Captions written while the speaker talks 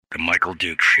The Michael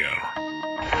Duke Show.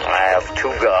 I have two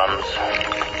guns,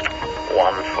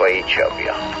 one for each of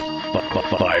you.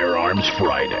 Firearms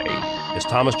Friday. As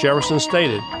Thomas Jefferson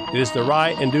stated, it is the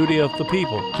right and duty of the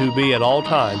people to be at all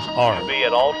times armed. Say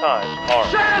hello to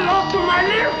my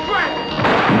little friend!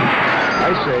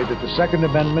 I say that the Second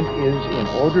Amendment is, in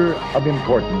order of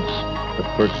importance, the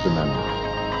First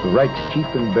Amendment. The right to keep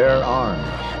and bear arms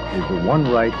is the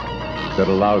one right that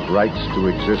allows rights to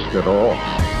exist at all.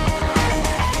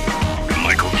 The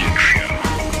Michael Duke Show.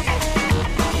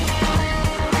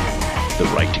 The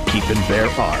right to keep and bear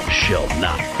arms shall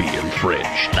not be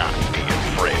infringed. Not be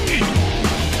infringed.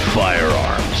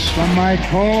 Firearms. From my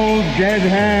cold, dead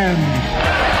hands.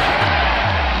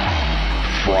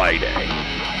 Friday.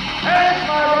 It's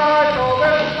my rifle,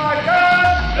 it's my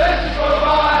gun, this is for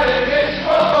fighting, it's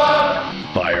for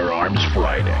fun. Firearms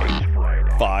Friday.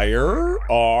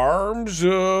 Firearms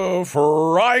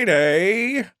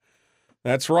Friday.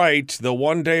 That's right. The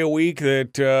one day a week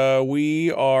that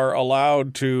we are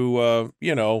allowed to,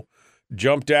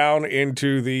 jump down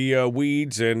into the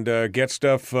weeds and get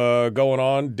stuff going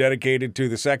on, dedicated to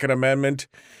the Second Amendment,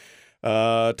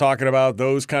 talking about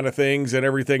those kind of things and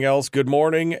everything else. Good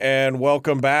morning and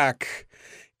welcome back.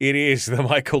 It is the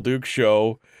Michael Duke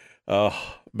Show.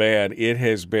 Man, it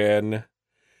has been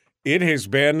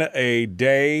a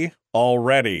day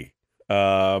already.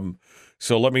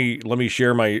 So let me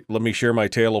share my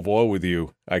tale of woe with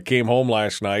you. I came home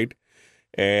last night,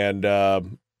 and I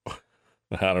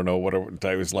don't know what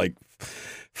it was, like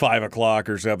 5 o'clock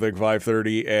or something,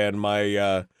 5:30, and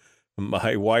my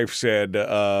wife said,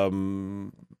 by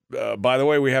the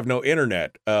way, we have no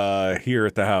internet here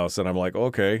at the house, and I'm like,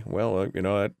 okay, well,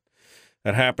 that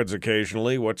happens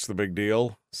occasionally. What's the big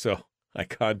deal? So I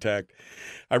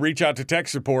reach out to tech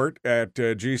support at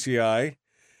GCI.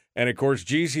 And of course,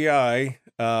 GCI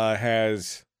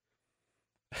has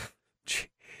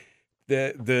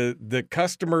the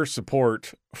customer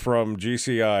support from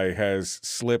GCI has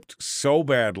slipped so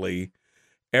badly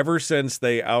ever since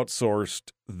they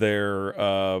outsourced their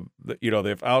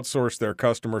they've outsourced their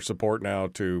customer support now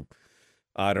to,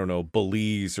 I don't know,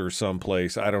 Belize or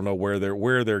someplace. I don't know where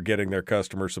they're getting their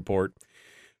customer support,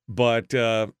 but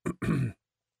of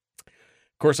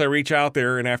course, I reach out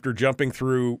there, and after jumping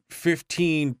through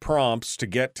 15 prompts to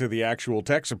get to the actual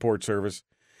tech support service,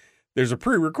 there's a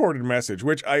pre-recorded message,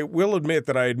 which I will admit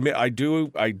that I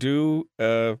do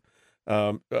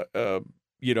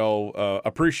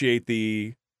appreciate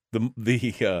the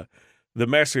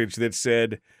message that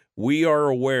said, "We are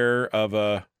aware of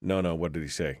a..." No, what did he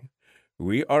say?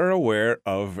 "We are aware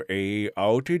of a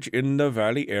outage in the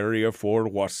Valley area for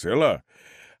Wasilla.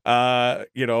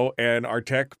 And our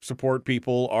tech support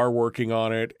people are working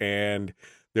on it, and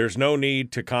there's no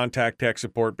need to contact tech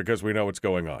support because we know what's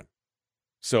going on.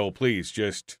 So please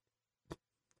just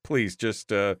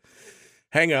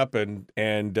hang up and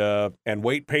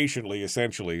wait patiently,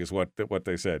 essentially, is what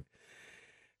they said."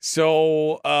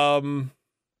 So,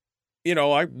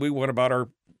 we went about our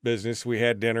business. We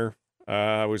had dinner.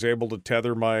 I was able to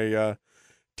tether my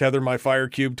Fire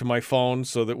Cube to my phone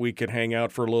so that we could hang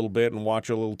out for a little bit and watch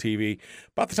a little TV.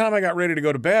 About the time I got ready to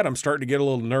go to bed, I'm starting to get a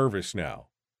little nervous now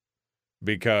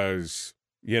because,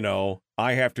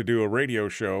 I have to do a radio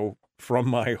show from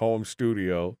my home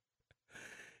studio.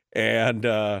 And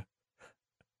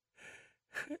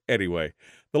anyway,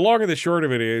 the long and the short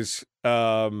of it is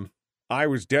I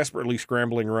was desperately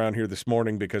scrambling around here this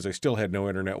morning because I still had no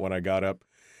internet when I got up.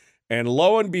 And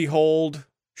lo and behold,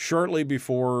 shortly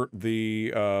before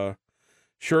the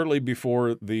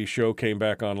show came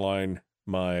back online,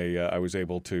 I was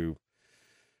able to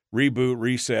reboot,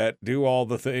 reset, do all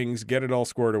the things, get it all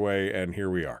squared away, and here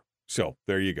we are. So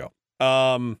there you go.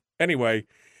 Anyway,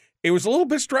 it was a little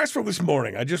bit stressful this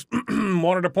morning. I just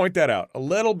wanted to point that out. A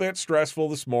little bit stressful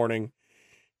this morning,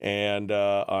 and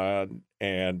on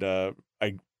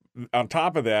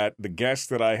top of that, the guests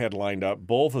that I had lined up,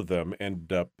 both of them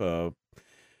ended up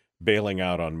bailing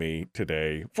out on me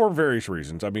today for various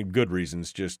reasons. I mean, good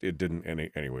reasons, just it didn't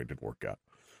work out.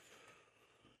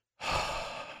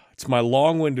 It's my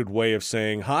long-winded way of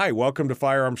saying, hi, welcome to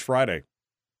Firearms Friday.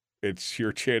 It's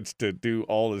your chance to do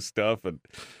all this stuff, and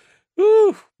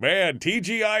whew, man,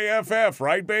 TGIFF,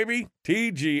 right, baby?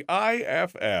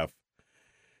 TGIFF.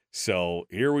 So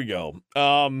here we go.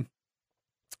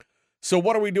 So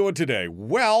what are we doing today?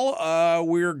 Well,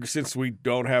 since we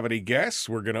don't have any guests,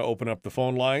 we're going to open up the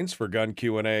phone lines for gun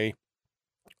Q&A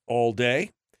all day,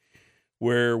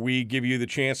 where we give you the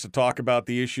chance to talk about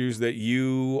the issues that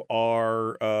you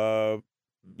are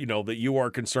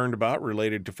concerned about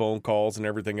related to phone calls and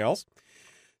everything else.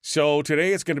 So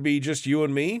today it's going to be just you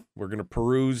and me. We're going to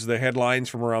peruse the headlines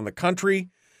from around the country,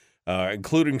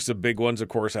 including some big ones, of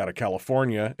course, out of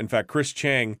California. In fact, Chris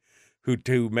Chang, who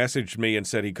messaged me and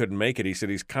said he couldn't make it, he said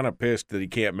he's kind of pissed that he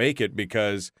can't make it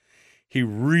because he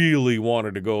really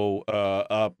wanted to go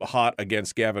up hot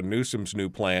against Gavin Newsom's new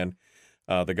plan,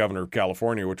 the governor of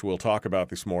California, which we'll talk about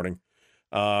this morning.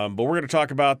 But we're going to talk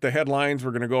about the headlines.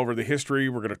 We're going to go over the history.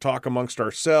 We're going to talk amongst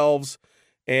ourselves.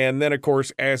 And then, of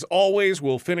course, as always,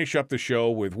 we'll finish up the show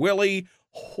with Willie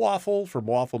Waffle from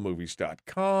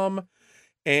wafflemovies.com.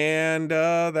 And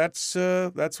that's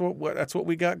what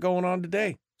we got going on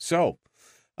today. So,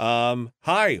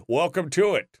 hi, welcome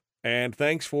to it. And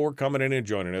thanks for coming in and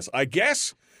joining us. I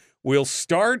guess we'll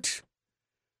start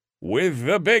with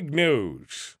the big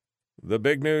news. The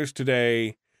big news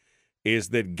today is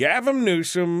that Gavin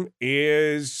Newsom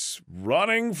is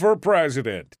running for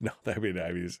president. No,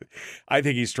 I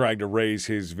think he's trying to raise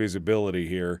his visibility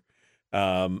here.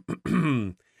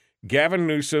 Gavin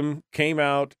Newsom came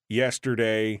out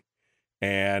yesterday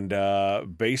and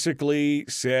basically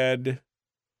said,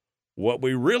 what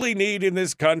we really need in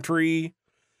this country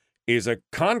is a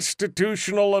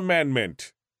constitutional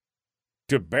amendment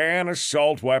to ban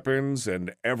assault weapons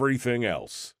and everything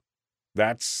else.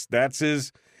 That's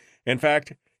his. In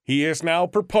fact, he has now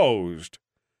proposed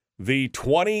the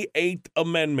 28th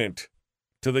Amendment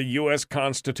to the U.S.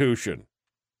 Constitution.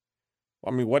 I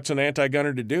mean, what's an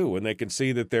anti-gunner to do when they can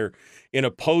see that they're in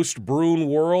a post-Brune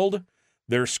world?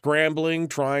 They're scrambling,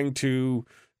 trying to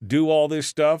do all this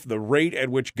stuff. The rate at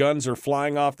which guns are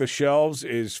flying off the shelves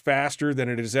is faster than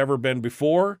it has ever been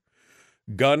before.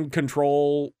 Gun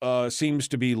control seems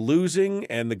to be losing,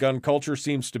 and the gun culture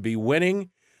seems to be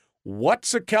winning.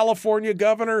 What's a California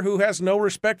governor who has no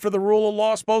respect for the rule of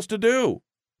law supposed to do?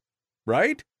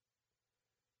 Right?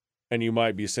 And you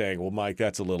might be saying, well, Mike,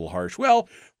 that's a little harsh. Well,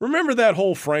 remember that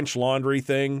whole French Laundry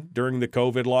thing during the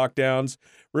COVID lockdowns?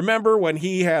 Remember when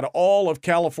he had all of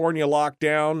California locked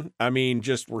down? I mean,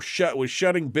 just was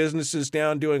shutting businesses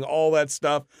down, doing all that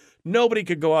stuff. Nobody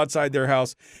could go outside their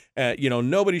house.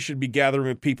 Nobody should be gathering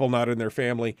with people not in their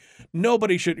family.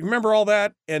 Nobody should. Remember all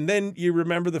that? And then you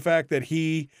remember the fact that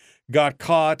he got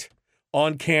caught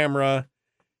on camera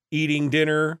eating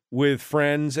dinner with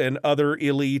friends and other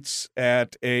elites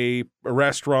at a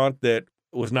restaurant that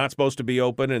was not supposed to be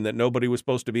open and that nobody was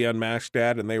supposed to be unmasked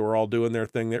at, and they were all doing their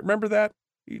thing there. Remember that?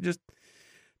 Do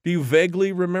you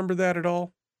vaguely remember that at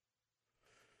all?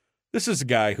 This is a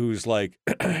guy who's like,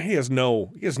 he has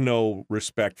no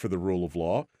respect for the rule of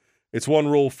law. It's one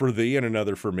rule for thee and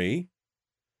another for me.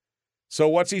 So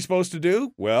what's he supposed to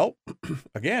do? Well,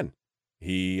 again,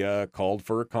 he called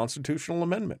for a constitutional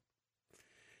amendment.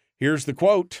 Here's the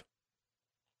quote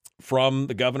from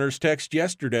the governor's text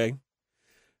yesterday,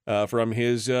 from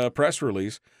his press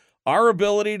release. Our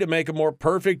ability to make a more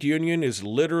perfect union is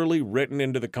literally written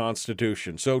into the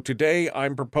Constitution. So today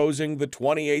I'm proposing the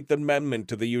 28th Amendment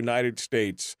to the United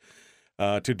States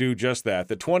to do just that.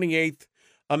 The 28th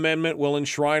Amendment will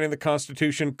enshrine in the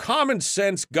Constitution common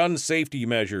sense gun safety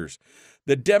measures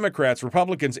the Democrats,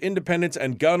 Republicans, independents,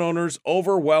 and gun owners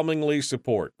overwhelmingly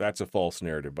support. That's a false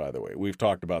narrative, by the way. We've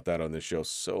talked about that on this show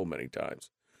so many times.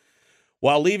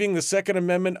 While leaving the Second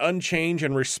Amendment unchanged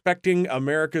and respecting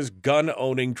America's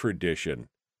gun-owning tradition.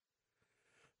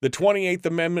 The 28th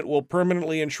Amendment will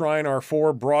permanently enshrine our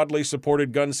four broadly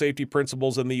supported gun safety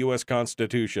principles in the U.S.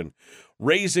 Constitution,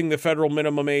 raising the federal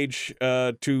minimum age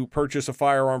to purchase a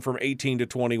firearm from 18 to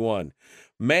 21,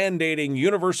 mandating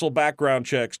universal background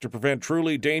checks to prevent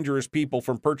truly dangerous people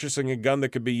from purchasing a gun that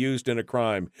could be used in a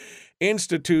crime,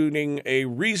 instituting a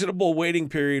reasonable waiting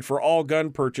period for all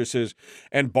gun purchases,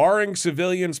 and barring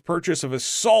civilians' purchase of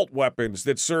assault weapons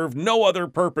that serve no other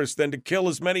purpose than to kill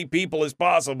as many people as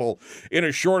possible in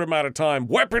a short amount of time.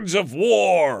 Weapons of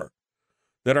war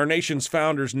that our nation's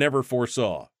founders never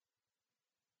foresaw.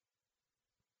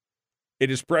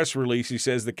 In his press release, he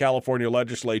says the California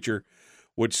legislature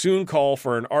would soon call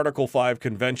for an Article 5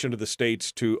 convention of the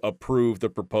states to approve the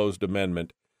proposed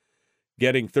amendment.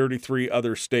 Getting 33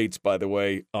 other states, by the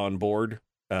way, on board.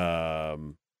 Not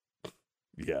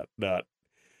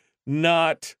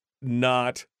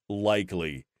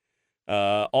likely.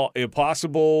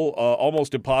 Impossible,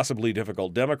 almost impossibly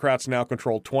difficult. Democrats now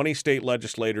control 20 state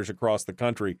legislators across the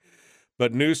country.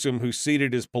 But Newsom, who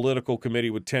seated his political committee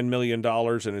with $10 million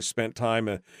and has spent time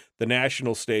at the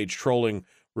national stage trolling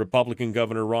Republican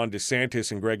Governor Ron DeSantis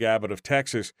and Greg Abbott of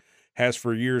Texas, has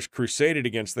for years crusaded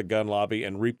against the gun lobby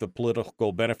and reaped the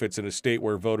political benefits in a state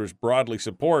where voters broadly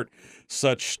support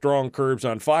such strong curbs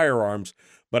on firearms.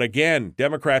 But again,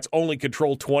 Democrats only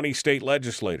control 20 state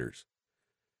legislators.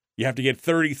 You have to get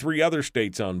 33 other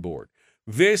states on board.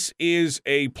 This is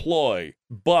a ploy,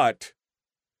 but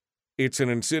it's an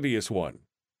insidious one.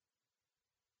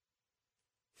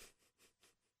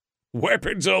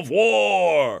 Weapons of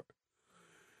war.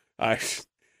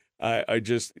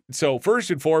 So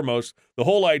first and foremost, the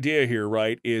whole idea here,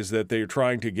 right, is that they're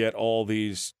trying to get all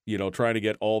these, trying to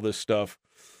get all this stuff,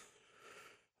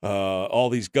 all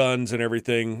these guns and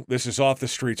everything. This is off the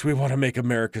streets. We want to make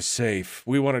America safe.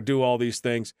 We want to do all these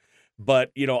things.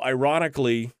 But,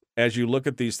 ironically, as you look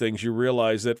at these things, you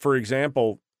realize that, for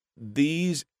example,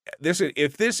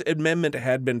 if this amendment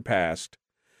had been passed,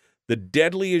 the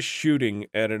deadliest shooting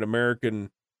at an American,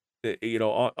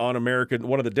 on American,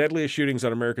 one of the deadliest shootings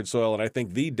on American soil, and I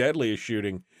think the deadliest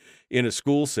shooting in a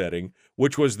school setting,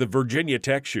 which was the Virginia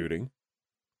Tech shooting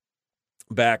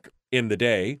back in the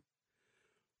day,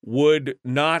 would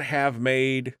not have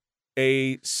made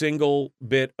a single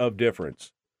bit of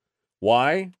difference.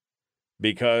 Why?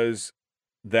 Because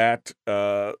the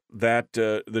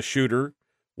shooter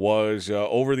was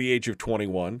over the age of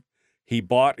 21. He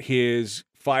bought his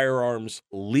firearms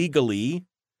legally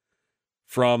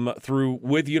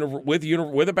with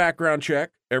a background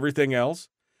check, everything else.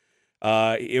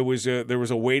 There was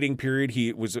a waiting period.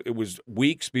 It was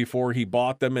weeks before he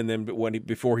bought them, and then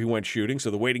before he went shooting.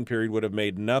 So the waiting period would have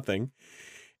made nothing.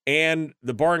 And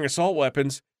barring assault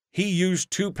weapons, he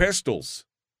used 2 pistols.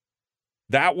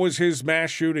 That was his mass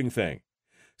shooting thing.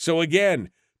 So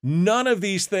again, none of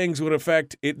these things would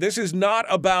affect it. This is not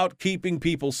about keeping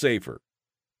people safer.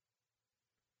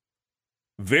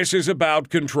 This is about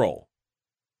control.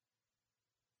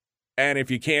 And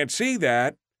if you can't see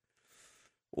that,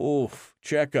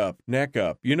 check up, neck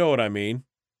up. You know what I mean?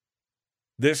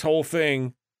 This whole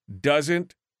thing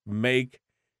doesn't make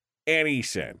any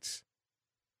sense.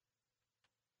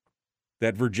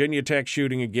 That Virginia Tech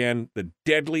shooting, again, the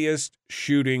deadliest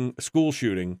school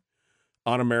shooting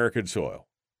on American soil.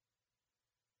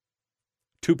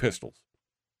 2 pistols.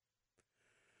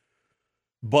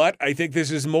 But I think this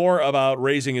is more about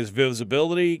raising his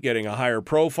visibility, getting a higher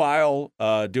profile,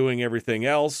 doing everything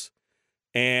else.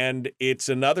 And it's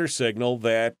another signal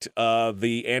that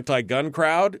the anti-gun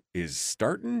crowd is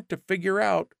starting to figure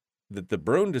out that the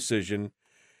Brune decision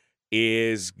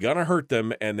is going to hurt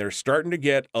them, and they're starting to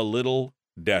get a little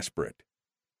desperate.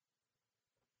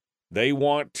 They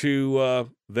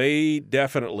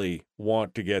definitely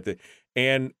want to get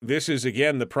and this is,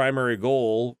 again, the primary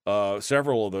goal.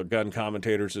 Several of the gun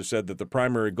commentators have said that the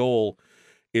primary goal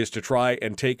is to try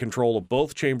and take control of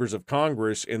both chambers of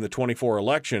Congress in the 24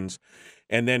 elections,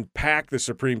 and then pack the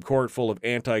Supreme Court full of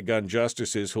anti-gun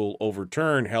justices who will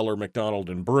overturn Heller, McDonald,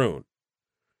 and Brune.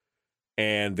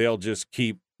 And they'll just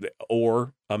keep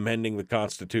amending the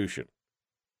Constitution.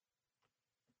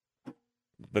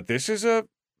 But this is a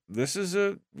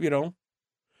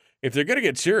if they're going to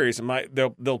get serious,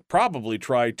 they'll probably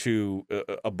try to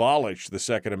abolish the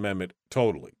Second Amendment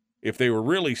totally. If they were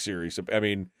really serious, I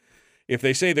mean, if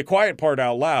they say the quiet part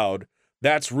out loud,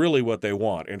 that's really what they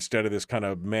want, instead of this kind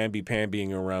of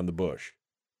mamby-pambying around the bush.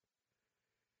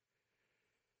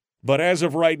 But as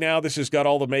of right now, this has got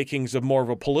all the makings of more of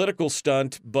a political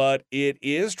stunt, but it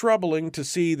is troubling to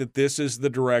see that this is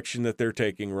the direction that they're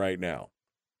taking right now.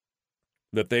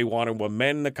 That they want to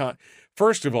amend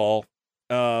First of all,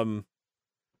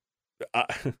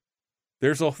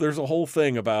 there's a whole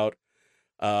thing about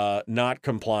not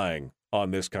complying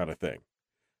on this kind of thing.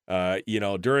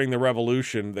 During the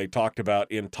revolution, they talked about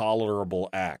intolerable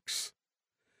acts.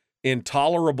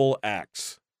 Intolerable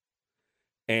acts.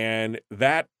 And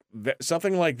that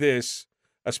something like this,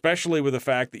 especially with the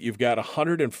fact that you've got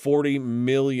 140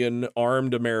 million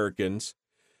armed Americans,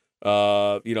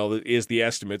 is the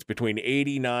estimates, between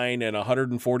 89 and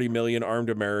 140 million armed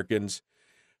Americans.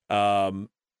 I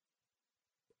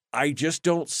just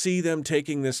don't see them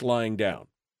taking this lying down.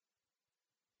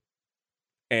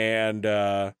 And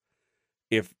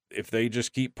if they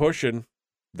just keep pushing,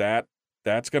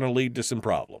 that's going to lead to some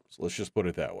problems. Let's just put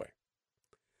it that way.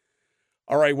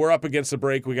 All right, we're up against the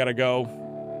break. We got to go.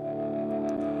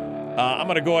 I'm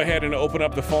going to go ahead and open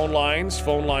up the phone lines.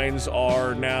 Phone lines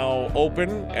are now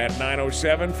open at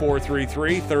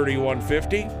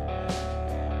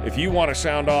 907-433-3150. If you want to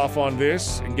sound off on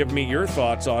this and give me your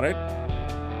thoughts on it,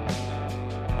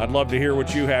 I'd love to hear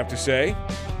what you have to say.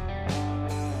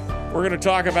 We're going to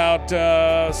talk about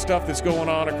stuff that's going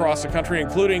on across the country,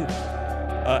 including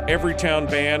every town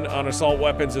ban on assault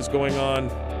weapons is going on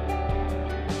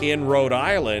in Rhode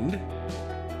Island.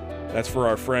 That's for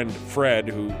our friend Fred,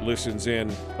 who listens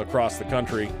in across the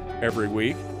country every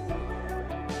week.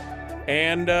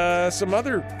 And some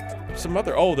other,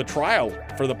 the trial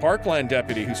for the Parkland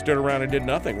deputy who stood around and did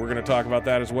nothing. We're going to talk about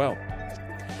that as well.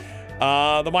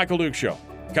 The Michael Duke Show.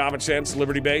 Common sense,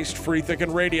 liberty-based,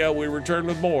 free-thinking radio. We return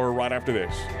with more right after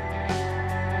this.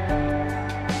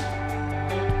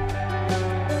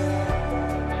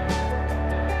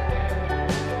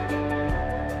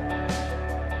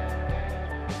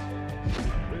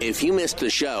 If you missed the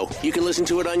show, you can listen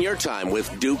to it on your time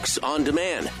with Dukes On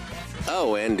Demand.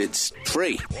 Oh, and it's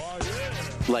free.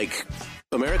 Like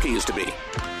America used to be.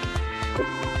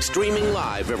 Streaming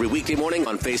live every weekday morning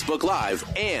on Facebook Live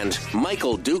and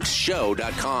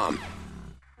MichaelDukesShow.com.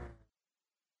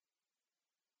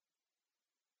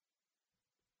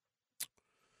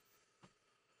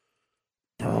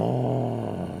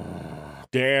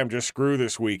 Damn, just screw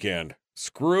this weekend.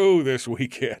 Screw this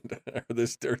weekend or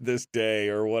this day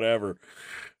or whatever.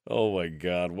 Oh my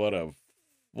God, what a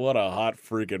hot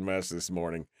freaking mess this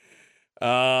morning.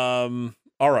 All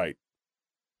right.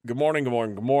 Good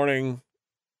morning.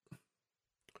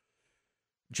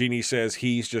 Jeannie says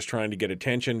he's just trying to get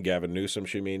attention. Gavin Newsom,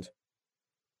 she means.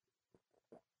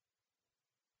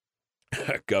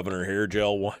 Governor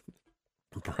Hairgel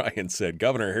Brian said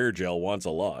Governor Hairgel wants a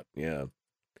lot. Yeah.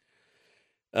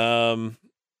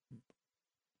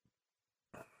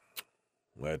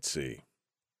 Let's see.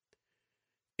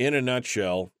 In a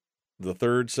nutshell, the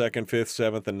 3rd, 2nd, 5th,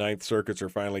 7th, and 9th circuits are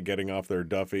finally getting off their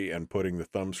Duffy and putting the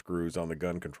thumb screws on the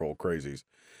gun control crazies.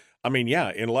 I mean,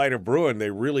 yeah, in light of Bruin,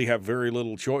 they really have very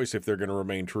little choice if they're going to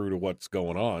remain true to what's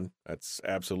going on. That's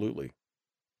absolutely.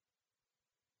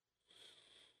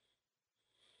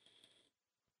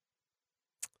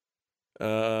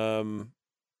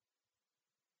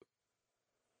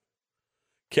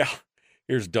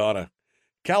 Here's Donna.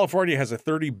 California has a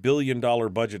 $30 billion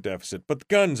budget deficit, but the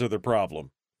guns are the problem.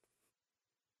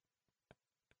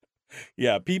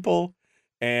 Yeah, people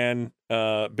and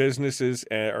businesses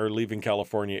are leaving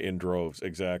California in droves.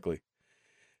 Exactly.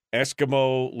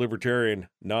 Eskimo libertarian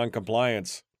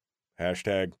non-compliance.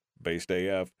 #based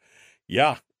AF.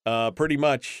 Yeah, pretty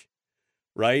much.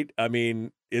 Right? I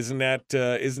mean, isn't that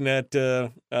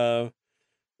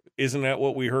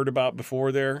what we heard about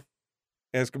before there,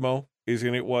 Eskimo?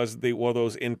 Was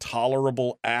those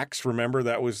intolerable acts? Remember,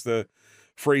 that was the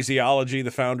phraseology the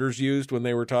founders used when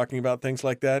they were talking about things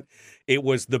like that. It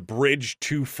was the bridge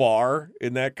too far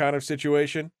in that kind of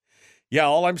situation. Yeah,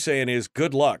 all I'm saying is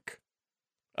good luck.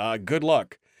 Good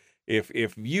luck.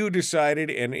 If you decided,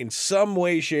 and in some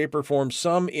way, shape, or form,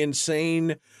 some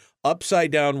insane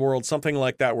upside-down world, something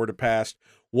like that were to pass,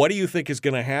 what do you think is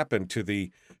going to happen to the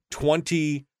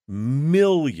 20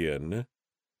 million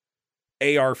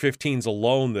AR-15s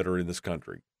alone that are in this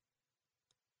country?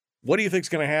 What do you think is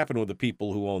going to happen with the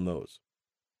people who own those?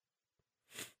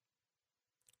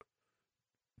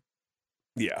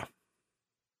 Yeah.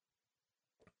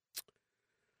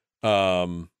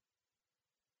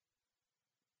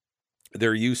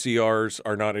 Their UCRs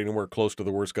are not anywhere close to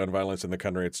the worst gun violence in the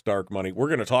country. It's dark money. We're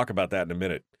going to talk about that in a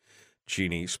minute,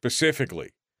 Jeannie, specifically,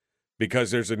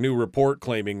 because there's a new report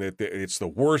claiming that it's the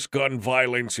worst gun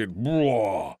violence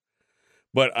in...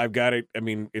 But I've got it. I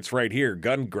mean, it's right here.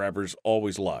 Gun grabbers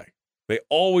always lie. They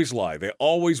always lie. They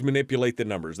always manipulate the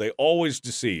numbers. They always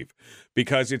deceive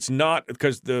because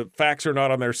the facts are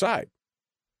not on their side.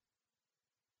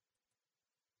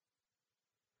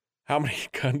 How many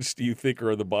guns do you think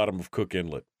are at the bottom of Cook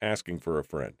Inlet? Asking for a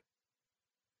friend.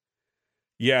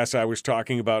 Yes, I was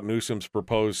talking about Newsom's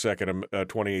proposed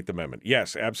 28th Amendment.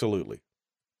 Yes, absolutely.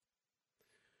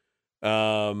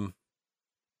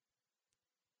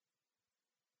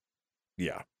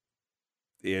 Yeah,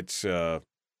 it's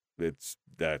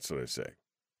that's what I say.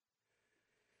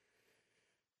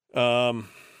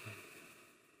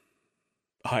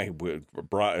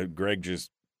 Greg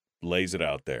just lays it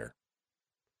out there.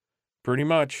 Pretty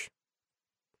much.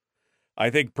 I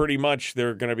think pretty much there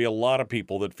are going to be a lot of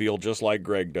people that feel just like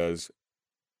Greg does,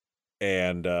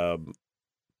 and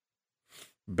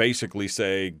basically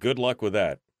say, "Good luck with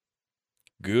that."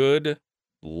 Good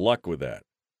luck with that.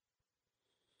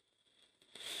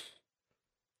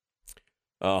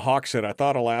 Hawk said, I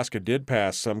thought Alaska did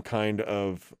pass some kind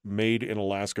of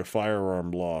made-in-Alaska firearm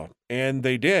law. And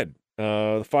they did.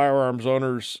 The firearms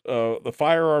owners, the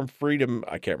firearm freedom,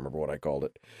 I can't remember what I called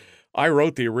it. I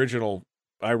wrote the original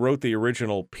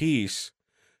piece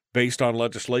based on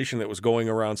legislation that was going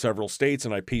around several states,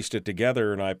 and I pieced it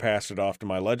together, and I passed it off to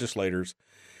my legislators.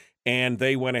 And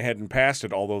they went ahead and passed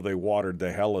it, although they watered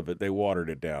the hell of it. They watered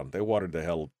it down. They watered the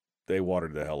hell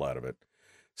out of it.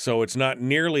 So it's not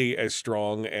nearly as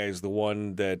strong as the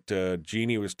one that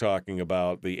Jeannie was talking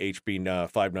about, the HB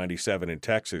 597 in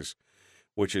Texas,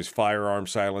 which is firearm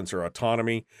silence or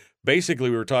autonomy. Basically,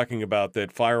 we were talking about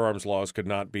that firearms laws could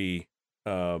not be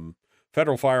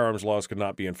federal firearms laws could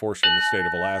not be enforced in the state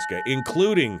of Alaska,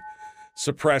 including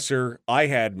suppressor. I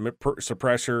had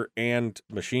suppressor and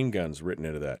machine guns written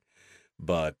into that.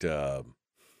 But,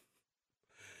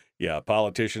 yeah,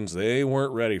 politicians, they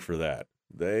weren't ready for that.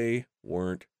 They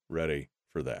weren't ready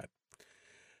for that.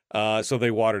 So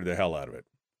they watered the hell out of it.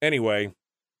 Anyway,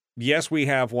 yes, we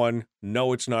have one.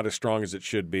 No, it's not as strong as it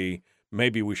should be.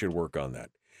 Maybe we should work on that.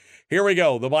 Here we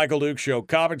go. The Michael Duke Show.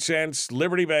 Common sense,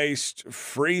 liberty-based,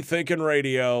 free-thinking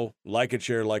radio. Like it,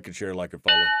 share, like it, share, like it,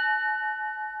 follow.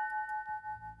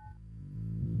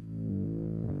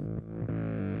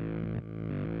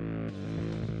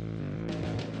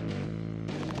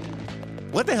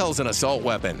 What the hell's an assault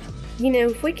weapon? You know,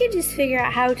 if we could just figure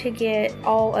out how to get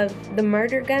all of the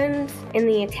murder guns and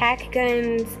the attack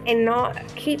guns and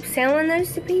not keep selling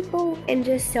those to people and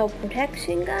just sell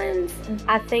protection guns,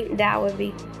 I think that would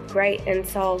be great and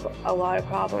solve a lot of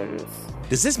problems.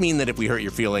 Does this mean that if we hurt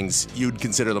your feelings, you'd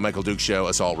consider the Michael Dukes Show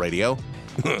assault radio?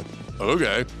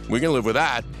 Okay, we can live with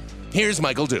that. Here's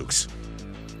Michael Dukes.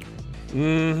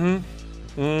 Yeah,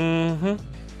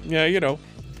 you know,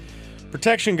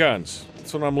 protection guns.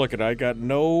 That's what I'm looking at. I got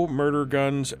no murder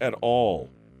guns at all.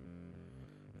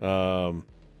 I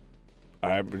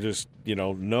just, you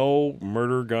know, no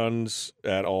murder guns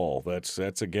at all.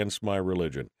 That's against my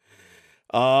religion.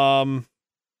 Oh,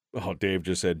 Dave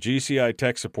just said GCI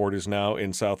tech support is now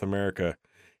in South America,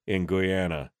 in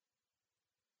Guyana.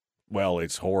 Well,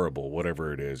 it's horrible,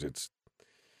 whatever it is. It's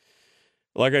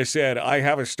like I said, I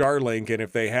have a Starlink, and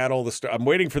if they had all the I'm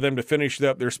waiting for them to finish it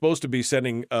up. They're supposed to be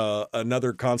sending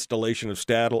another constellation of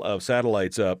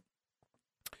satellites up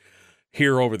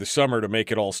here over the summer to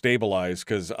make it all stabilized,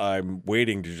 because I'm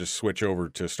waiting to just switch over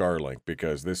to Starlink,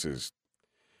 because this is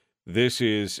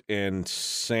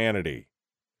insanity.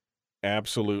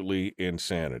 Absolutely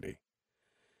insanity.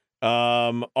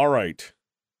 All right.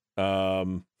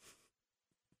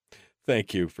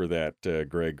 Thank you for that,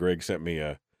 Greg. Greg sent me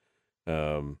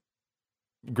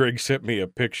a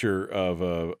picture of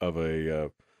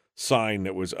a sign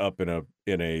that was up in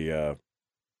a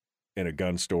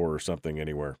gun store or something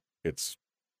anywhere. It's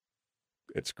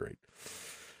great.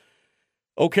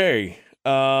 Okay.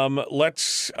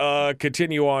 Let's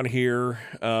continue on here.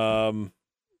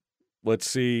 Let's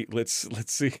see.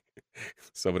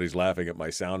 Somebody's laughing at my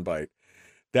soundbite.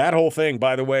 That whole thing,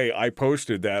 by the way, I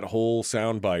posted that whole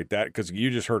soundbite, because you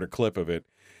just heard a clip of it.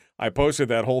 I posted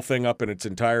that whole thing up in its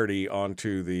entirety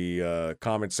onto the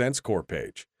Common Sense Corps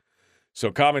page.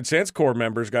 So Common Sense Corps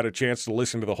members got a chance to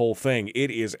listen to the whole thing.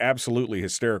 It is absolutely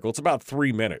hysterical. It's about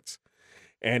 3 minutes,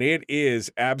 and it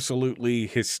is absolutely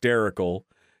hysterical.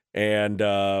 And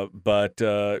but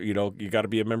you know, you got to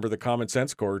be a member of the Common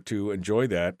Sense Corps to enjoy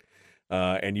that.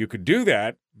 And you could do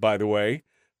that, by the way,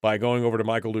 by going over to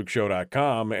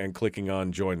michaeldukeshow.com and clicking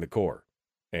on Join the Corps.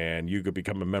 And you could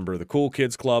become a member of the Cool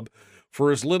Kids Club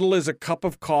for as little as a cup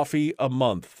of coffee a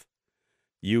month.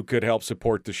 You could help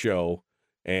support the show.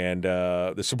 And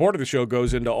the support of the show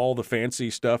goes into all the fancy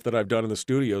stuff that I've done in the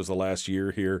studios the last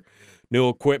year here. New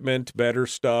equipment, better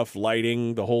stuff,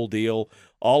 lighting, the whole deal.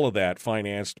 All of that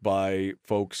financed by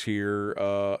folks here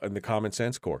in the Common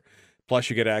Sense Corps. Plus,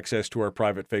 you get access to our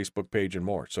private Facebook page and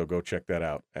more. So go check that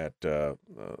out at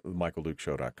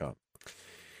michaeldukeshow.com.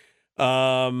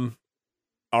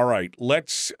 All right,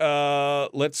 let's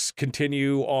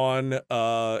continue on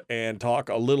and talk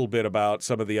a little bit about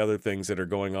some of the other things that are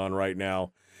going on right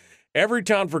now.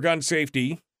 Everytown for Gun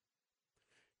Safety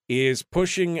is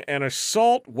pushing an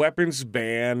assault weapons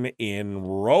ban in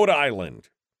Rhode Island,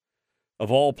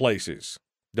 of all places.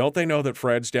 Don't they know that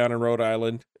Fred's down in Rhode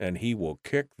Island, and he will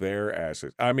kick their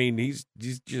asses? I mean, he's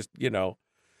just, you know.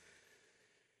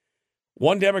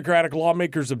 One Democratic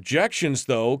lawmaker's objections,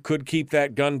 though, could keep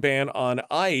that gun ban on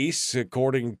ice,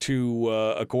 according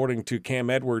to Cam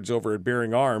Edwards over at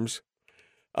Bearing Arms.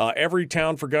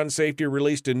 Everytown for Gun Safety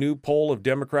released a new poll of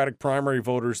Democratic primary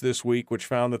voters this week, which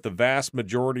found that the vast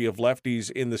majority of lefties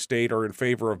in the state are in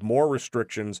favor of more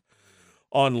restrictions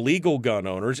on legal gun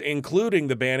owners, including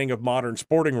the banning of modern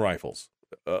sporting rifles,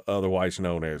 otherwise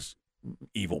known as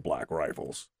evil black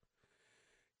rifles.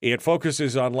 It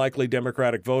focuses on likely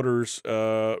Democratic voters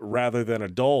rather than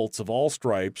adults of all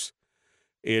stripes.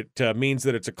 It means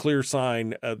that it's a clear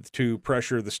sign to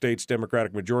pressure the state's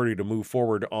Democratic majority to move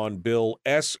forward on Bill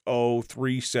SO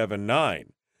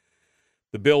 379.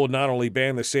 The bill would not only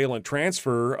ban the sale and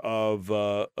transfer of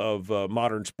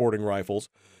modern sporting rifles,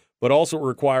 but also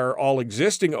require all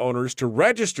existing owners to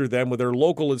register them with their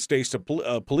local and state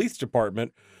police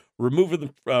department,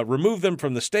 remove them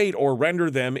from the state, or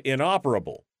render them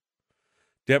inoperable.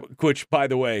 Which, by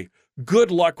the way,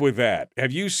 Good luck with that.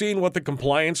 Have you seen what the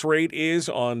compliance rate is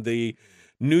on the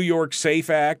New York SAFE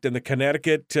Act and the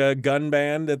Connecticut gun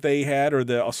ban that they had, or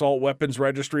the assault weapons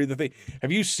registry that they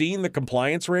have? You seen the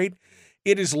compliance rate?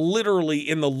 It is literally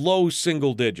in the low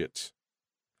single digits.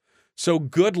 So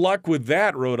good luck with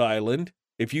that, Rhode Island.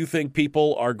 If you think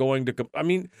people are going to,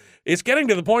 it's getting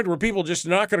to the point where people just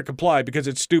not going to comply because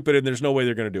it's stupid and there's no way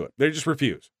they're going to do it. They just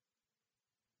refuse.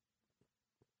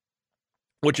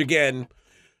 Which again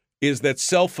is that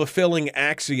self-fulfilling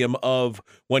axiom of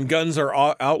when guns are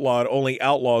outlawed, only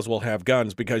outlaws will have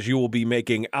guns, because you will be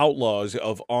making outlaws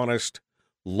of honest,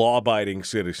 law-abiding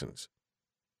citizens.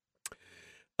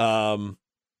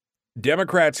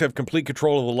 Democrats have complete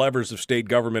control of the levers of state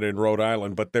government in Rhode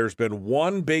Island, but there's been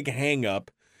one big hang-up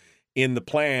in the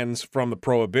plans from the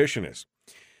prohibitionists.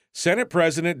 Senate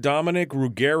President Dominic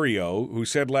Ruggiero, who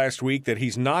said last week that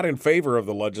he's not in favor of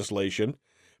the legislation,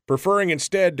 preferring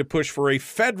instead to push for a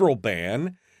federal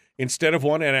ban instead of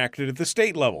one enacted at the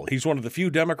state level. He's one of the few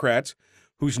Democrats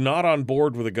who's not on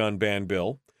board with a gun ban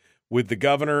bill, with the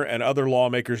governor and other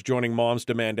lawmakers joining Moms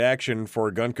Demand Action for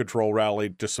a gun control rally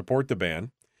to support the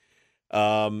ban.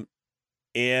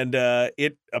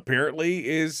 It apparently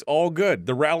is all good.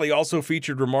 The rally also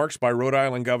featured remarks by Rhode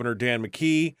Island Governor Dan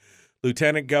McKee,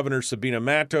 Lieutenant Governor Sabina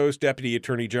Matos, Deputy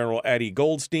Attorney General Addie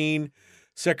Goldstein,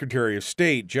 Secretary of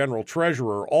State, General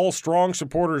Treasurer, all strong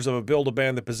supporters of a bill to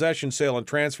ban the possession, sale, and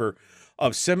transfer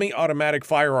of semi-automatic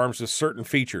firearms with certain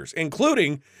features,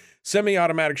 including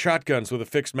semi-automatic shotguns with a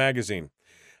fixed magazine.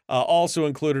 Also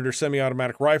included are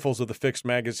semi-automatic rifles with a fixed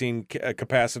magazine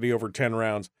capacity over 10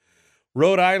 rounds.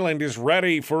 Rhode Island is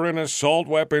ready for an assault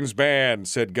weapons ban,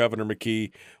 said Governor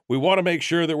McKee. We want to make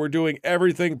sure that we're doing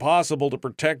everything possible to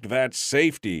protect that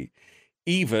safety,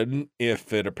 even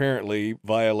if it apparently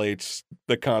violates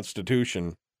the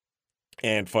Constitution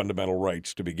and fundamental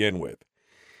rights to begin with.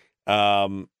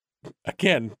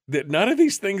 Again, none of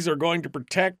these things are going to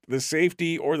protect the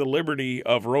safety or the liberty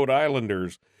of Rhode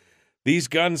Islanders. These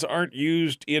guns aren't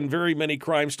used in very many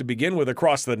crimes to begin with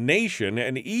across the nation,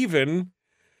 and even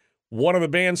one of the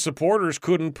ban's supporters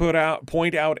couldn't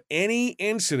point out any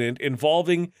incident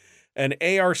involving an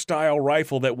AR-style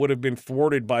rifle that would have been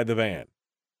thwarted by the ban.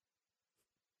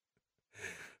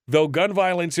 Though gun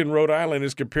violence in Rhode Island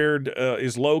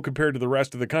is low compared to the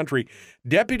rest of the country,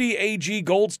 Deputy AG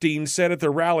Goldstein said at the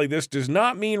rally, this does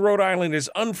not mean Rhode Island is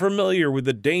unfamiliar with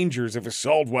the dangers of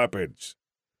assault weapons.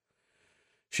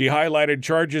 She highlighted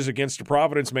charges against a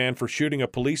Providence man for shooting a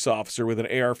police officer with an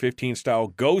AR-15 style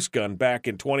ghost gun back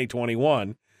in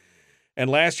 2021, and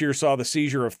last year saw the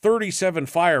seizure of 37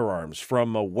 firearms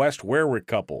from a West Warwick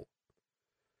couple.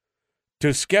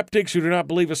 To skeptics who do not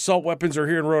believe assault weapons are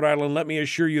here in Rhode Island, let me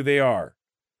assure you they are.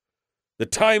 The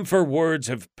time for words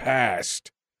have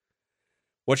passed.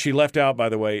 What she left out, by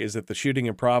the way, is that the shooting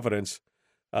in Providence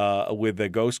with the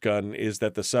ghost gun is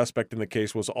that the suspect in the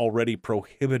case was already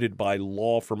prohibited by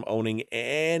law from owning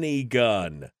any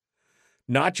gun.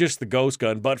 Not just the ghost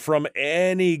gun, but from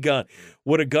any gun.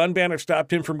 Would a gun ban have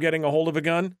stopped him from getting a hold of a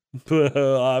gun?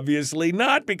 Obviously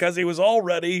not, because he was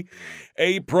already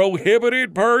a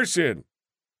prohibited person.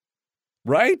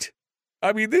 Right?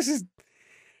 I mean, this is...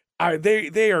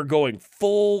 They are going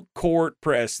full court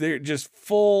press. They're just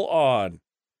full on.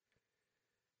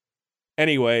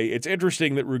 Anyway, it's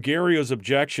interesting that Ruggiero's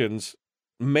objections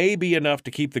may be enough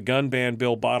to keep the gun ban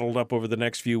bill bottled up over the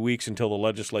next few weeks until the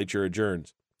legislature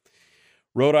adjourns.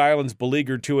 Rhode Island's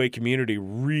beleaguered 2A community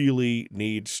really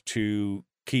needs to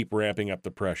keep ramping up the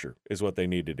pressure, is what they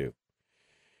need to do,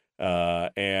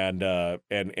 and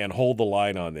hold the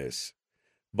line on this.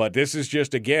 But this is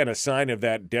just, again, a sign of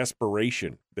that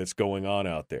desperation that's going on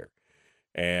out there,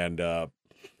 and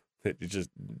it's just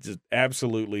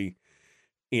absolutely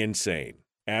insane,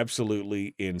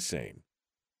 absolutely insane.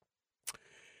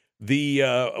 We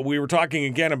were talking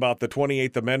again about the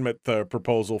 28th Amendment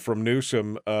proposal from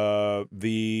Newsom.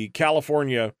 The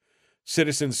California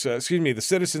the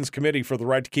Citizens Committee for the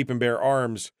Right to Keep and Bear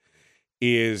Arms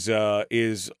is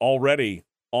already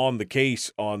on the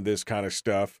case on this kind of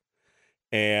stuff,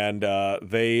 and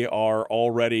they are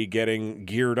already getting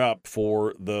geared up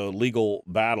for the legal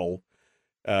battle.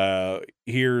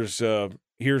 Here's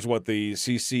what the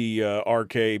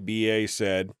CCRKBA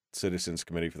said. Citizens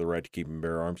Committee for the Right to Keep and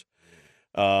Bear Arms.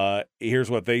 Here's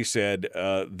what they said,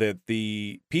 that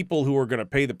the people who are going to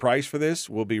pay the price for this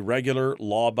will be regular,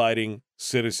 law-abiding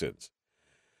citizens.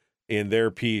 In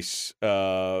their piece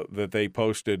that they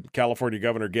posted, California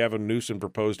Governor Gavin Newsom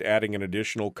proposed adding an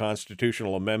additional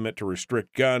constitutional amendment to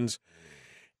restrict guns,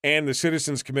 and the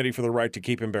Citizens Committee for the Right to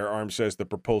Keep and Bear Arms says the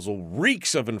proposal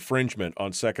reeks of infringement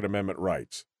on Second Amendment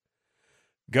rights.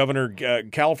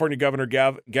 California Governor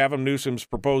Gavin Newsom's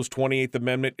proposed 28th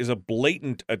Amendment is a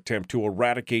blatant attempt to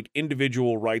eradicate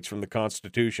individual rights from the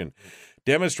Constitution,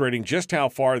 demonstrating just how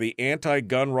far the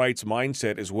anti-gun rights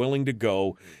mindset is willing to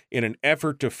go in an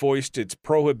effort to foist its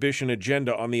prohibition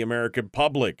agenda on the American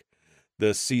public,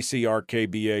 the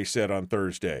CCRKBA said on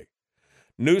Thursday.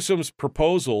 Newsom's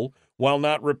proposal, while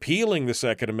not repealing the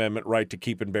Second Amendment right to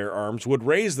keep and bear arms, would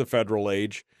raise the federal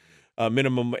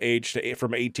minimum age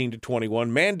from 18 to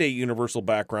 21, mandate universal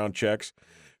background checks,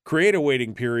 create a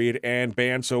waiting period, and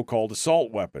ban so-called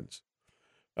assault weapons.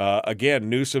 Again,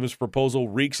 Newsom's proposal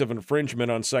reeks of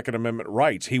infringement on Second Amendment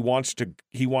rights. He wants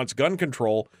gun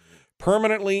control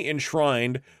permanently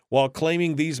enshrined while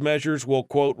claiming these measures will,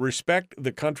 quote, respect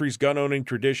the country's gun-owning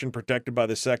tradition protected by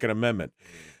the Second Amendment.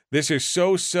 This is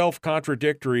so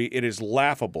self-contradictory, it is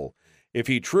laughable. If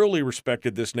he truly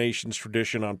respected this nation's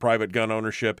tradition on private gun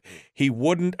ownership, he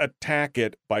wouldn't attack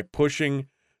it by pushing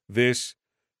this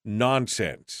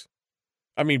nonsense.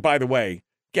 I mean, by the way,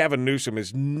 Gavin Newsom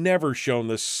has never shown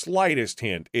the slightest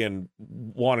hint in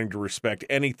wanting to respect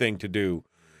anything to do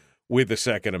with the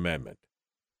Second Amendment.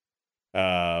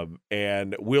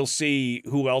 And we'll see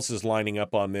who else is lining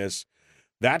up on this.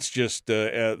 That's just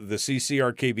the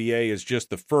CCRKBA is just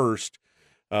the first.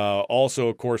 Also,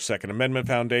 of course, Second Amendment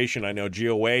Foundation. I know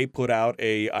GOA put out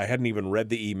I hadn't even read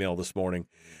the email this morning.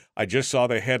 I just saw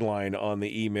the headline on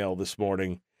the email this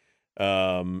morning.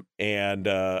 And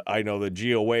I know the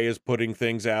GOA is putting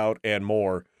things out and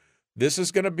more. This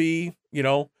is going to be,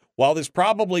 while this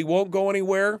probably won't go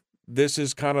anywhere, this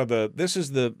is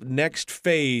the next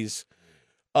phase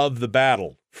of the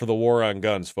battle for the war on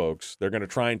guns, folks. They're going to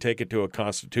try and take it to a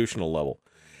constitutional level.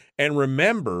 And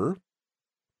remember,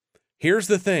 here's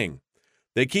the thing.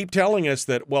 They keep telling us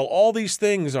that, well, all these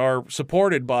things are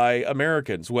supported by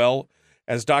Americans. Well,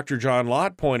 as Dr. John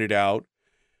Lott pointed out,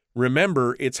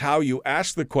 remember, it's how you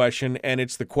ask the question, and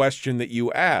it's the question that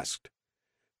you asked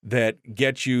that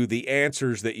gets you the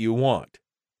answers that you want.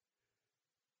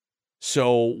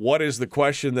 So what is the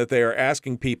question that they are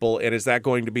asking people, and is that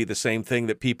going to be the same thing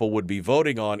that people would be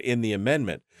voting on in the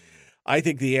amendment? I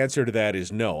think the answer to that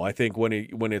is no. I think when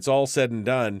it's all said and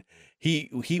done,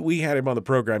 we had him on the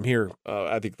program here,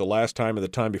 I think the last time or the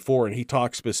time before, and he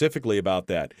talked specifically about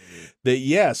that. That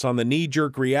yes, on the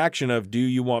knee-jerk reaction of do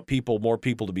you want more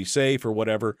people to be safe or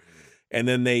whatever, and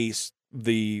then the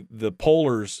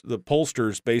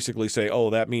pollsters basically say,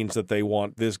 oh, that means that they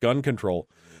want this gun control.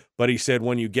 But he said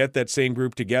when you get that same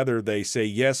group together, they say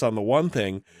yes on the one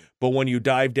thing, but when you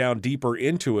dive down deeper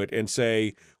into it and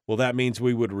say, well, that means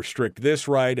we would restrict this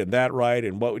right and that right,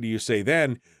 and what would you say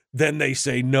then? Then they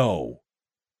say no.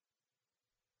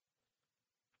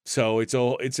 So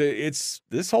it's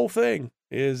this whole thing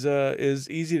is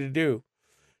easy to do.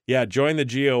 Yeah, join the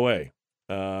GOA.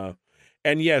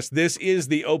 And yes, this is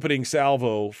the opening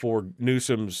salvo for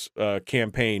Newsom's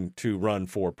campaign to run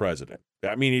for president.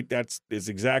 I mean, is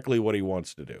exactly what he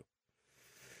wants to do.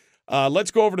 Let's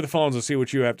go over to the phones and see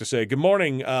what you have to say. Good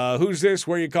morning. Who's this?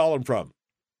 Where are you calling from?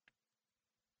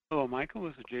 Hello, Michael.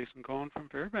 This is Jason calling from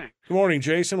Fairbanks. Good morning,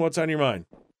 Jason. What's on your mind?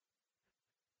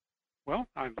 Well,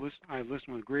 I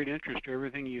listened with great interest to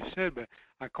everything you said, but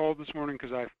I called this morning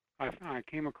because I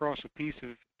came across a piece of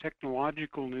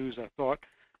technological news I thought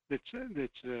that's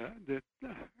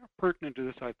pertinent to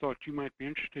this. I thought you might be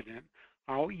interested in.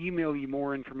 I'll email you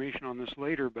more information on this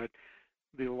later, but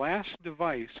the last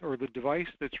device, or the device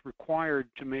that's required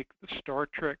to make the Star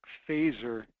Trek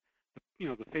phaser,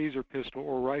 the phaser pistol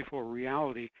or rifle a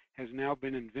reality, has now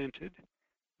been invented.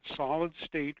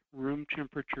 Solid-state room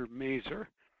temperature maser.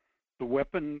 The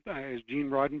weapon, as Gene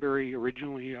Roddenberry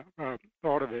originally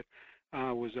thought of it,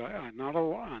 was not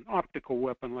an optical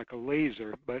weapon like a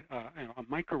laser, but a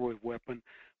microwave weapon,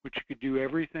 which could do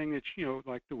everything that's,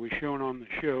 like that was shown on the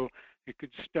show. It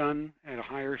could stun at a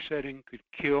higher setting, could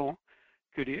kill,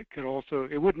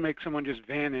 it wouldn't make someone just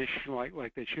vanish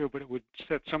like they show, but it would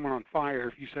set someone on fire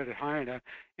if you set it high enough,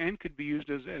 and could be used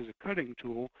as a cutting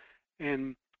tool.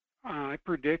 And I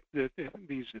predict that if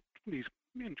these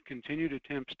continued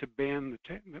attempts to ban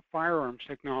the firearms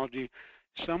technology,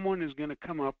 someone is going to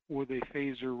come up with a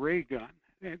phaser ray gun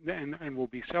and will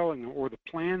be selling them, or the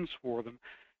plans for them.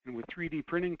 And with 3D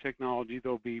printing technology,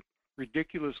 they'll be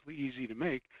ridiculously easy to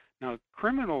make. Now,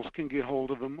 criminals can get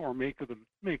hold of them or make them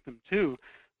too,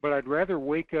 but I'd rather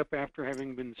wake up after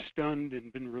having been stunned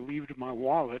and been relieved of my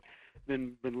wallet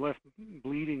than been left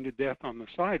bleeding to death on the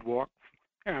sidewalk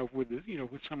with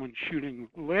someone shooting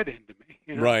lead into me.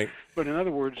 Right. But in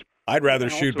other words, I'd rather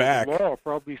shoot back. The law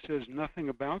probably says nothing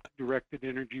about directed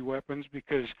energy weapons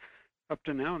because up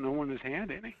to now no one has had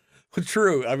any.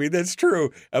 True. I mean, that's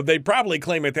true. They'd probably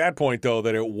claim at that point, though,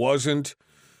 that it wasn't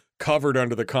covered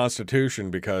under the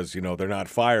Constitution because, they're not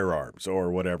firearms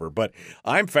or whatever. But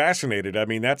I'm fascinated. I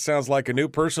mean, that sounds like a new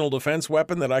personal defense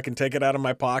weapon that I can take it out of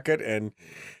my pocket and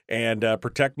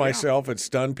protect myself and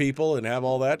stun people and have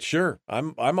all that. Sure.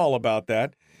 I'm all about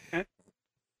that.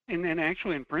 And then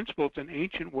actually, in principle, it's an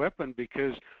ancient weapon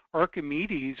because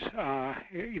Archimedes,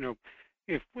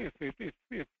 if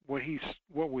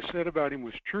what was said about him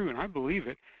was true, and I believe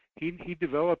it, he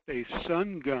developed a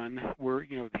sun gun where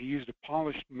he used a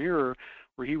polished mirror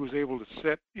where he was able to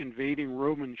set invading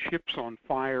Roman ships on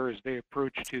fire as they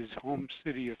approached his home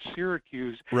city of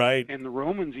Syracuse. Right. And the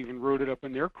Romans even wrote it up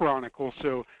in their chronicle.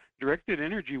 So directed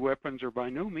energy weapons are by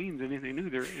no means anything new.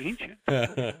 They're ancient.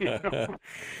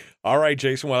 All right,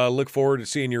 Jason. Well, I look forward to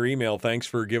seeing your email. Thanks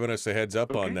for giving us a heads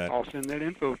up on that. I'll send that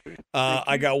info.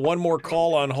 I got one more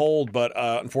call on hold, but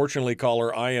unfortunately,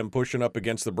 caller, I am pushing up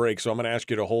against the break, so I'm going to ask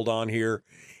you to hold on here,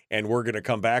 and we're going to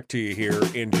come back to you here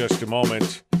in just a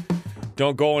moment.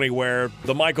 Don't go anywhere.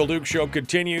 The Michael Duke Show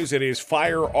continues. It is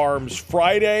Firearms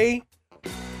Friday.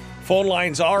 Phone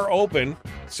lines are open,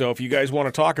 so if you guys want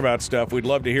to talk about stuff, we'd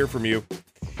love to hear from you.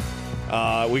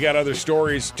 We got other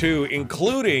stories, too,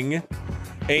 including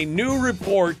a new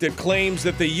report that claims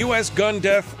that the U.S. gun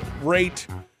death rate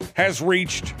has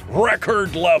reached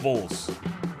record levels.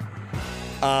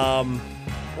 We're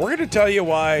going to tell you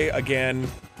why, again,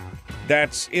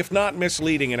 that's, if not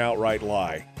misleading, an outright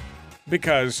lie.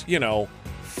 Because,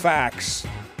 facts.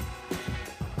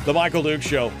 The Michael Duke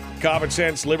Show. Common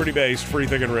sense, liberty-based,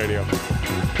 free-thinking radio.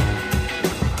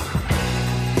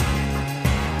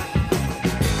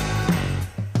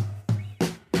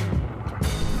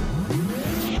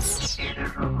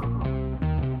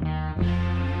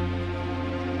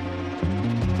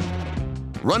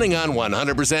 Running on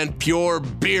 100% pure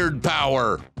beard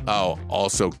power. Oh,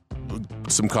 also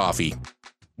some coffee.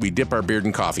 We dip our beard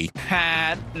in coffee.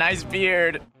 Ha, nice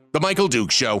beard. The Michael Duke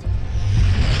Show.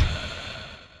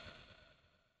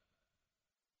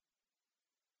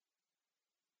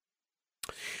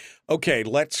 Okay,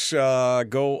 let's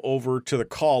go over to the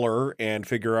caller and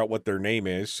figure out what their name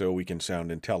is so we can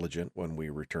sound intelligent when we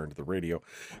return to the radio.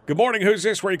 Good morning. Who's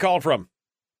this? Where are you calling from?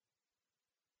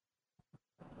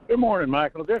 Good morning,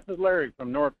 Michael. This is Larry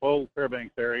from North Pole,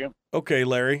 Fairbanks area. Okay,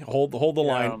 Larry, hold the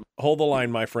line. Hold the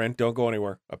line, my friend. Don't go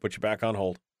anywhere. I'll put you back on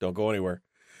hold. Don't go anywhere.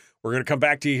 We're going to come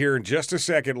back to you here in just a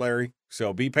second, Larry.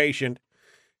 So be patient,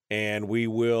 and we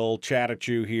will chat at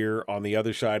you here on the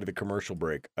other side of the commercial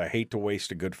break. I hate to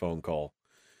waste a good phone call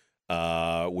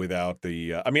without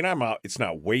the. I'm out. It's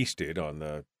not wasted on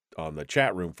the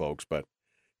chat room, folks, but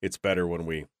it's better when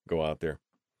we go out there.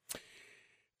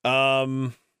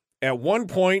 At one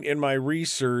point in my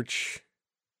research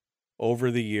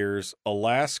over the years,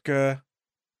 Alaska,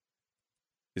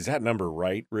 is that number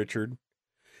right, Richard?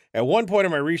 At one point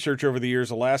in my research over the years,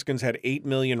 Alaskans had 8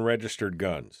 million registered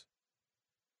guns.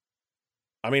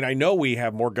 I mean, I know we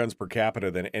have more guns per capita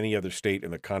than any other state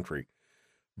in the country,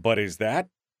 but is that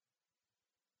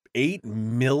 8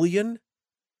 million?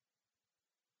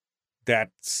 That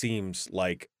seems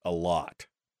like a lot.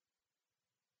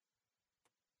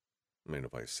 I mean,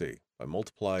 if I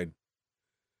multiplied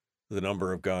the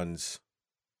number of guns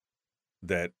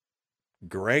that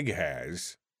Greg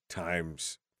has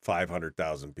times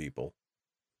 500,000 people.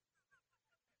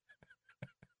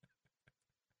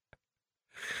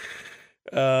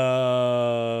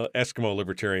 Eskimo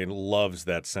Libertarian loves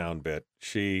that sound bit.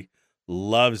 She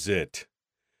loves it.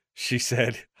 She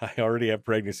said, I already have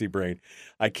pregnancy brain.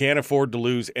 I can't afford to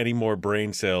lose any more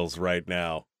brain cells right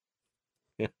now.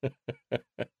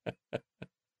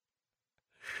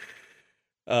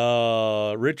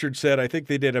 Richard said, I think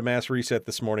they did a mass reset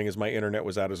this morning as my internet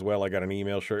was out as well. I got an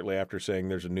email shortly after saying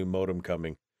there's a new modem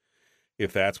coming,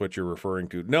 if that's what you're referring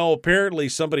to. No, apparently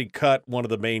somebody cut one of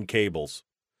the main cables.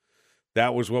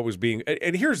 That was what was being.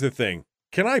 And here's the thing.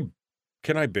 Can I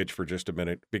bitch for just a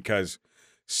minute? Because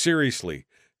seriously,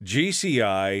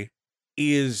 GCI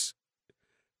is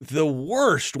the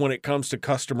worst when it comes to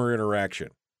customer interaction.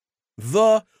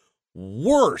 The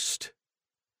worst.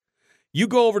 You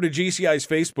go over to GCI's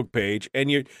Facebook page and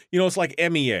you know, it's like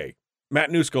MEA,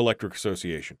 Matanuska Electric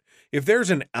Association. If there's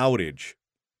an outage,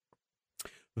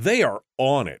 they are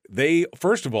on it.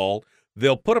 First of all,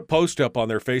 they'll put a post up on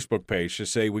their Facebook page to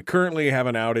say, we currently have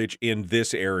an outage in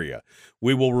this area.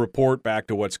 We will report back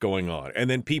to what's going on. And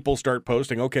then people start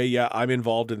posting, okay, yeah, I'm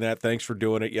involved in that. Thanks for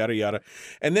doing it, yada, yada.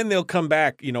 And then they'll come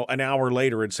back, an hour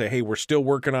later and say, hey, we're still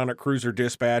working on it, cruiser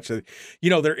dispatch.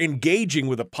 They're engaging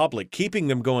with the public, keeping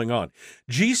them going on.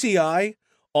 GCI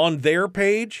on their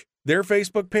page, their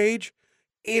Facebook page,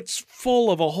 it's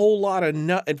full of a whole lot of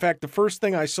nut. In fact, the first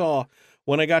thing I saw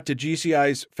when I got to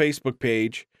GCI's Facebook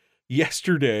page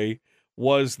yesterday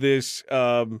was this,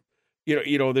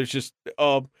 there's just,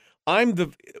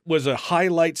 was a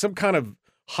highlight, some kind of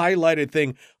highlighted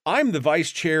thing. I'm the vice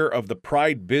chair of the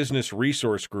Pride Business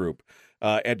Resource Group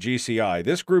at GCI.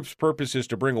 This group's purpose is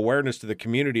to bring awareness to the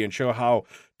community and show how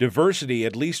diversity,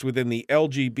 at least within the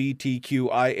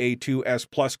LGBTQIA2S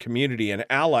plus community and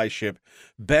allyship,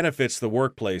 benefits the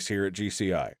workplace here at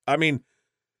GCI. I mean,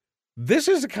 this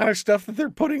is the kind of stuff that they're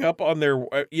putting up on their,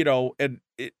 and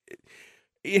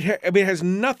it has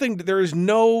nothing. There is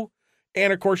no,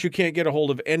 and of course you can't get a hold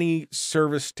of any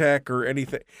service tech or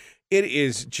anything. It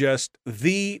is just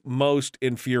the most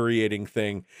infuriating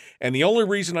thing. And the only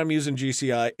reason I'm using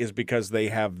GCI is because they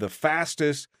have the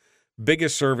fastest,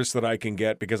 biggest service that I can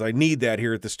get, because I need that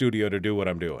here at the studio to do what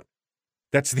I'm doing.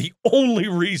 That's the only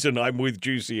reason I'm with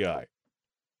GCI.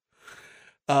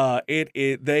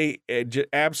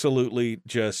 Absolutely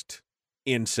just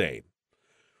insane.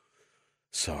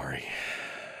 Sorry.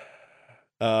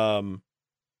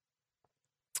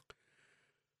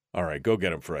 All right, go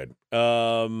get him, Fred.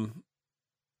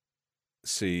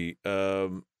 See.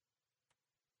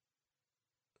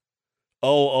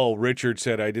 Richard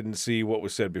said, I didn't see what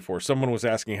was said before. Someone was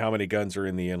asking how many guns are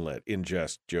in the inlet. In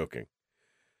jest, joking.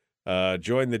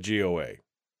 Join the GOA.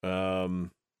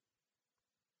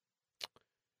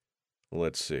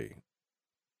 Let's see.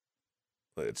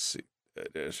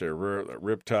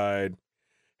 Riptide.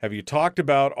 Have you talked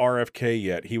about RFK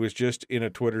yet? He was just in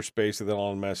a Twitter space with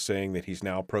Elon Musk saying that he's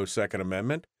now pro-Second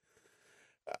Amendment.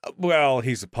 Well,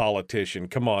 he's a politician.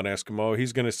 Come on, Eskimo.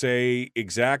 He's going to say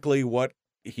exactly what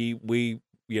I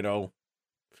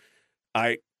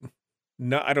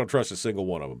don't trust a single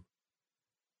one of them.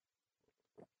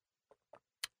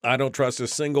 I don't trust a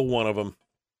single one of them.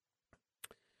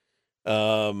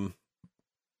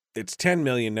 It's 10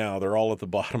 million now. They're all at the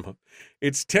bottom of.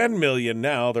 It's 10 million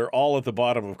now. They're all at the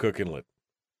bottom of Cook Inlet.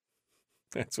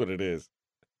 That's what it is.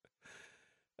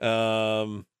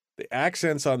 The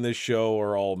accents on this show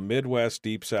are all Midwest,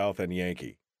 Deep South, and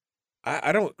Yankee.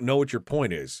 I don't know what your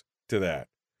point is to that.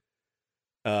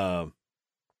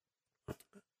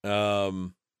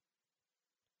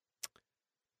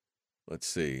 Let's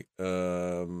see.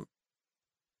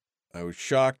 I was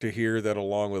shocked to hear that,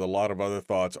 along with a lot of other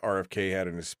thoughts RFK had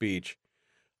in his speech.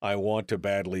 I want to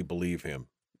badly believe him.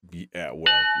 Yeah.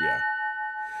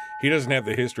 He doesn't have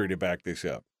the history to back this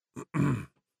up.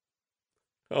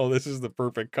 Oh, this is the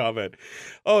perfect comment.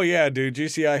 Oh, yeah, dude.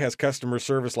 GCI has customer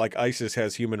service like ISIS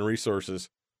has human resources.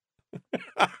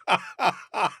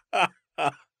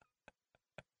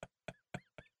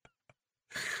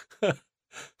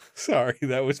 Sorry,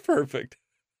 that was perfect.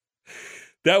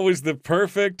 That was the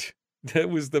perfect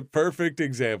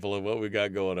example of what we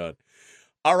got going on.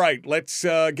 All right, let's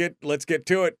get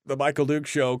to it. The Michael Duke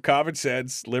Show, common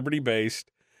sense, liberty-based,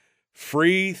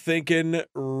 free-thinking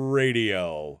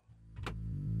radio.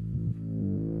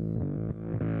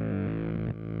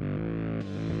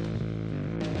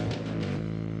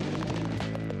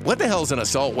 What the hell's an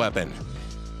assault weapon?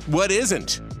 What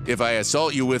isn't? If I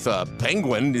assault you with a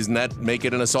penguin, doesn't that make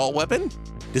it an assault weapon?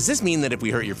 Does this mean that if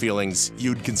we hurt your feelings,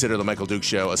 you'd consider the Michael Dukes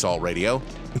Show assault radio?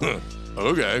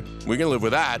 Okay, we can live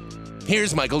with that.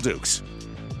 Here's Michael Dukes.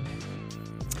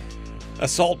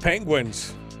 Assault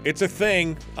penguins. It's a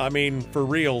thing. I mean, for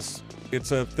reals,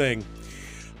 it's a thing.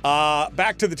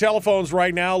 Back to the telephones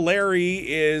right now. Larry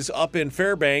is up in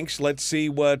Fairbanks. Let's see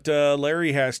what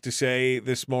Larry has to say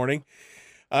this morning.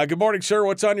 Good morning, sir.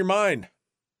 What's on your mind?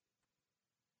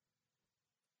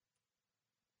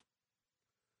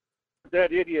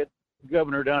 That idiot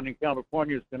governor down in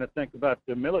California is going to think about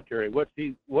the military. What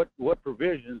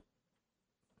provisions?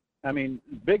 I mean,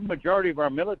 big majority of our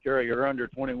military are under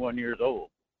 21 years old.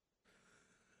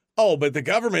 Oh, but the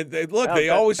government, they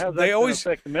always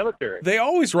affect the military. They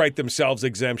always write themselves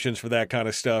exemptions for that kind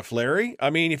of stuff, Larry. I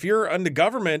mean, if you're under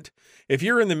government, if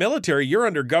you're in the military, you're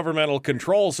under governmental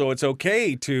control, so it's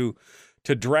okay to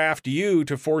draft you,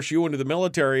 to force you into the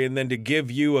military, and then to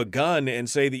give you a gun and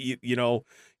say that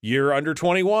you're under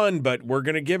 21, but we're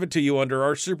going to give it to you under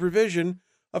our supervision.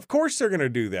 Of course they're going to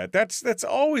do that. That's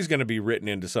always going to be written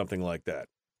into something like that.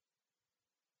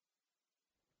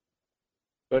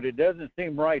 But it doesn't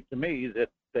seem right to me that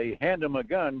they hand them a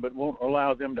gun but won't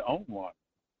allow them to own one.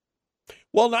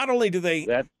 Well, not only do they...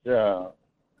 That's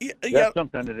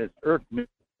something that has irked me.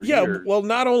 Well,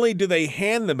 not only do they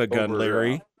hand them a gun,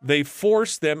 Larry, they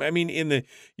force them. I mean, they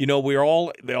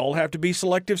all have to be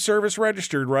selective service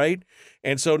registered, right?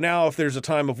 And so now if there's a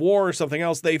time of war or something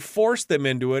else, they force them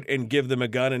into it and give them a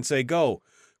gun and say, go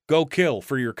kill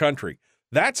for your country.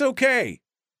 That's okay.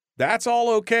 That's all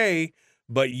okay.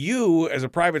 But you, as a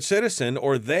private citizen,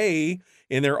 or they,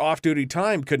 in their off-duty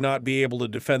time, could not be able to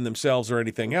defend themselves or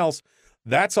anything else.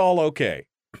 That's all okay.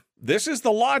 This is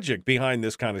the logic behind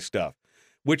this kind of stuff,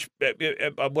 which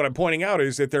what I'm pointing out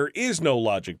is that there is no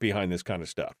logic behind this kind of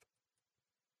stuff.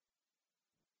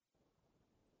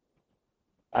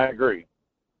 I agree.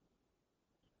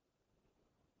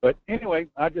 But anyway,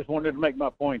 I just wanted to make my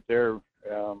point there.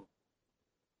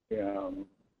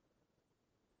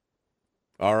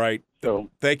 All right.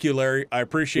 So thank you, Larry. I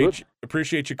appreciate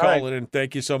you calling, right. and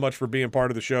thank you so much for being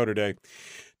part of the show today.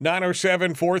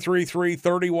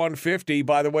 907-433-3150.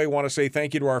 By the way, want to say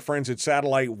thank you to our friends at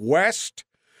Satellite West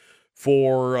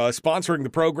for sponsoring the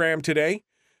program today,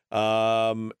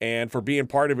 and for being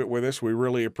part of it with us. We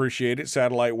really appreciate it.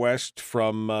 Satellite West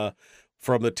from the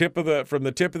tip of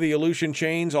the Aleutian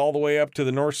Chains all the way up to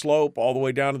the North Slope, all the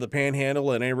way down to the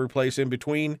Panhandle and every place in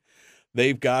between.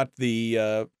 They've got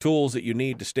the tools that you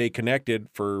need to stay connected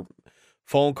for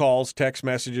phone calls, text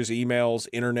messages, emails,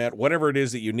 internet, whatever it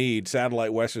is that you need.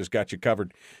 Satellite West has got you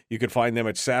covered. You can find them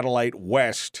at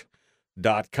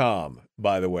satellitewest.com,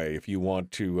 by the way, if you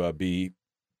want to be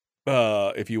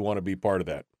part of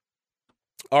that.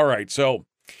 All right, so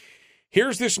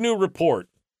here's this new report.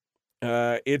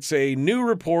 It's a new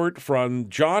report from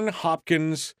Johns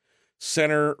Hopkins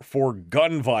Center for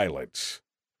Gun Violence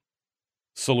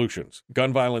Solutions.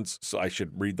 Gun Violence, I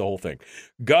should read the whole thing.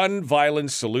 Gun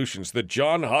Violence Solutions, the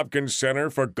Johns Hopkins Center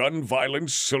for Gun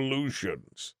Violence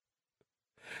Solutions.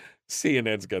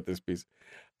 CNN's got this piece.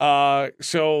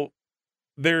 So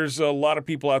there's a lot of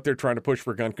people out there trying to push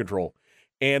for gun control.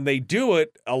 And they do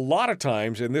it a lot of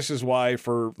times, and this is why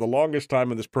for the longest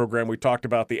time in this program we talked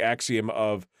about the axiom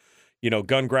of,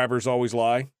 gun grabbers always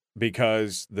lie,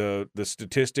 because the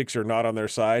statistics are not on their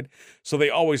side. So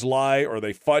they always lie, or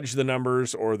they fudge the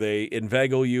numbers, or they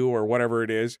inveigle you, or whatever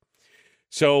it is.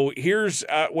 So here's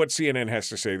what CNN has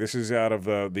to say. This is out of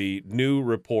the new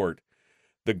report.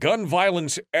 The gun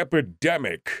violence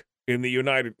epidemic in the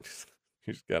United...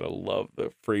 You just got to love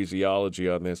the phraseology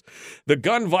on this. The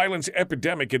gun violence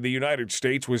epidemic in the United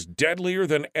States was deadlier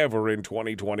than ever in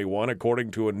 2021, according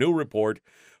to a new report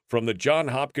from the Johns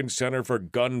Hopkins Center for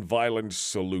Gun Violence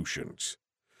Solutions.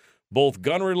 Both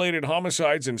gun-related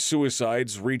homicides and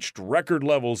suicides reached record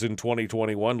levels in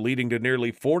 2021, leading to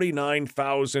nearly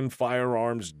 49,000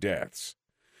 firearms deaths.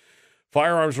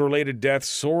 Firearms-related deaths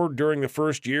soared during the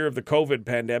first year of the COVID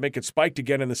pandemic. It spiked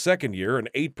again in the second year, an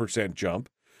 8% jump,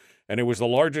 and it was the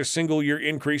largest single-year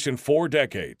increase in 4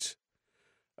 decades.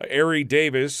 Ari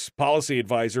Davis, policy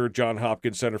advisor at Johns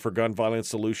Hopkins Center for Gun Violence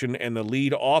Solution and the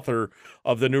lead author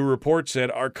of the new report,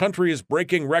 said, "Our country is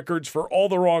breaking records for all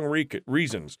the wrong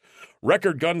reasons.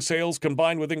 Record gun sales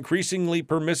combined with increasingly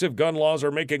permissive gun laws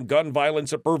are making gun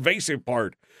violence a pervasive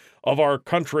part of our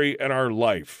country and our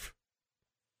life,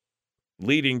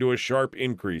 leading to a sharp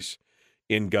increase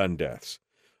in gun deaths."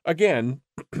 Again,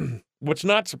 what's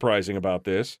not surprising about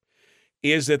this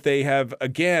is that they have,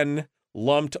 again,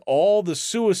 lumped all the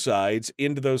suicides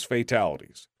into those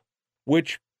fatalities,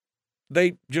 which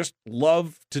they just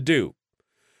love to do.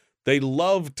 They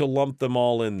love to lump them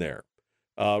all in there.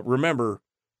 Remember,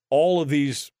 all of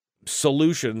these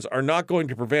solutions are not going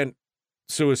to prevent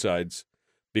suicides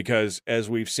because, as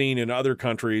we've seen in other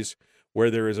countries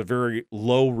where there is a very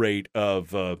low rate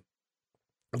of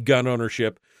gun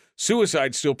ownership,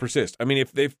 suicides still persist. I mean,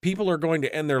 if people are going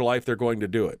to end their life, they're going to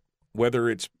do it. Whether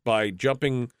it's by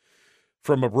jumping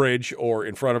from a bridge or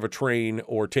in front of a train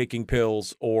or taking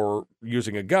pills or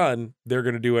using a gun, they're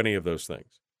going to do any of those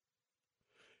things.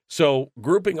 So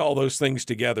grouping all those things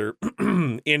together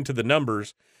into the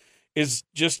numbers is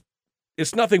just,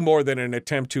 it's nothing more than an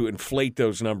attempt to inflate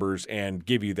those numbers and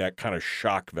give you that kind of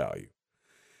shock value.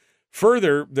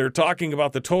 Further, they're talking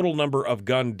about the total number of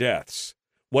gun deaths.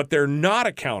 What they're not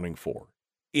accounting for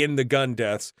in the gun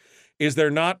deaths is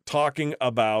they're not talking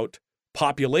about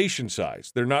population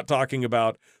size. They're not talking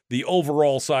about the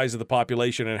overall size of the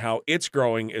population and how it's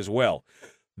growing as well.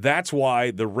 That's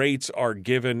why the rates are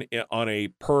given on a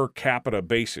per capita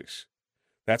basis.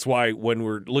 That's why when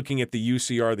we're looking at the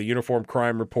UCR, the Uniform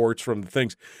Crime Reports from the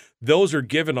things, those are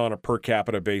given on a per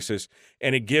capita basis,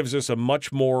 and it gives us a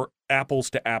much more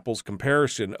apples-to-apples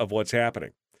comparison of what's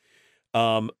happening.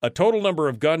 A total number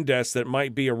of gun deaths that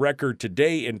might be a record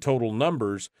today in total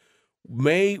numbers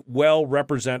may well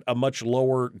represent a much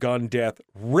lower gun death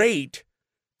rate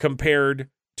compared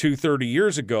to 30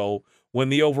 years ago when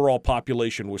the overall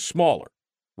population was smaller,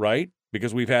 right?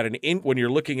 Because we've had when you're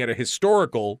looking at a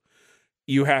historical,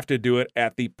 you have to do it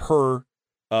at the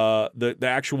the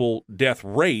actual death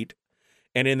rate.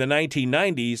 And in the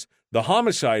 1990s, the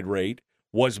homicide rate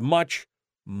was much,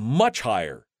 much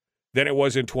higher than it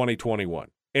was in 2021.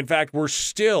 In fact, we're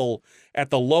still at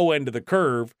the low end of the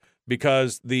curve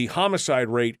because the homicide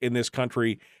rate in this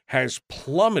country has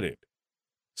plummeted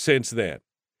since then.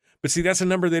 But see, that's a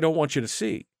number they don't want you to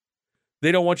see.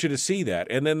 They don't want you to see that.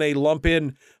 And then they lump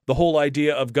in the whole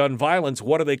idea of gun violence.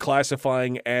 What are they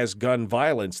classifying as gun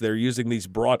violence? They're using these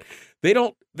broad. They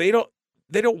don't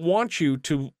want you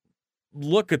to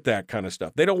look at that kind of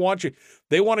stuff. They don't want you.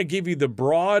 They want to give you the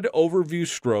broad overview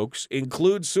strokes,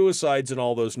 include suicides in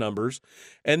all those numbers,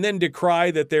 and then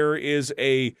decry that there is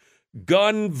a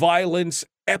gun violence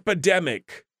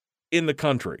epidemic in the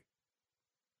country.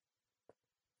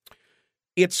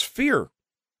 It's fear,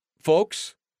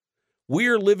 folks. We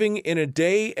are living in a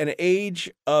day and age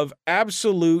of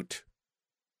absolute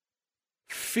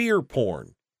fear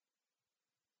porn,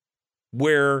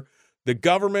 where the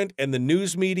government and the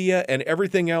news media and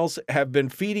everything else have been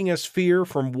feeding us fear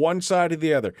from one side to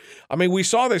the other. I mean, we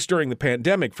saw this during the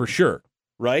pandemic for sure,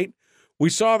 right? We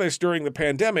saw this during the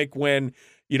pandemic when,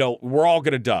 we're all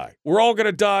going to die. We're all going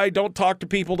to die. Don't talk to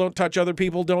people. Don't touch other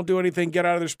people. Don't do anything. Get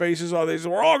out of their spaces. All these.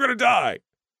 We're all going to die.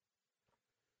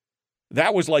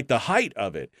 That was like the height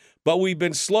of it. But we've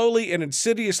been slowly and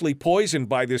insidiously poisoned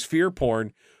by this fear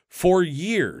porn for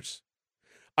years.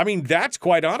 I mean, that's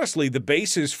quite honestly the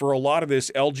basis for a lot of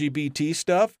this LGBT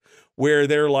stuff, where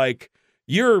they're like,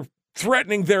 you're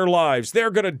threatening their lives.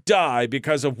 They're going to die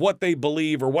because of what they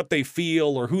believe or what they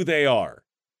feel or who they are.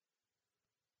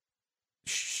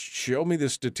 Show me the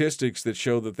statistics that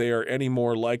show that they are any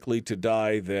more likely to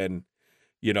die than,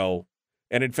 And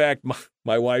in fact,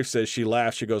 my wife says, she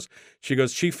laughs. She goes,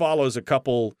 she follows a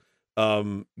couple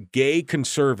gay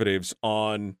conservatives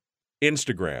on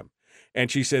Instagram. And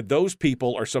she said those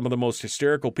people are some of the most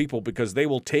hysterical people because they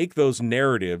will take those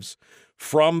narratives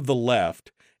from the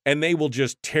left and they will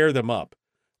just tear them up.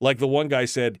 Like the one guy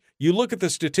said, you look at the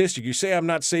statistic, you say I'm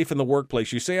not safe in the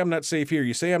workplace, you say I'm not safe here,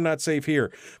 you say I'm not safe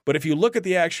here. But if you look at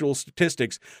the actual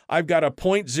statistics, I've got a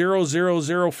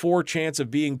 0.0004 chance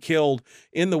of being killed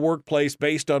in the workplace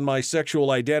based on my sexual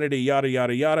identity, yada,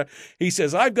 yada, yada. He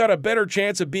says, I've got a better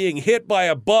chance of being hit by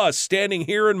a bus standing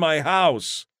here in my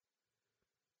house.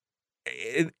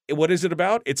 What is it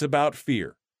about? It's about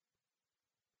fear.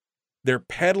 They're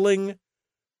peddling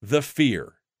the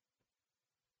fear.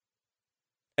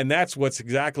 And that's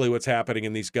exactly what's happening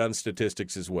in these gun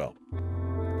statistics as well.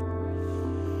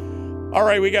 All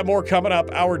right, we got more coming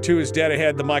up. Hour 2 is dead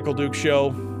ahead, The Michael Duke Show.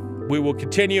 We will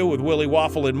continue with Willie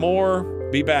Waffle and more.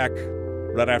 Be back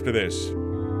right after this.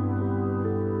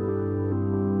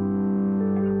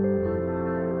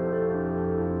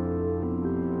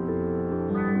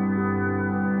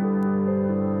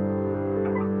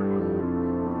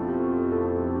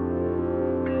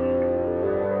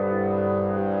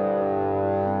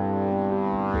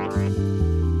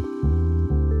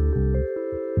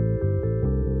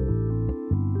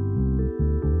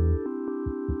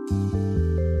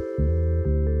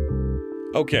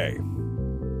 Okay.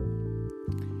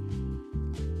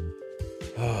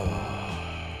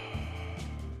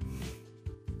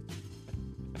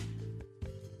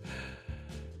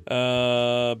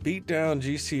 Beat down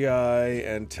GCI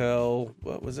and tell,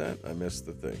 what was that? I missed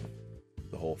the thing.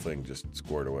 The whole thing just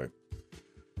squared away.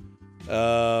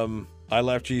 I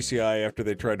left GCI after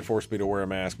they tried to force me to wear a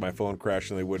mask. My phone crashed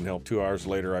and they wouldn't help. 2 hours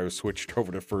later, I was switched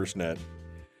over to FirstNet.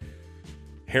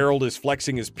 Harold is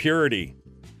flexing his purity.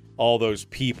 All those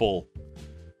people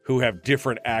who have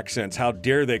different accents. How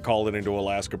dare they call it into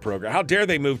Alaska program? How dare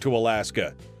they move to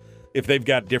Alaska if they've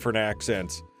got different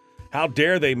accents? How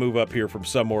dare they move up here from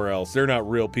somewhere else? They're not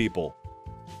real people.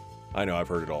 I know, I've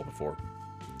heard it all before.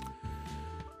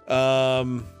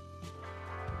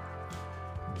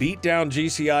 Beat down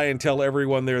GCI and tell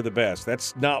everyone they're the best.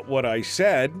 That's not what I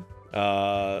said.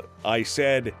 I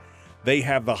said they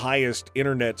have the highest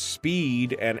internet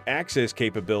speed and access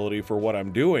capability for what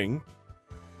I'm doing.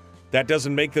 That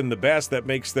doesn't make them the best. That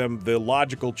makes them the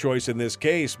logical choice in this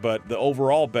case, but the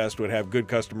overall best would have good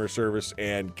customer service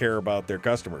and care about their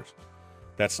customers.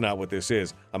 That's not what this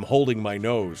is. I'm holding my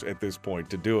nose at this point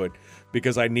to do it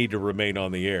because I need to remain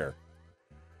on the air.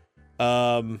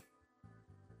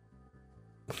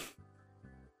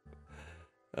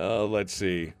 Let's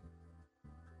see.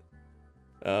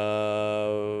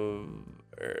 I'm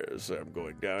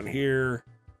going down here.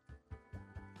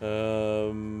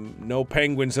 No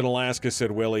penguins in Alaska,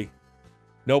 said Willie.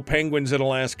 No penguins in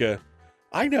Alaska.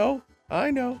 I know.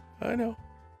 I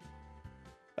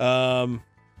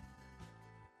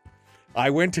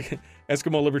went to,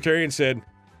 Eskimo Libertarian said,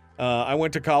 I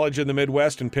went to college in the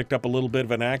Midwest and picked up a little bit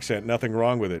of an accent. Nothing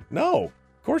wrong with it. No,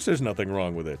 of course there's nothing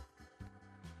wrong with it.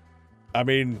 I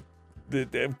mean,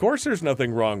 of course there's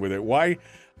nothing wrong with it. Why?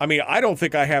 I mean, I don't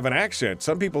think I have an accent.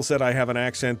 Some people said I have an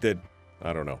accent that,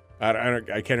 I don't know.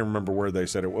 I can't remember where they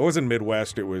said it. It wasn't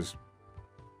Midwest. It was,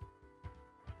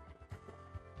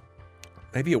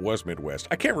 maybe it was Midwest.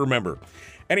 I can't remember.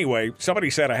 Anyway, somebody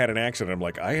said I had an accent. I'm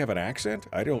like, I have an accent?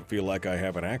 I don't feel like I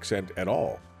have an accent at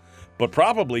all. But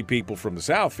probably people from the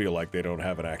South feel like they don't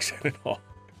have an accent at all.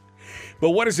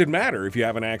 But what does it matter if you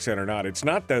have an accent or not? It's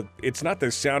not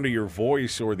the sound of your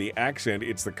voice or the accent.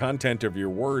 It's the content of your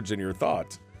words and your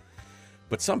thoughts.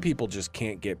 But some people just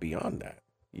can't get beyond that.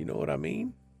 You know what I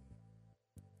mean?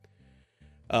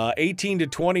 18 to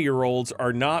 20-year-olds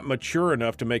are not mature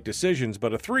enough to make decisions,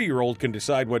 but a 3-year-old can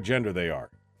decide what gender they are.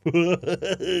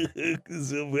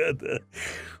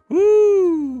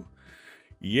 Woo!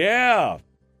 Yeah.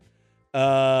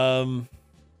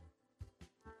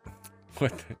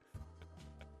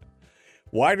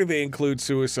 Why do they include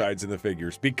suicides in the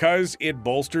figures? Because it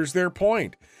bolsters their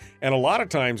point. And a lot of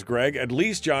times, Greg, at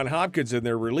least John Hopkins in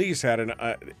their release had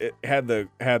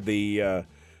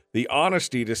the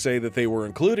honesty to say that they were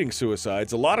including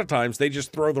suicides. A lot of times they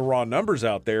just throw the raw numbers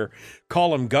out there,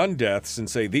 call them gun deaths, and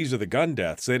say these are the gun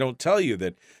deaths. They don't tell you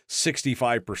that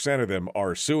 65% of them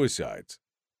are suicides.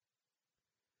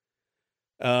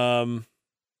 I'm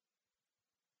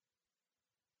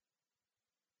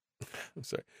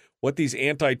sorry. What these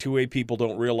anti-2A people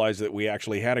don't realize that we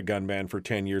actually had a gun ban for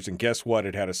 10 years, and guess what?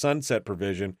 It had a sunset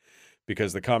provision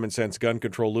because the common sense gun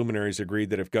control luminaries agreed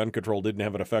that if gun control didn't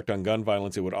have an effect on gun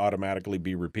violence, it would automatically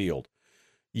be repealed.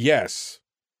 Yes.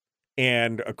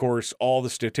 And, of course, all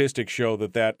the statistics show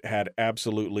that had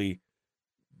absolutely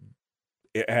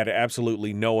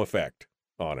no effect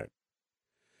on it.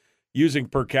 Using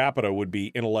per capita would be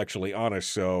intellectually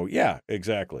honest, so, yeah,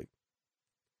 exactly.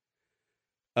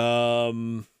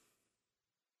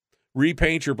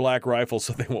 Repaint your black rifle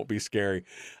so they won't be scary.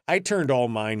 I turned all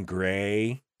mine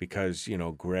gray because,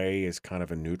 gray is kind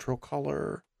of a neutral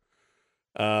color.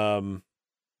 I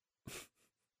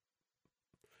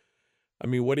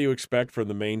mean, what do you expect from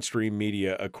the mainstream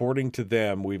media? According to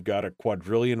them, we've got a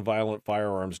quadrillion violent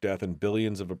firearms death and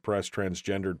billions of oppressed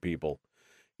transgendered people,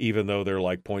 even though they're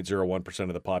like 0.01%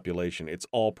 of the population. It's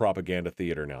all propaganda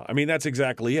theater now. I mean, that's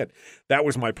exactly it. That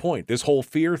was my point. This whole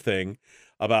fear thing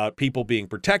about people being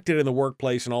protected in the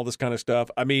workplace and all this kind of stuff.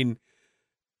 I mean,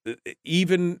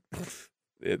 even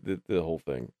the whole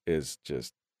thing is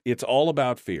just, it's all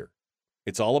about fear.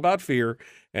 It's all about fear,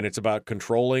 and it's about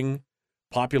controlling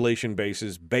population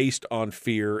bases based on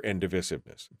fear and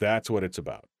divisiveness. That's what it's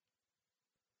about.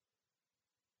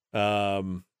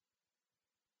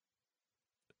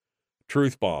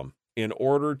 Truth bomb. In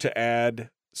order to add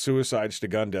suicides to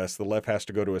gun deaths, the left has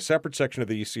to go to a separate section of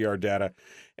the ECR data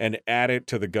and add it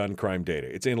to the gun crime data.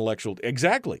 It's intellectual.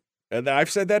 Exactly. And I've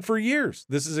said that for years.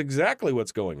 This is exactly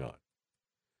what's going on.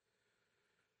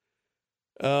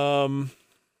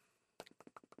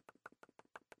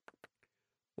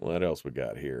 What else we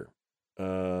got here?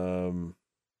 The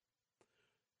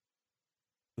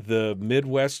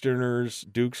Midwesterners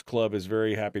Dukes Club is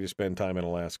very happy to spend time in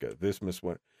Alaska. This Miss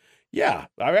Went. Yeah,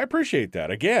 I appreciate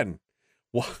that. Again,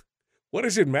 what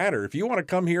does it matter? If you want to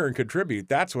come here and contribute,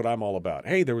 that's what I'm all about.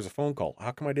 Hey, there was a phone call.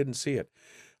 How come I didn't see it?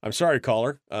 I'm sorry,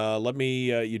 caller.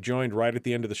 You joined right at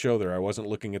the end of the show there. I wasn't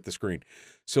looking at the screen.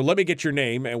 So let me get your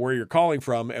name and where you're calling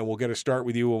from, and we'll get a start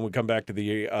with you when we come back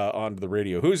to onto the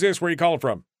radio. Who's this? Where are you calling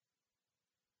from?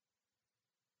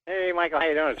 Hey, Michael. How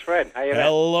you doing? It's Fred. How you doing?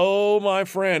 Hello, my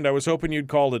friend. I was hoping you'd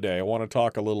call today. I want to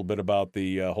talk a little bit about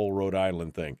the whole Rhode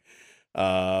Island thing.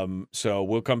 So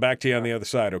we'll come back to you on the other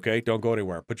side, okay? Don't go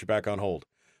anywhere. Put you back on hold.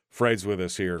 Fred's with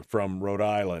us here from Rhode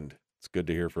Island. It's good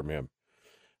to hear from him.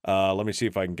 Let me see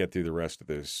if I can get through the rest of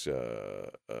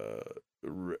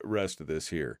this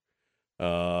here.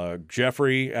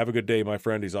 Jeffrey, have a good day, my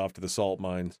friend. He's off to the salt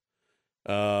mines.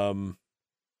 When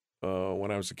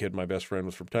I was a kid, my best friend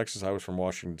was from Texas. I was from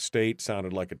Washington State.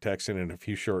 Sounded like a Texan in a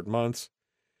few short months.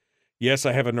 Yes,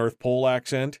 I have a North Pole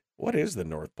accent. What is the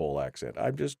North Pole accent?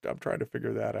 I'm trying to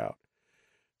figure that out.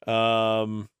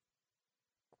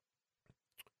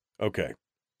 Okay.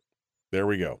 There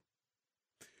we go.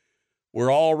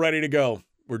 We're all ready to go.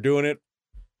 We're doing it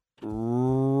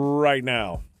right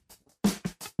now.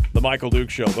 The Michael Duke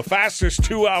Show. The fastest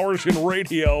 2 hours in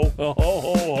radio. Ho,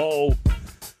 ho, ho.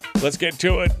 Let's get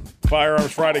to it.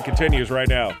 Firearms Friday continues right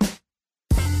now.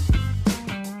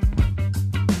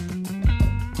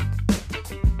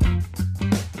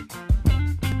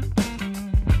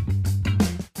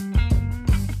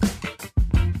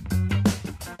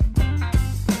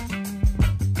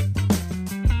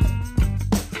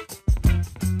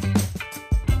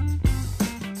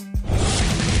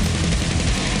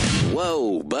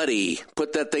 buddy,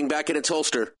 put that thing back in its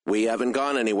holster. We haven't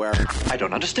gone anywhere. I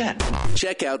don't understand.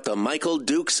 Check out the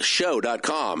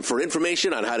MichaelDukesShow.com for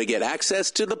information on how to get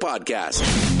access to the podcast.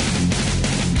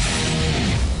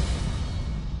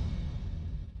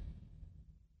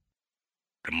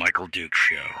 The Michael Dukes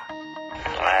Show.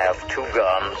 I have 2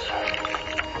 guns,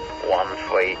 one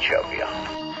for each of you.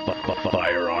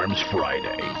 Firearms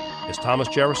Friday. As Thomas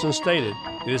Jefferson stated,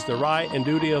 it is the right and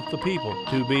duty of the people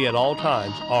to be at all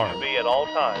times armed. Say hello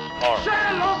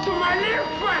to my little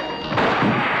friend.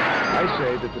 I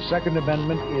say that the Second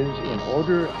Amendment is, in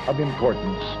order of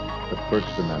importance, the First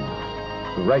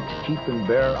Amendment. The right to keep and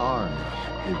bear arms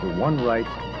is the one right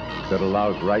that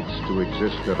allows rights to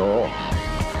exist at all.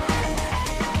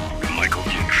 The Michael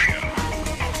Dukes Show.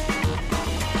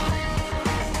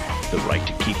 The right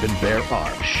to keep and bear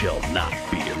arms shall not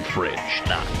be infringed.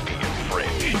 Not be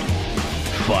infringed.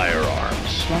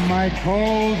 Firearms. From my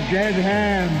cold, dead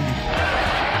hands.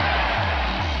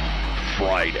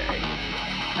 Friday.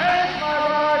 Here's my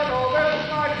rifle, this is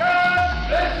my gun.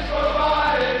 This is for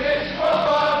fighting, this is for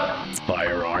fun.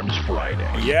 Firearms Friday.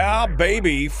 Yeah,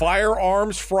 baby.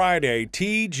 Firearms Friday.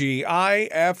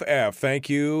 TGIFF. Thank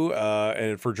you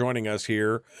and for joining us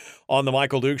here on the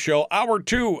Michael Dukes Show. Hour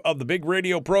 2 of the big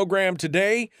radio program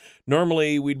today.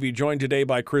 Normally, we'd be joined today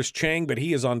by Chris Chang, but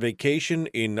he is on vacation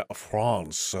in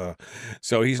France.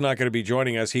 So he's not going to be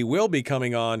joining us. He will be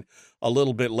coming on a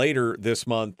little bit later this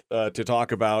month to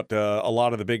talk about a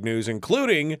lot of the big news,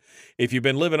 including, if you've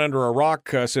been living under a rock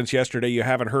since yesterday, you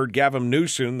haven't heard Gavin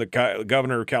Newsom, the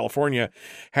governor of California,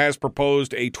 has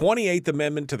proposed a 28th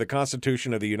Amendment to the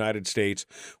Constitution of the United States,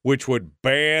 which would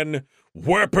ban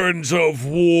weapons of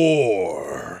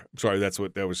war. Sorry,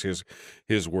 that was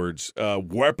his words.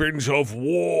 Weapons of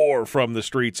war from the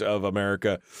streets of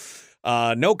America.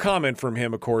 No comment from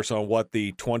him, of course, on what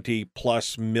the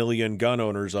 20-plus million gun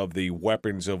owners of the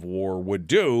weapons of war would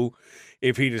do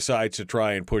if he decides to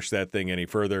try and push that thing any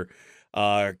further.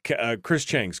 Chris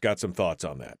Chang's got some thoughts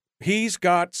on that. He's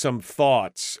got some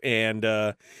thoughts, and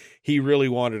he really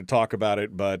wanted to talk about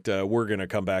it, but we're going to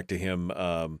come back to him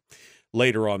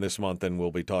later on this month, and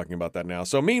we'll be talking about that now.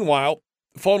 So meanwhile,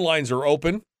 phone lines are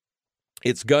open.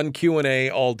 It's gun Q&A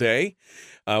all day.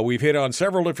 We've hit on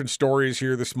several different stories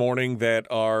here this morning that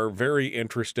are very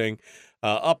interesting.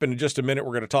 Up in just a minute,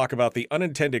 we're going to talk about the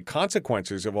unintended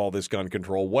consequences of all this gun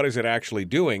control. What is it actually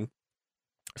doing?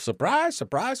 Surprise,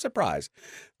 surprise, surprise.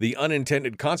 The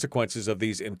unintended consequences of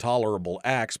these intolerable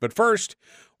acts. But first,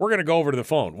 we're going to go over to the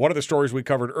phone. One of the stories we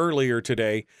covered earlier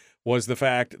today was the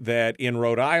fact that in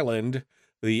Rhode Island,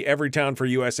 the Everytown for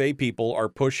USA people are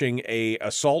pushing a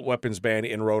assault weapons ban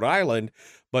in Rhode Island,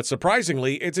 but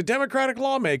surprisingly, it's a Democratic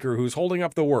lawmaker who's holding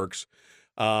up the works.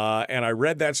 And I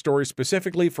read that story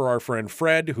specifically for our friend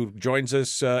Fred, who joins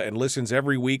us and listens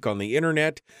every week on the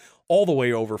internet, all the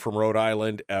way over from Rhode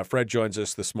Island. Fred joins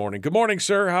us this morning. Good morning,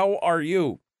 sir. How are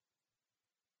you?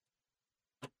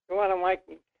 Good morning, Mike.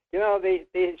 You know, they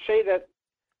say that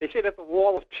the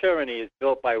wall of tyranny is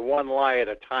built by one lie at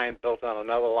a time, built on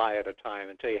another lie at a time,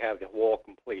 until you have the wall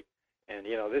complete. And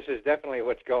you know, this is definitely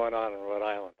what's going on in Rhode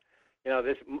Island. You know,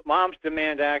 this Moms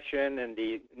Demand Action and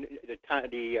the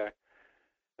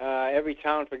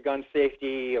Everytown for Gun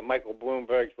Safety, Michael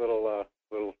Bloomberg's little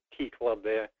key club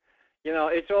there. You know,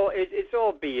 it's all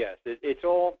BS. It's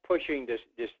all pushing this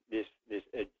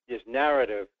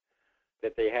narrative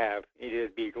that they have, either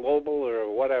it be global or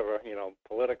whatever, you know,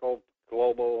 political,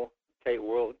 global,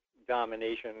 world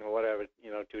domination or whatever,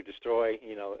 you know, to destroy,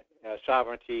 you know,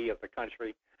 sovereignty of the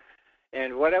country,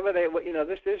 and whatever they, you know,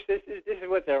 this is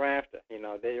what they're after. You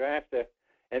know, they're after,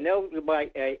 and they'll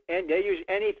and they use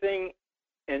anything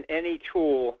and any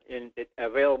tool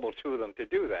available to them to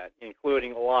do that,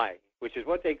 including lie, which is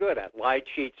what they're good at: lie,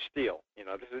 cheat, steal. You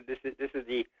know, this is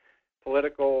the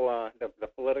political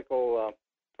political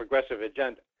progressive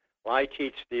agenda. Lie,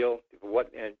 cheat, steal,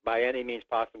 and by any means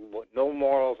possible, no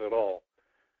morals at all.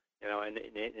 You know, in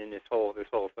this whole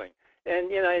thing.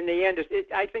 And you know, in the end,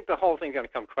 I think the whole thing's going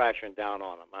to come crashing down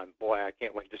on them. Boy, I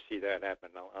can't wait to see that happen.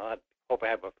 I hope I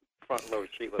have a front row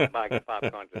seat with a bag of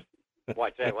popcorn to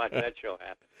watch that show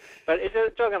happen. But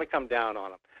it's all going to come down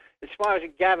on them. As far as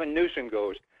Gavin Newsom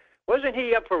goes, wasn't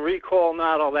he up for recall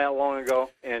not all that long ago?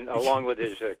 And along with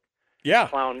his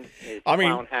clown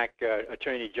hack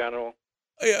attorney general.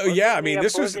 Yeah, I mean,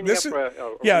 this was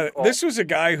a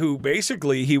guy who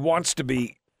basically he wants to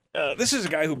be This is a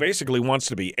guy who basically wants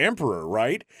to be emperor,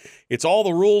 right? It's all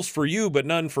the rules for you, but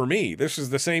none for me. This is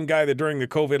the same guy that during the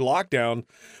COVID lockdown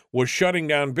was shutting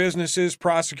down businesses,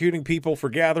 prosecuting people for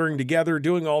gathering together,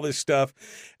 doing all this stuff.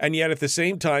 And yet at the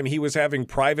same time, he was having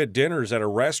private dinners at a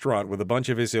restaurant with a bunch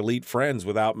of his elite friends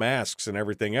without masks and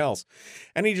everything else.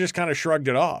 And he just kind of shrugged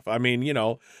it off. I mean,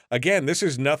 again, this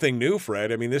is nothing new,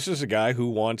 Fred. I mean, this is a guy who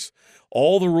wants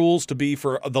all the rules to be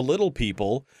for the little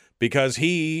people, because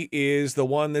he is the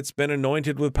one that's been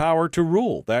anointed with power to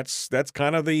rule. That's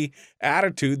kind of the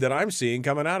attitude that I'm seeing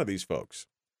coming out of these folks.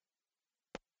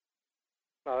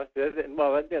 Well,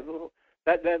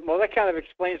 that kind of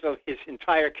explains his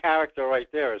entire character right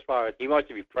there. As far as he wants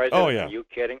to be president. Oh yeah. Are you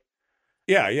kidding?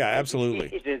 Yeah, absolutely.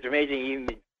 It's amazing.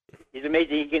 He's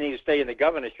amazing. He can even stay in the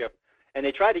governorship. And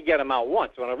they tried to get him out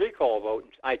once on a recall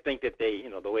vote. I think that they,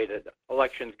 the way that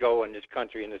elections go in this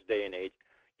country in this day and age.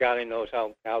 God only knows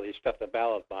how they stuffed the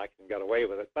ballot box and got away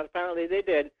with it. But apparently they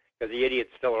did, because the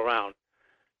idiot's still around.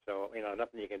 So,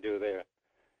 nothing you can do there.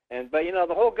 But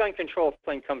the whole gun control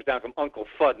thing comes down from Uncle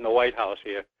Fudd in the White House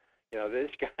here.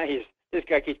 This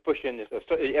guy keeps pushing this.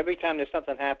 So every time there's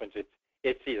something happens,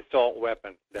 it's the assault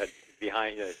weapon that's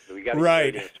behind it. So we got to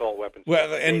get the assault weapon.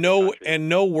 Well, and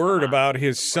no word about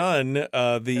his son.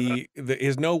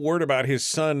 Is no word about his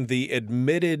son, the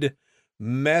admitted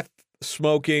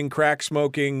crack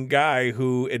smoking guy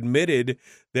who admitted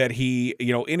that he,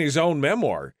 in his own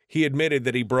memoir, he admitted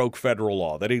that he broke federal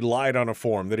law, that he lied on a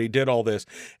form, that he did all this.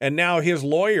 And now his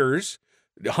lawyers,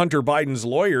 Hunter Biden's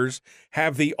lawyers,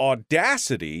 have the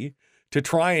audacity to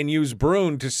try and use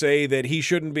Brune to say that he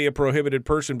shouldn't be a prohibited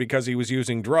person because he was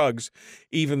using drugs,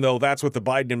 even though that's what the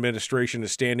Biden administration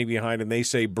is standing behind, and they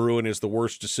say Brune is the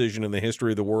worst decision in the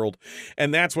history of the world.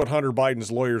 And that's what Hunter Biden's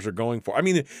lawyers are going for. I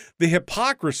mean, the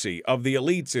hypocrisy of the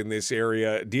elites in this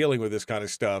area dealing with this kind of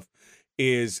stuff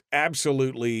is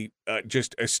absolutely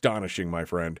just astonishing, my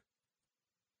friend.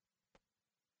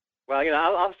 Well,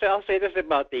 I'll say this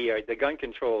about the gun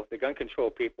control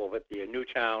people at the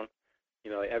Newtown,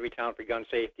 every town for gun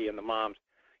safety and the moms.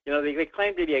 They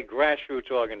claim to be a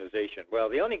grassroots organization. Well,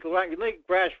 the only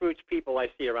grassroots people I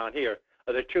see around here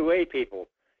are the 2A people.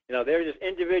 They're just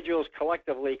individuals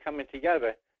collectively coming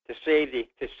together to save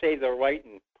the right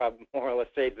and probably more or less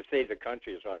save the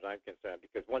country, as far as I'm concerned.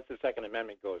 Because once the Second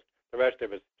Amendment goes, the rest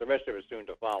of us soon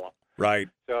to follow. Right.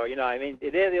 So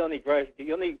they're the only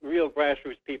real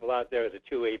grassroots people out there are the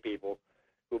 2A people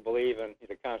who believe in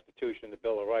the Constitution, the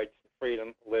Bill of Rights,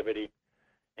 freedom, liberty,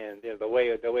 and the way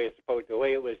it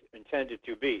was intended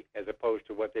to be, as opposed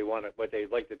to what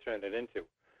they'd like to turn it into.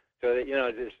 So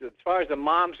as far as the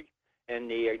moms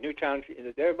and the Newtown,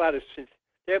 they're about as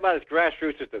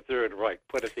grassroots as the Third Reich.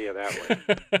 Put it to you that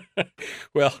way.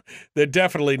 Well, they're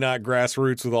definitely not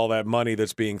grassroots with all that money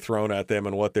that's being thrown at them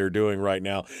and what they're doing right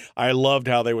now. I loved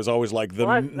how there was always like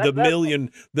the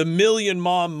million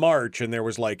mom march, and there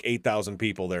was like 8,000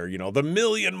 people there. The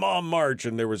million mom march,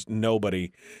 and there was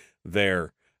nobody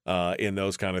there. In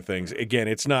those kind of things. Again,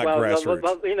 it's not grassroots.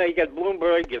 Well, you got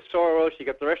Bloomberg, you got Soros, you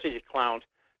got the rest of these clowns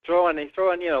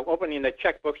opening the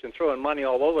checkbooks and throwing money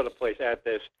all over the place at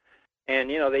this. And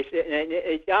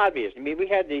it's obvious. I mean, we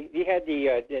had the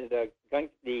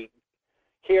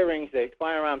hearings, the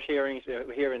firearms hearings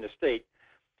here in the state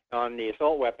on the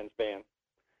assault weapons ban,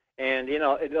 and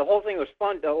the whole thing was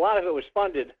funded. A lot of it was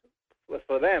funded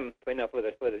for them, for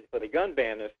the gun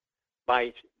banners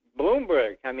by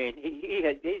Bloomberg. I mean, he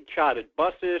chartered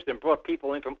buses and brought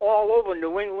people in from all over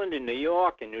New England and New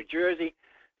York and New Jersey.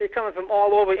 They're coming from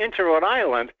all over into Rhode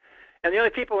Island, and the only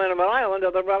people in Rhode Island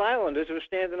are the Rhode Islanders who are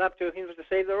standing up to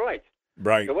save their rights.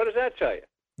 Right. So what does that tell you?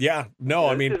 Yeah.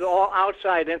 No, this is all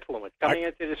outside influence coming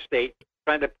into the state,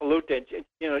 trying to pollute try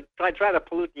to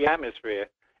pollute the atmosphere.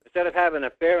 Instead of having a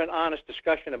fair and honest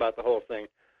discussion about the whole thing,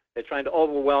 they're trying to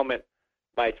overwhelm it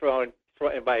by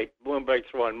Bloomberg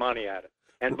throwing money at it.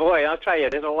 And boy, I'll tell you,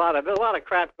 there's a lot of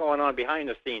crap going on behind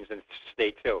the scenes in the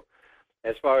state too,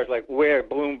 as far as like where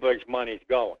Bloomberg's money's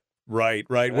going. Right.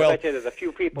 Well, I bet you there's a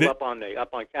few people up on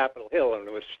Capitol Hill in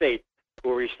the state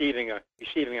who are receiving a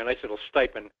nice little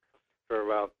stipend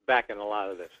for backing a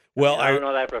lot of this. Well, I don't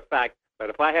know that for a fact,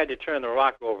 but if I had to turn the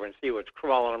rock over and see what's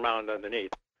crawling around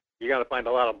underneath, you got to find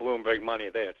a lot of Bloomberg money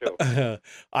there too.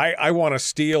 I want to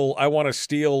steal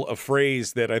a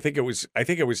phrase that I think it was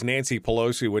Nancy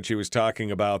Pelosi when she was talking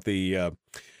about the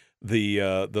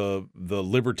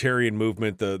libertarian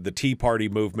movement, the Tea Party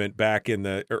movement back in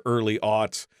the early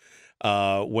aughts,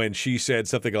 when she said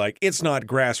something like, "It's not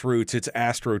grassroots, it's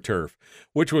AstroTurf,"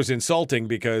 which was insulting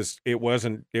because it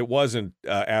wasn't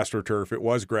AstroTurf, it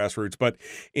was grassroots. But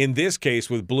in this case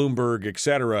with Bloomberg,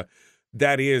 etc.,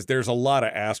 There's a lot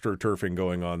of astroturfing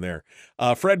going on there.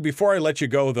 Fred, before I let you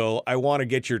go, though, I want to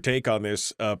get your take on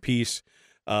this piece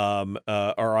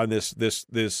or on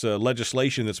this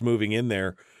legislation that's moving in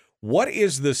there. What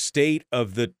is the state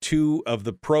of the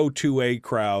pro 2A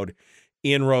crowd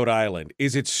in Rhode Island?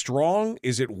 Is it strong?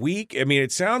 Is it weak? I mean,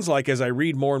 it sounds like, as I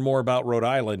read more and more about Rhode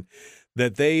Island,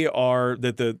 that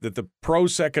the pro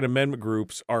Second Amendment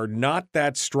groups are not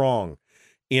that strong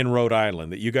in Rhode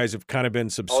Island, that you guys have kind of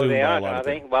been subsumed by a lot of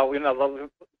things. Well,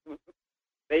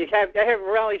 they have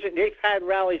rallies. They've had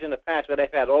rallies in the past where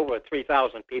they've had over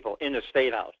 3,000 people in the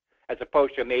State House, as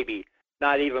opposed to maybe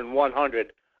not even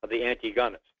 100 of the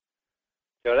anti-gunners.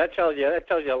 So that tells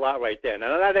you a lot right there.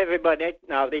 Now, not everybody.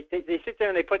 Now they sit there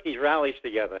and they put these rallies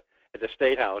together at the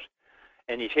State House,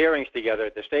 and these hearings together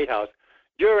at the State House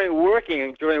during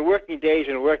working days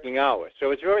and working hours.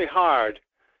 So it's very hard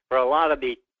for a lot of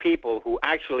the people who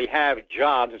actually have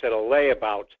jobs instead of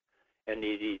layabouts and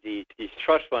these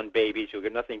trust fund babies who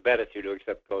got nothing better to do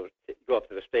except go up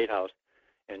to the State House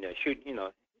and shoot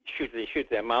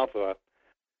their mouth off.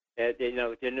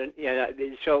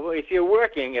 So if you're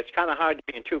working, it's kind of hard to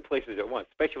be in two places at once,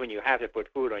 especially when you have to put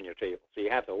food on your table. So you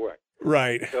have to work.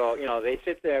 Right. So they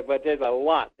sit there, but there's a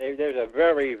lot. There's a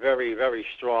very, very, very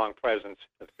strong presence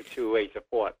of 2A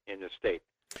support in the state.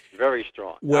 Very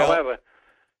strong. Well, however,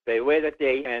 the way that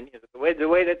they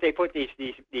put these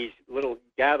little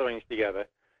gatherings together,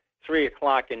 3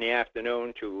 o'clock in the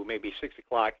afternoon to maybe 6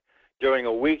 o'clock during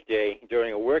a weekday,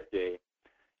 during a workday,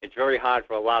 it's very hard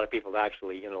for a lot of people to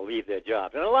actually leave their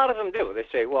jobs, and a lot of them do. They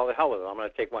say, "Well, the hell with it. I'm going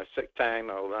to take my sick time,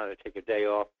 or I'm going to take a day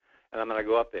off, and I'm going to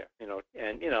go up there."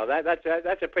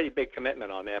 That's a pretty big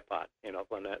commitment on their part.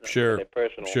 On that, sure, their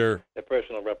personal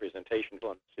representation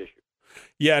on this issue.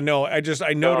 Yeah, no, I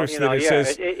noticed that it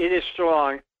says it is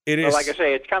strong. It but is, like I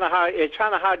say, it's kind of hard. It's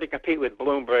kind of hard to compete with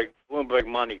Bloomberg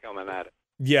money coming at it.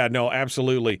 Yeah, no,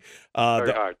 absolutely.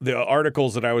 Very hard. The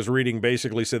articles that I was reading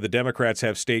basically said the Democrats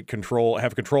have control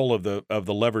of the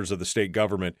levers of the state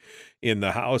government in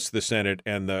the House, the Senate,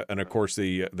 and of course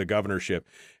the governorship.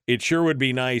 It sure would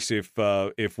be nice if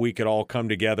we could all come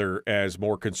together as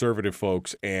more conservative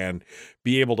folks and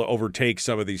be able to overtake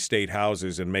some of these state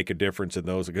houses and make a difference in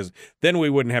those, because then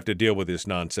we wouldn't have to deal with this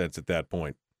nonsense at that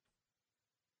point.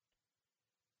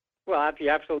 Well,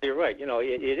 you're absolutely right.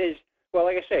 It is. Well,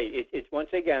 like I say, it's once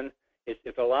again, it's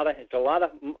a lot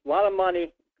of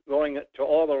money going to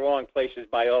all the wrong places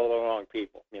by all the wrong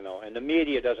people. And the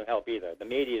media doesn't help either. The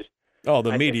media is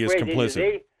media is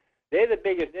complicit. They're the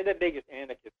biggest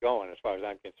anarchists going, as far as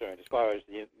I'm concerned. As far as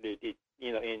in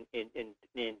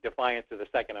defiance of the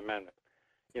Second Amendment.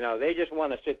 They just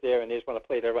want to sit there and they just want to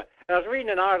play their. And I was reading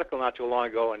an article not too long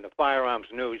ago in the Firearms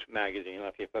News magazine. I don't know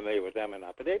if you're familiar with them or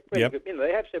not, but they're pretty good.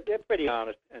 They're pretty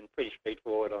honest and pretty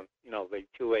straightforward on the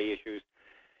 2A issues.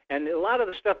 And a lot of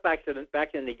the stuff back in the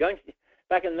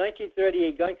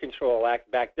 1938 Gun Control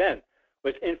Act back then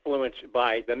was influenced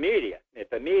by the media. If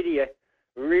the media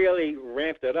really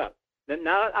ramped it up.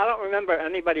 Now, I don't remember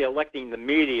anybody electing the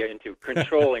media into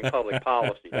controlling public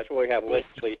policy. That's what we have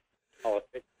legislative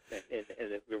politics. And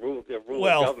the rule of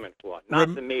government for,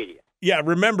 not the media. Yeah,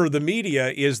 remember, the media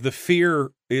is the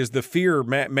fear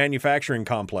manufacturing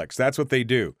complex. That's what they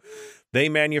do. They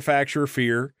manufacture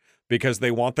fear because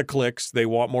they want the clicks. They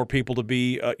want more people to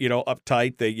be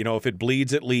uptight. They if it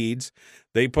bleeds, it leads.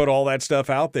 They put all that stuff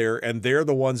out there, and they're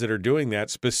the ones that are doing that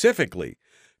specifically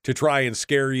to try and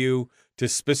scare you, to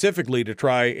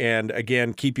try and,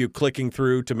 again, keep you clicking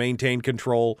through to maintain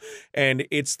control. And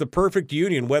it's the perfect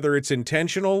union, whether it's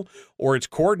intentional or it's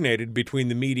coordinated between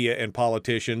the media and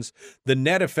politicians. The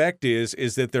net effect is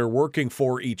that they're working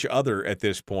for each other at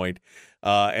this point,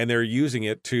 and they're using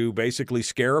it to basically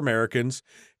scare Americans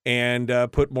and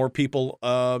put more people,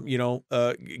 put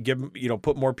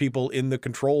more people in the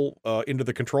into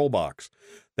the control box.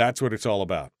 That's what it's all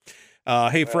about.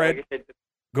 Hey, Fred.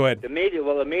 Go ahead. The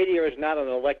media is not an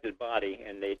elected body,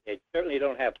 and they certainly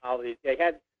don't have policy. They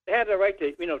have the right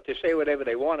to to say whatever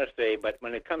they want to say, but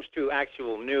when it comes to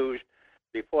actual news,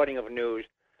 reporting of news,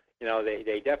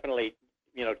 they definitely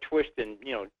twist and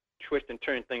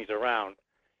turn things around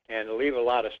and leave a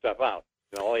lot of stuff out.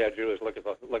 All you have to do is look at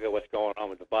what's going on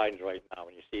with the Bidens right now,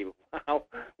 and you see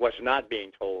what's not being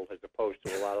told, as opposed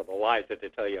to a lot of the lies that they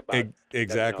tell you about.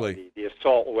 Exactly. The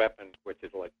assault weapon, which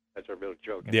is that's a real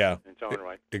joke. In its own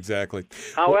right. Exactly.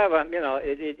 However,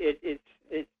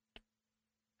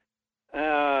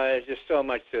 there's just so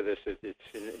much to this. It's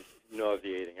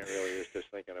nauseating. It really is, just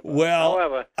thinking about. Well,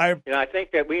 however, I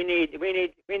think that we need to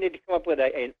come up with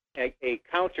a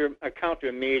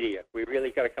counter media. We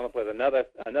really got to come up with another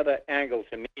angle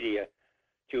to media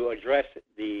to address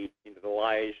the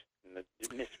lies and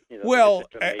Well,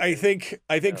 misinformation.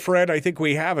 I think, Fred, I think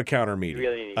we have a counter You media.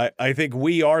 really need. I think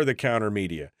we are the counter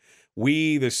media.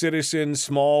 We, the citizens,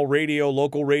 small radio,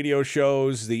 local radio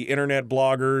shows, the internet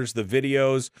bloggers, the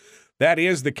videos, that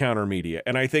is the counter media.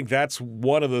 And I think that's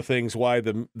one of the things why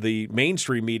the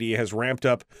mainstream media has ramped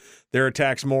up their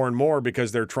attacks more and more,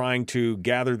 because they're trying to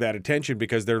gather that attention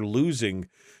because they're losing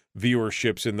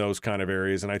viewerships in those kind of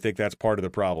areas. And I think that's part of the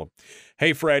problem.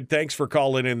 Hey, Fred, thanks for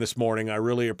calling in this morning. I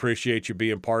really appreciate you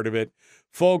being part of it.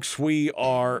 Folks, we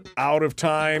are out of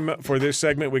time for this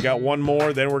segment. We got one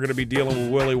more, then we're going to be dealing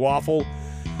with Willie Waffle.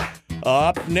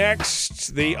 Up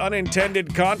next, the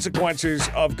unintended consequences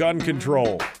of gun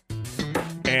control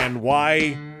and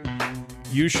why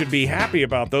you should be happy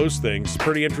about those things.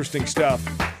 Pretty interesting stuff.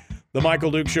 The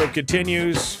Michael Duke Show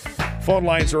continues. Phone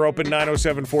lines are open,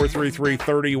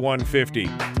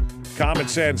 907-433-3150. Common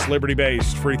sense,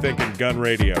 liberty-based, free-thinking gun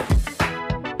radio.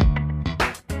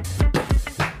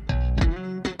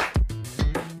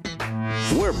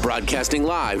 We're broadcasting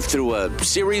live through a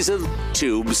series of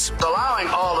tubes. Allowing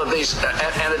all of these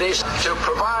entities to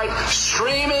provide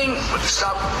streaming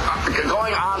stuff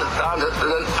going on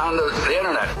the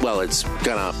internet. Well, it's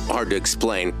kind of hard to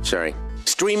explain. Sorry.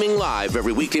 Streaming live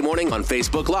every weekday morning on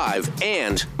Facebook Live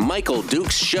and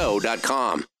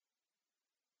MichaelDukesShow.com.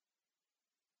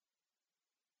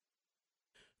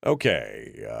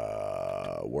 Okay,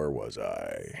 where was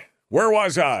I?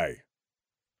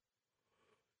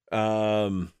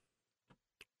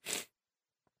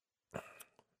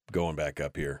 Going back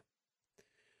up here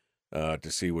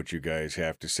to see what you guys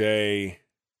have to say.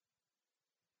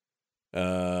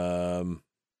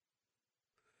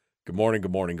 Good morning.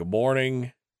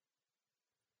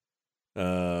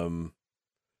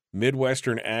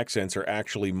 Midwestern accents are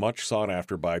actually much sought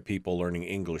after by people learning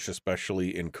English,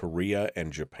 especially in Korea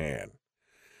and Japan.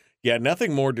 Yeah,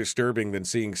 nothing more disturbing than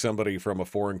seeing somebody from a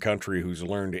foreign country who's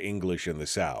learned English in the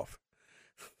South.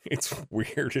 It's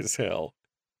weird as hell.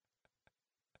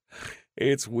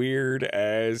 It's weird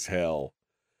as hell.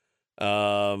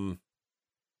 Let's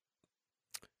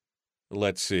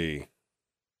see.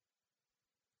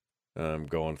 I'm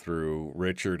going through.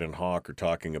 Richard and Hawk are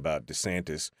talking about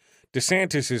DeSantis.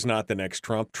 DeSantis is not the next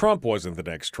Trump. Trump wasn't the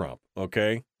next Trump,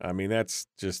 okay? I mean, that's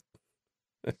just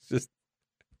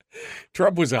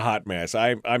Trump was a hot mess.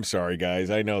 I'm sorry, guys.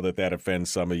 I know that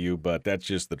offends some of you, but that's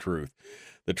just the truth.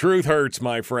 The truth hurts,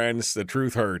 my friends. The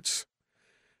truth hurts.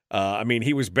 I mean,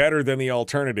 he was better than the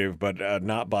alternative, but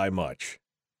not by much.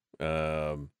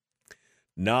 Not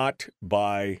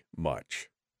by much.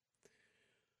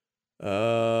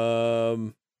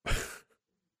 Oh,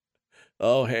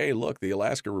 hey, look, the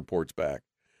Alaska report's back.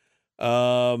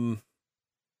 Let's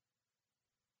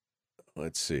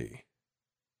see.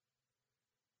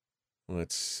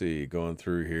 Going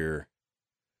through here.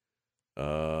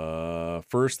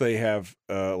 First they have,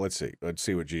 let's see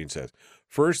what Gene says.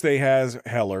 First they has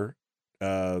Heller.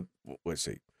 Let's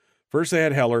see. First they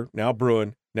had Heller, now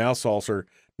Bruin, now Salser.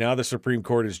 Now the Supreme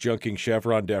Court is junking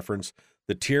Chevron deference.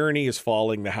 The tyranny is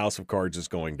falling. The House of Cards is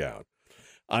going down.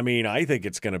 I mean, I think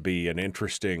it's going to be an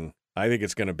interesting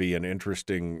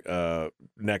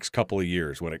next couple of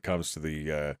years when it comes to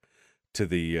the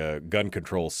gun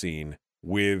control scene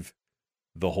with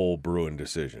the whole Bruin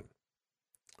decision.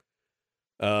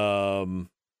 Let's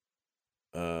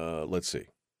see.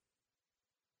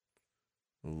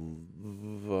 Or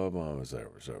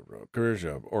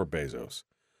Bezos.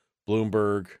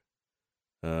 Bloomberg.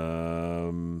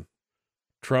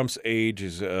 Trump's age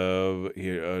is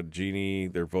Jeannie.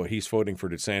 He's voting for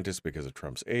DeSantis because of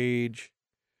Trump's age.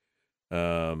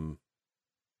 DeSantis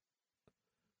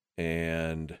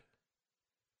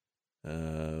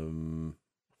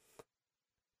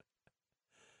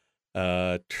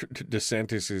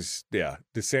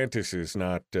is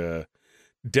not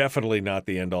definitely not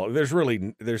the end all.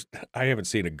 I haven't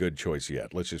seen a good choice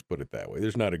yet. Let's just put it that way.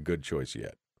 There's not a good choice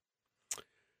yet.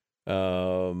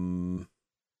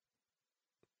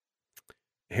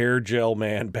 Hair gel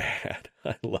man bad.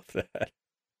 I love that.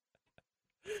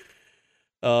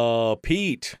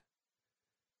 Pete.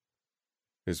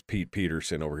 This is Pete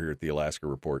Peterson over here at the Alaska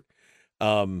Report.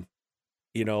 The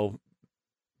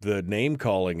name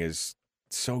calling is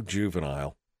so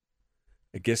juvenile.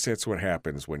 I guess that's what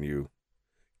happens when you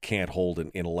can't hold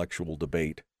an intellectual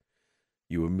debate.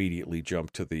 You immediately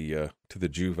jump to the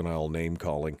juvenile name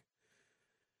calling.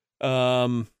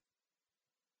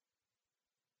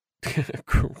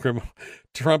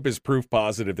 Trump is proof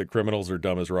positive that criminals are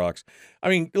dumb as rocks. I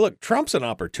mean, look, Trump's an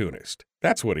opportunist.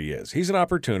 That's what he is. He's an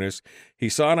opportunist. He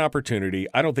saw an opportunity.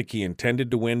 I don't think he intended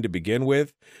to win to begin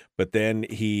with, but then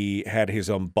he had his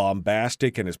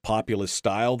bombastic and his populist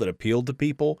style that appealed to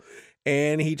people,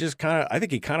 and he just I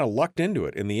think he kind of lucked into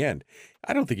it in the end.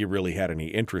 I don't think he really had any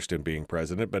interest in being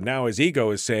president, but now his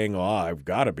ego is saying, oh, I've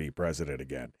got to be president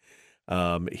again.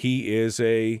 He is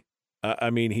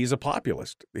he's a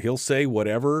populist. He'll say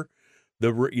whatever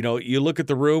you look at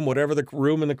the room, whatever the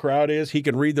room in the crowd is, he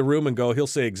can read the room and he'll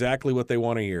say exactly what they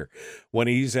want to hear. When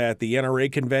he's at the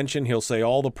NRA convention, he'll say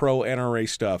all the pro-NRA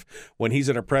stuff. When he's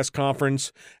at a press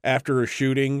conference after a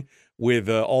shooting with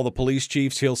all the police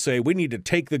chiefs, he'll say, we need to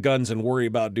take the guns and worry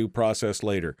about due process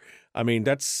later. I mean,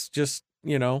 that's just,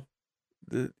 that's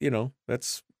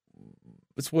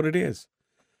what it is.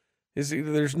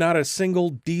 There's not a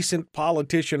single decent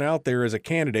politician out there as a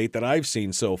candidate that I've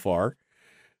seen so far.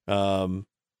 This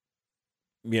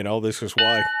is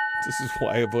why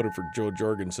I voted for Joe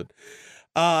Jorgensen.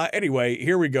 Anyway,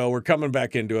 here we go. We're coming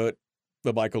back into it.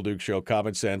 The Michael Duke Show,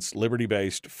 common sense,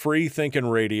 liberty-based, free-thinking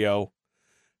radio.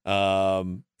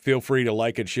 Feel free to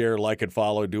like and share, like and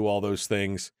follow, do all those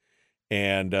things,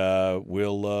 and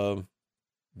we'll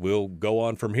go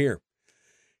on from here.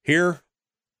 Here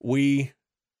we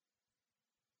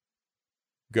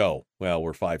go. Well,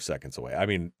 we're 5 seconds away. I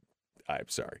mean, I'm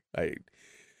sorry.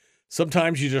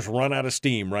 Sometimes you just run out of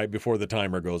steam right before the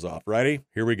timer goes off. Ready?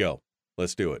 Here we go.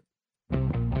 Let's do it.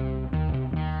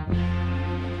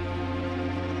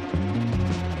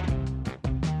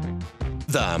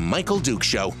 The Michael Duke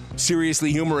Show.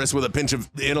 Seriously humorous with a pinch of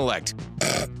intellect.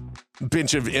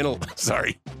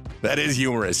 Sorry. That is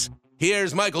humorous.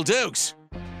 Here's Michael Dukes.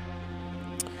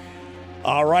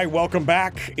 All right, welcome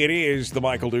back. It is the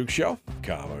Michael Duke Show.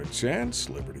 Common sense,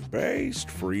 liberty-based,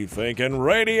 free-thinking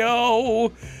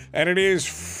radio. And it is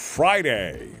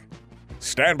Friday.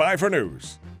 Stand by for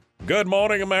news. Good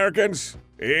morning, Americans.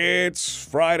 It's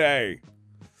Friday.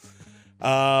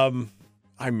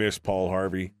 I miss Paul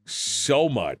Harvey so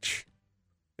much.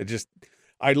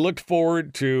 I looked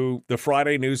forward to the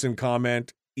Friday news and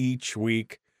comment each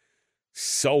week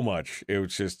so much. It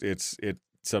was just,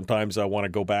 sometimes I want to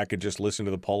go back and just listen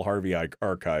to the Paul Harvey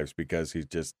archives because he's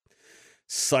just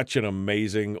such an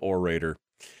amazing orator.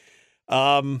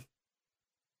 All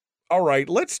right,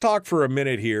 let's talk for a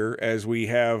minute here as we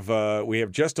have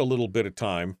just a little bit of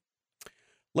time.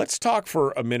 Let's talk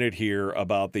for a minute here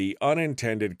about the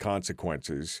unintended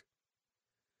consequences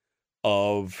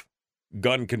of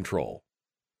gun control.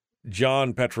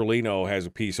 John Petrolino has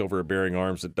a piece over at Bearing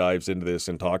Arms that dives into this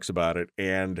and talks about it.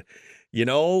 And,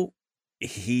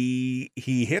 he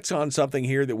hits on something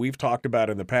here that we've talked about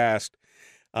in the past,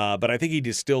 but I think he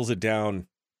distills it down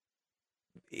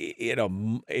in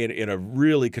a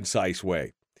really concise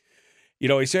way.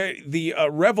 He said the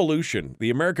revolution,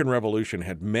 the American Revolution,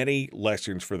 had many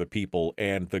lessons for the people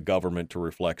and the government to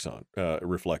reflect on.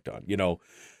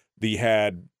 They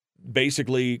had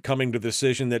basically coming to the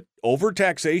decision that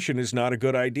overtaxation is not a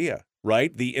good idea,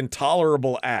 right? The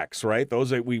intolerable acts, right? Those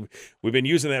that we've been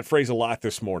using that phrase a lot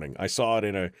this morning. I saw it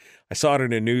in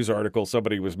a news article.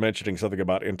 Somebody was mentioning something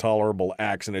about intolerable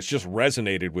acts, and it's just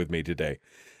resonated with me today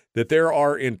that there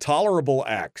are intolerable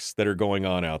acts that are going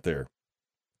on out there.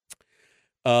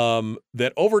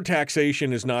 That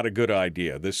overtaxation is not a good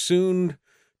idea. The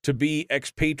soon-to-be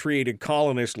expatriated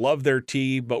colonists love their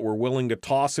tea, but were willing to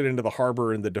toss it into the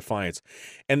harbor in the Defiance.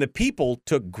 And the people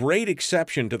took great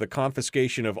exception to the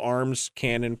confiscation of arms,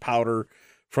 cannon, powder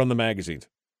from the magazines.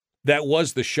 That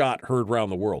was the shot heard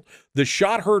round the world. The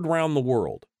shot heard round the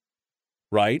world,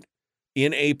 right,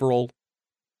 in April,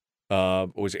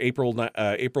 was April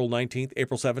 19th,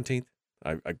 April 17th?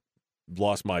 I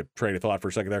lost my train of thought for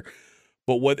a second there.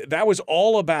 But that was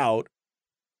all about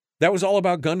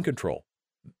gun control.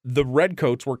 The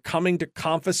redcoats were coming to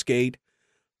confiscate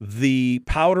the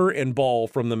powder and ball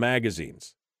from the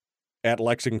magazines at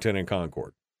Lexington and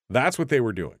Concord. That's what they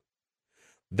were doing.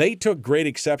 They took great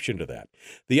exception to that.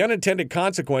 The unintended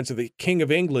consequence of the King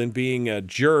of England being a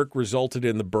jerk resulted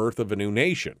in the birth of a new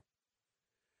nation.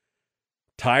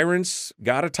 Tyrants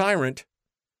got a tyrant.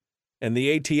 And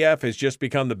the ATF has just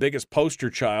become the biggest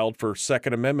poster child for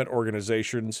Second Amendment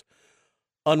organizations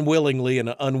unwillingly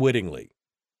and unwittingly.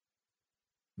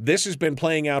 This has been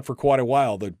playing out for quite a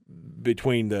while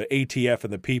between the ATF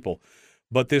and the people.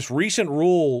 But this recent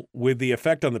rule with the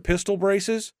effect on the pistol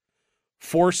braces,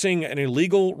 forcing an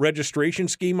illegal registration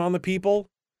scheme on the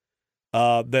people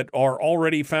that are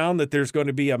already found that there's going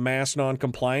to be a mass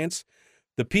noncompliance,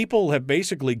 The people have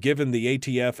basically given the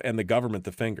ATF and the government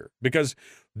the finger because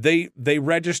they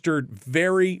registered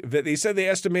they said they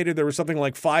estimated there was something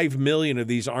like 5 million of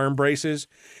these arm braces,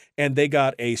 and they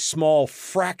got a small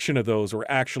fraction of those were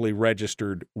actually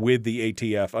registered with the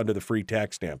ATF under the free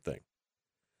tax stamp thing.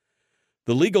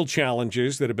 The legal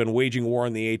challenges that have been waging war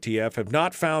on the ATF have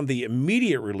not found the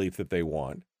immediate relief that they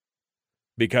want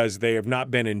because they have not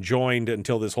been enjoined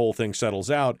until this whole thing settles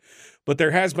out. But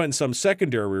there has been some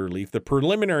secondary relief. The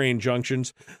preliminary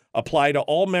injunctions apply to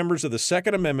all members of the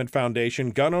Second Amendment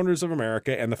Foundation, Gun Owners of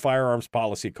America, and the Firearms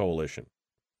Policy Coalition.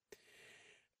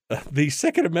 The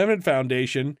Second Amendment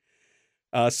Foundation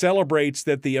celebrates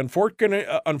that the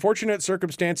unfortunate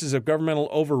circumstances of governmental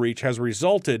overreach has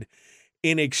resulted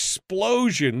in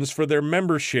explosions for their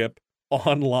membership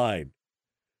online.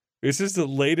 This is the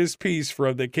latest piece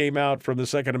that came out from the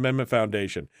Second Amendment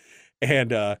Foundation.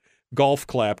 And golf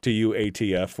clap to you,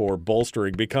 ATF, for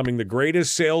becoming the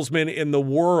greatest salesman in the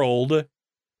world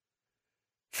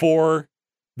for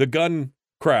the gun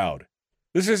crowd.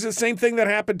 This is the same thing that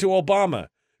happened to Obama,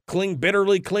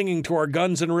 bitterly clinging to our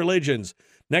guns and religions.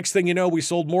 Next thing you know, we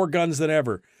sold more guns than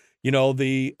ever. You know,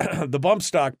 the bump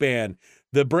stock ban,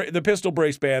 the pistol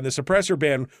brace ban, the suppressor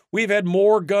ban. We've had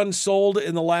more guns sold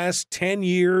in the last 10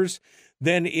 years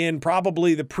than in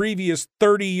probably the previous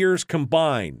 30 years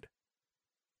combined.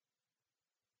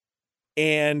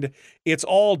 And it's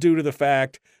all due to the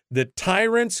fact that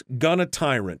tyrants gun a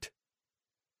tyrant.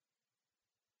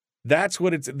 That's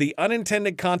what the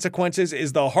unintended consequences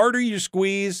is. The harder you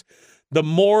squeeze, the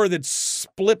more that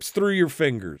slips through your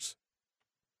fingers.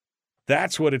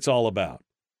 That's what it's all about.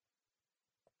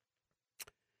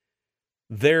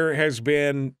 There has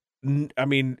been,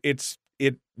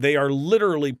 they are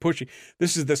literally pushing.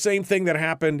 This is the same thing that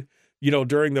happened,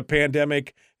 during the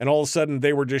pandemic, and all of a sudden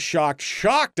they were just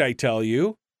shocked, I tell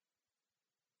you,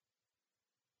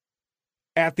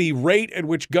 at the rate at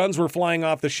which guns were flying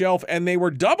off the shelf, and they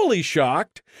were doubly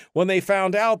shocked when they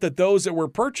found out that those that were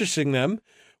purchasing them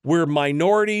were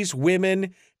minorities,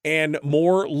 women, and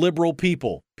more liberal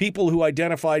people who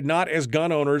identified not as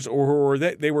gun owners or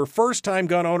they were first-time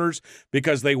gun owners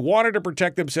because they wanted to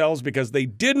protect themselves because they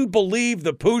didn't believe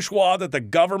the bourgeois that the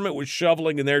government was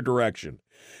shoveling in their direction.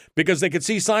 Because they could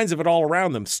see signs of it all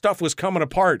around them. Stuff was coming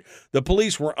apart. The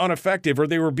police were ineffective, or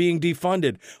they were being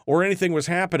defunded, or anything was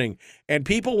happening. And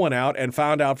people went out and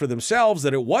found out for themselves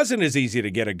that it wasn't as easy to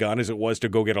get a gun as it was to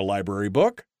go get a library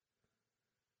book.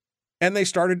 And they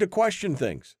started to question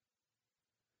things.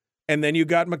 And then you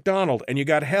got McDonald, and you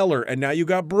got Heller, and now you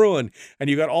got Bruin, and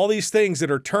you got all these things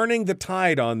that are turning the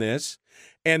tide on this.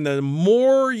 And the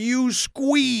more you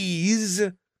squeeze,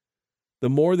 the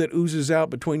more that oozes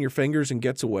out between your fingers and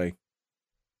gets away.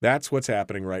 That's what's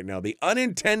happening right now. The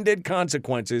unintended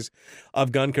consequences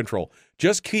of gun control.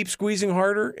 Just keep squeezing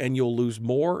harder, and you'll lose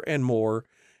more and more.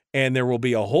 And there will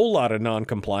be a whole lot of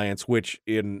non-compliance, which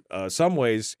in some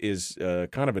ways is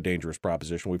kind of a dangerous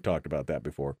proposition. We've talked about that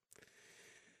before.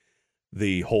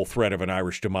 The whole threat of an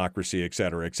Irish democracy, et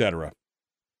cetera, et cetera.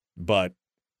 But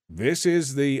this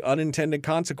is the unintended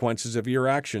consequences of your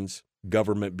actions,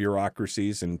 government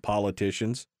bureaucracies and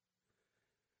politicians.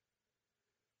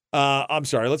 I'm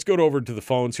sorry. Let's go over to the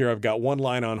phones here. I've got one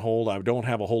line on hold. I don't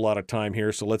have a whole lot of time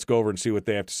here, so let's go over and see what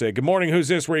they have to say. Good morning. Who's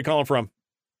this? Where are you calling from?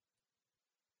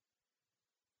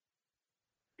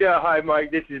 Yeah, hi,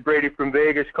 Mike. This is Brady from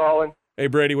Vegas calling. Hey,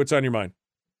 Brady, what's on your mind?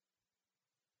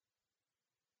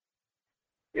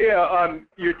 Yeah,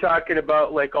 you're talking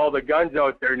about like all the guns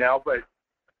out there now, but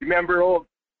remember old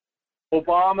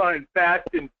Obama and Fast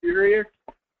and Furious?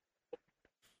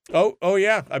 Oh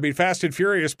yeah. I mean, Fast and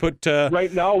Furious put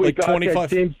right now we like got 25.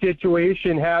 that same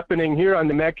situation happening here on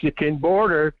the Mexican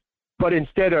border, but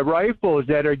instead of rifles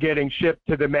that are getting shipped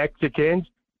to the Mexicans,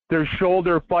 they're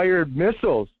shoulder-fired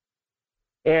missiles.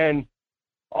 And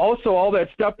also all that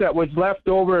stuff that was left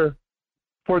over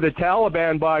for the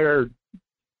Taliban by our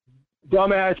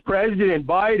dumbass President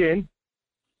Biden,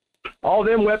 all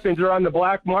them weapons are on the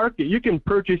black market. You can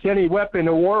purchase any weapon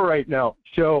of war right now.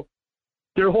 So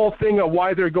their whole thing of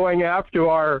why they're going after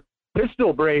our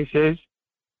pistol braces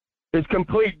is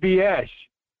complete BS.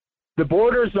 The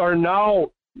borders are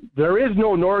now, there is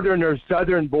no northern or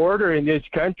southern border in this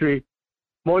country.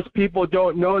 Most people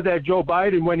don't know that Joe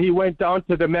Biden, when he went down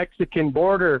to the Mexican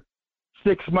border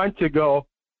 6 months ago,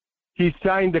 he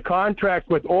signed the contract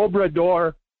with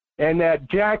Obrador and that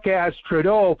jackass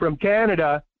Trudeau from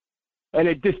Canada, and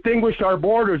it distinguished our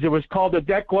borders. It was called the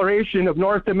Declaration of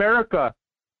North America.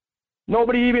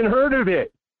 Nobody even heard of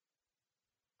it.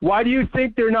 Why do you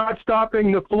think they're not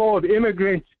stopping the flow of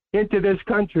immigrants into this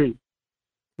country?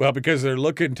 Well, because they're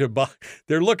looking to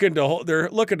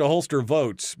holster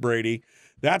votes, Brady.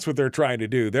 That's what they're trying to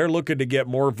do. They're looking to get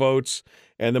more votes,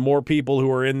 and the more people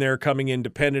who are in there coming in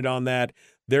dependent on that,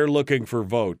 they're looking for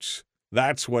votes.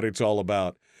 That's what it's all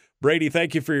about. Brady,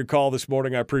 thank you for your call this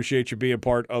morning. I appreciate you being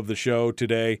part of the show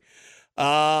today.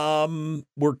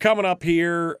 We're coming up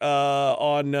here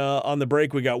on the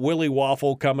break. We got Willie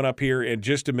Waffle coming up here in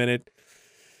just a minute.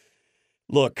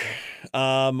 Look,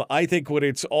 I think when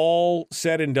it's all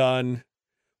said and done,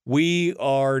 we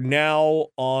are now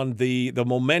on the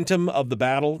momentum of the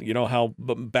battle. You know how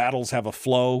battles have a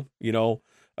flow, a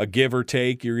give or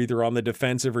take. You're either on the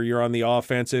defensive or you're on the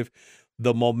offensive.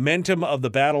 The momentum of the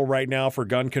battle right now for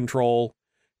gun control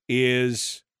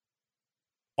is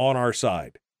on our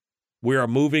side. We are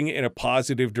moving in a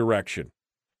positive direction.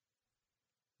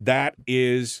 That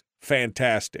is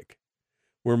fantastic.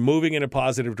 We're moving in a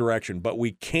positive direction, but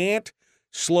we can't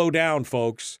slow down,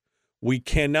 folks. We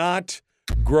cannot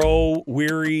grow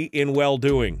weary in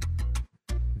well-doing.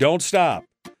 Don't stop.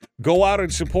 Go out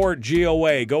and support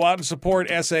GOA. Go out and support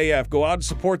SAF. Go out and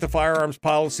support the Firearms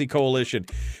Policy Coalition.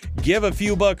 Give a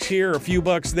few bucks here, a few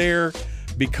bucks there.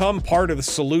 Become part of the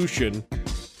solution.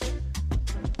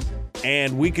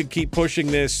 And we could keep pushing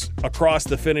this across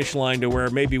the finish line to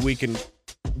where maybe we can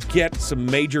get some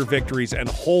major victories and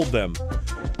hold them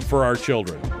for our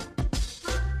children.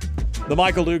 The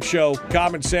Michael Duke Show,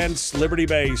 common sense,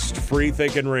 liberty-based,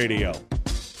 free-thinking radio.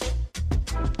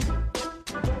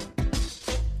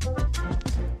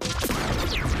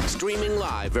 Streaming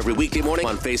live every weekday morning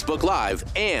on Facebook Live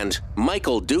and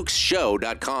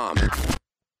MichaelDukesShow.com.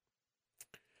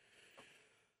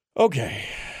 Okay.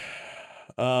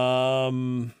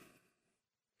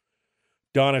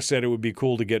 Donna said it would be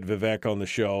cool to get Vivek on the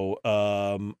show.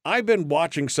 I've been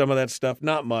watching some of that stuff,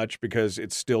 not much because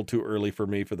it's still too early for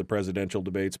me for the presidential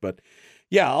debates. But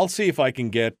yeah, I'll see if I can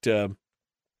get him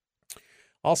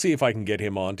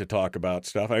on to talk about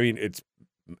stuff. I mean,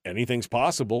 anything's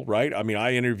possible, right? I mean,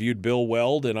 I interviewed Bill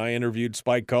Weld and I interviewed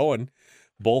Spike Cohen,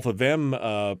 both of them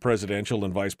presidential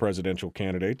and vice presidential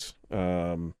candidates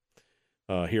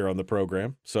here on the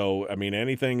program. So, I mean,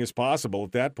 anything is possible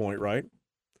at that point, right?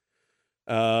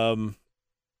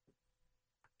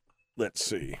 Let's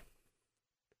see.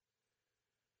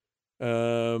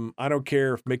 I don't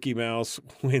care if Mickey Mouse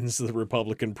wins the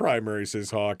Republican primary,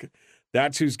 says Hawk.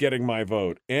 That's who's getting my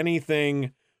vote.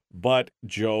 Anything but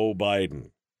Joe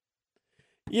Biden.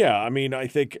 Yeah, I mean, I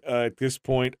think at this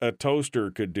point, a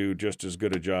toaster could do just as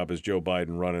good a job as Joe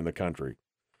Biden running the country.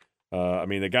 I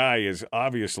mean, the guy is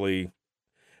obviously,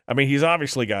 he's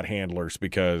obviously got handlers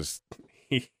because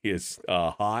he is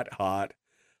a hot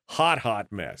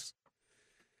mess.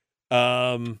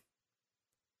 At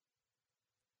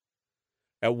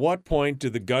what point do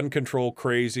the gun control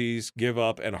crazies give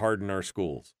up and harden our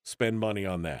schools? Spend money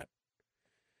on that.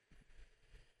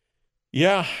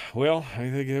 Yeah, well, I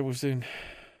think it was in.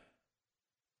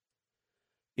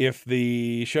 If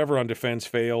the Chevron defense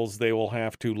fails, they will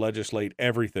have to legislate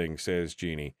everything, says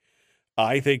Jeannie.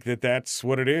 I think that's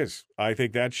what it is. I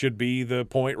think that should be the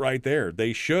point right there.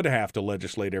 They should have to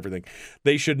legislate everything.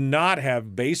 They should not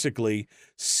have basically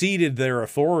ceded their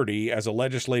authority as a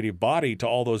legislative body to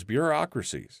all those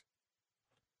bureaucracies.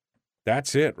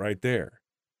 That's it right there.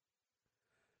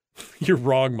 You're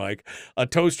wrong, Mike. A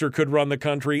toaster could run the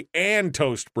country and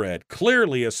toast bread.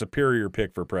 Clearly a superior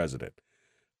pick for president.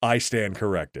 I stand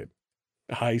corrected.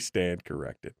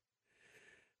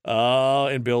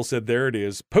 And Bill said, there it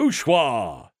is.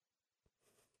 Poussoir.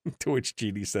 To which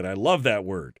Jeannie said, I love that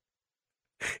word.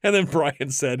 And then Brian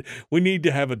said, we need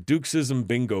to have a Dukesism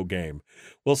bingo game.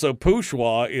 Well, so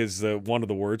poussoir is one of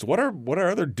the words. What are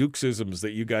other Dukesisms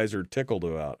that you guys are tickled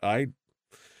about? I'm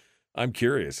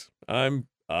curious. I'm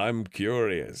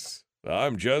curious.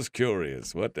 I'm just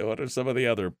curious. What are some of the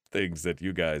other things that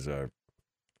you guys are?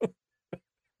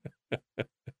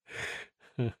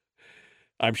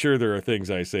 I'm sure there are things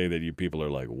I say that you people are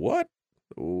like, what?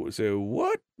 So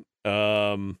what?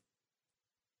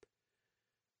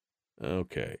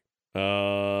 Okay.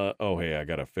 Hey, I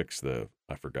gotta fix I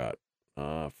forgot.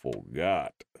 I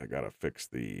gotta fix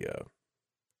the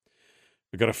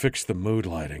mood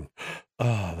lighting.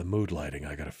 The mood lighting.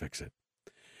 I gotta fix it.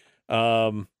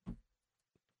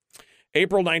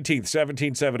 April 19th,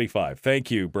 1775. Thank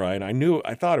you, Brian.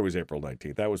 I thought it was April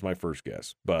 19th. That was my first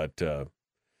guess, but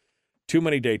too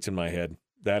many dates in my head.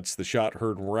 That's the shot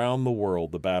heard around the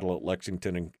world, the battle at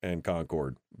Lexington and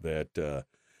Concord, that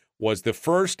was the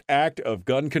first act of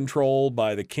gun control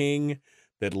by the king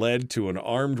that led to an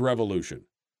armed revolution.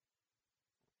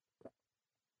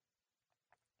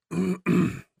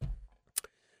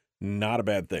 Not a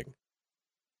bad thing.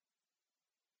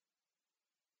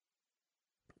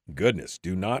 Goodness,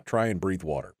 do not try and breathe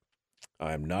water.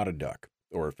 I'm not a duck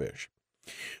or a fish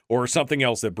or something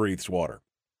else that breathes water.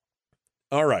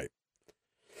 All right.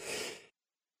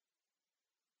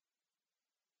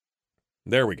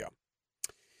 There we go.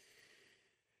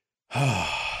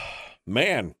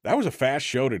 Man, that was a fast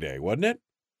show today, wasn't it?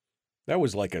 That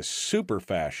was like a super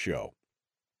fast show.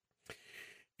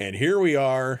 And here we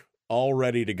are, all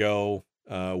ready to go.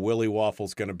 Willie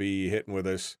Waffle's going to be hitting with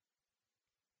us.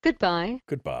 Goodbye.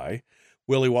 Goodbye.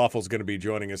 Willie Waffle's going to be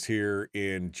joining us here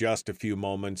in just a few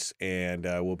moments, and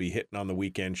we'll be hitting on the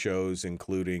weekend shows,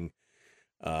 including,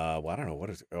 well, I don't know, what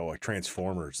is it? Oh,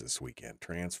 Transformers this weekend.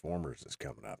 Transformers is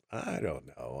coming up. I don't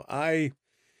know.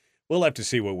 We'll have to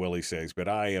see what Willie says, but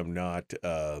I am not,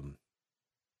 I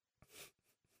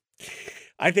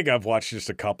think I've watched just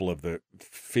a couple of the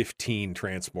 15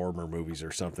 Transformer movies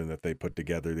or something that they put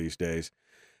together these days.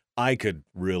 I could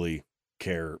really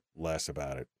care less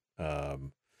about it.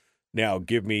 Now,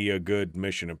 give me a good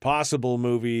Mission Impossible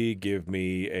movie. Give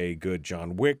me a good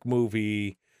John Wick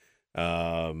movie.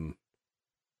 Triple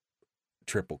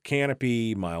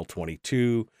Canopy, Mile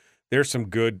 22. There's some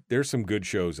good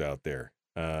shows out there.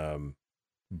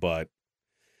 But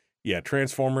yeah,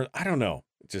 Transformers, I don't know.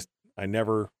 I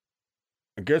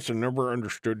guess I never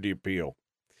understood the appeal.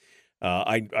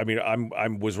 I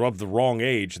was of the wrong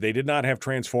age. They did not have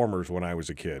Transformers when I was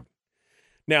a kid.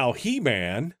 Now,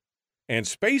 He-Man and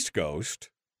Space Ghost,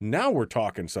 now we're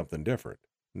talking something different.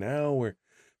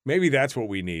 Maybe that's what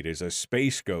we need, is a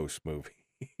Space Ghost movie.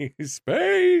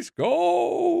 Space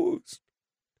Ghost!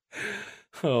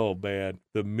 Oh, man.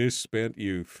 The misspent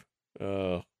youth.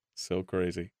 Oh, so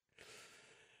crazy.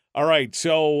 All right,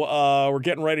 so we're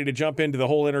getting ready to jump into the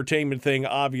whole entertainment thing,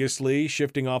 obviously,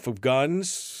 shifting off of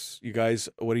guns. You guys,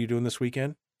 what are you doing this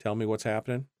weekend? Tell me what's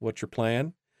happening. What's your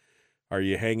plan? Are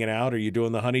you hanging out? Are you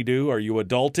doing the honeydew? Are you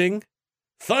adulting?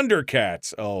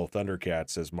 Thundercats. Oh, Thundercats,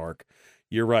 says Mark.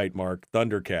 You're right, Mark.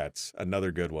 Thundercats,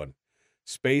 another good one.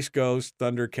 Space Ghost,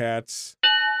 Thundercats.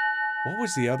 What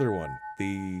was the other one?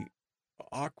 The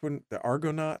Argonaut?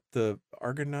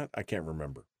 I can't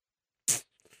remember.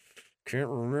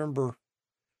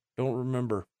 Don't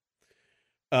remember.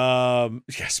 Yeah,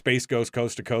 Space Ghost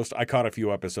Coast to Coast. I caught a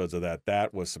few episodes of that.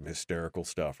 That was some hysterical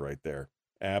stuff right there.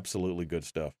 Absolutely good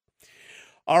stuff.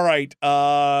 All right.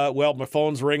 Well, my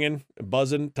phone's ringing,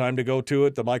 buzzing. Time to go to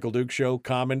it. The Michael Duke Show,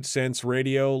 Common Sense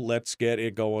Radio. Let's get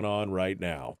it going on right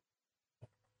now.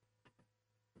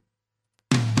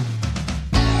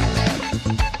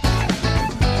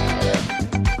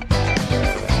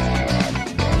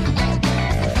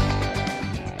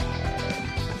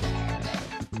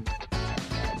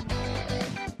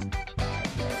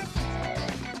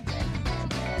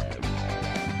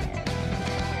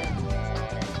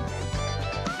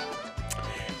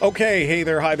 Okay, hey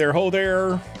there, hi there, ho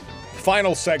there.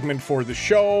 Final segment for the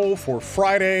show for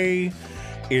Friday.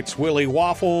 It's Willie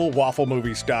Waffle,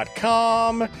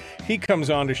 wafflemovies.com. He comes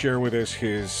on to share with us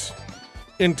his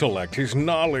intellect, his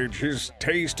knowledge, his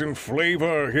taste and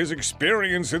flavor, his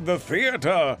experience in the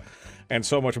theater, and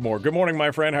so much more. Good morning,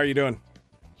 my friend. How are you doing?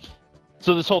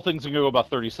 So this whole thing's going to go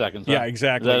about 30 seconds. Huh? Yeah,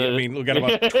 exactly. I mean, we've got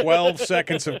about 12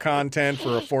 seconds of content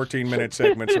for a 14-minute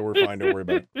segment, so we're fine. Don't worry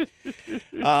about it.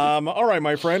 All right,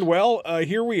 my friend. Well,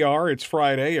 here we are. It's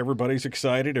Friday. Everybody's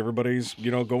excited. Everybody's,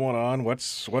 going on.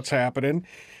 What's happening?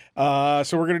 So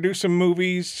we're going to do some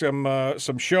movies,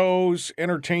 some shows,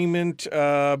 entertainment.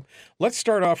 Let's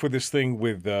start off with this thing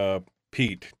with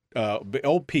Pete.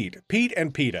 Pete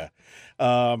and PETA.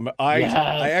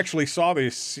 I actually saw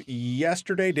this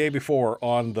yesterday, day before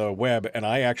on the web, and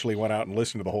I actually went out and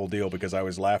listened to the whole deal because I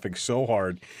was laughing so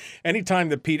hard. Anytime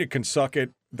that PETA can suck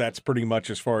it, that's pretty much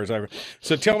as far as I.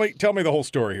 So tell me the whole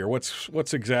story here.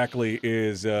 What's exactly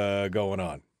is going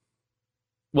on?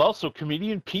 Well, so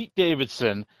comedian Pete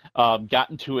Davidson got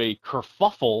into a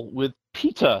kerfuffle with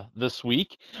PETA this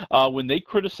week when they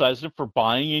criticized him for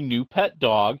buying a new pet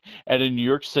dog at a New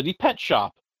York City pet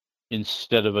shop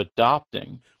instead of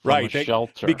adopting from a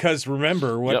shelter. Because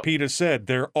remember what PETA said,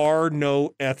 there are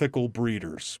no ethical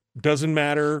breeders. Doesn't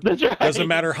matter. That's right. Doesn't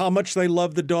matter how much they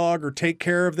love the dog or take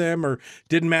care of them, or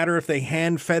didn't matter if they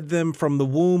hand fed them from the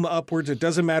womb upwards. It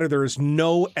doesn't matter. There is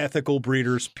no ethical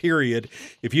breeders, period.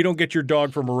 If you don't get your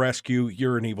dog from a rescue,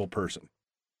 you're an evil person.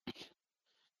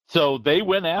 So they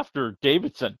went after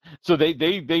Davidson. So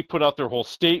they put out their whole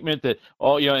statement that,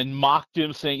 and mocked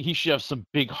him, saying he should have some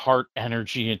big heart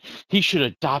energy and he should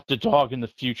adopt a dog in the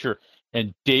future.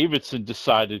 And Davidson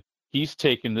decided he's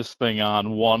taking this thing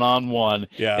on one-on-one.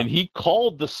 Yeah. And he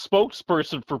called the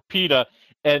spokesperson for PETA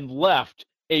and left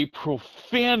a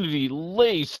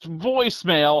profanity-laced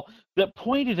voicemail that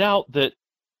pointed out that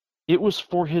It was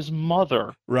for his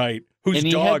mother. Right. Whose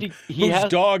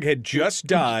dog had just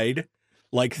died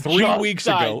like 3 weeks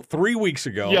ago. 3 weeks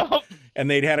ago. Yep. And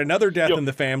they'd had another death in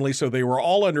the family, so they were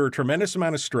all under a tremendous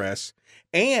amount of stress.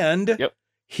 And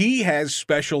he has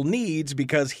special needs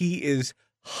because he is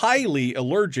highly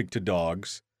allergic to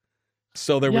dogs.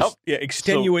 So there was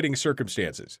extenuating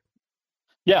circumstances.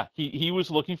 Yeah, he was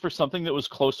looking for something that was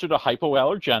closer to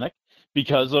hypoallergenic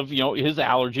because of, his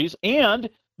allergies. And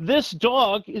this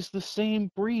dog is the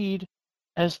same breed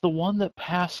as the one that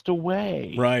passed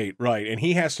away. Right. And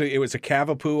he has to, it was a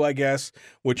Cavapoo, I guess,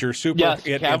 which are super. Yes,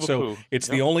 and so Cavapoo. it's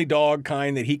the only dog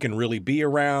kind that he can really be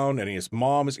around. And his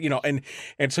mom is, and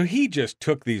so he just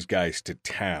took these guys to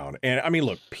town. And I mean,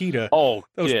 look, PETA.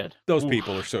 Those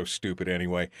people are so stupid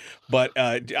anyway. But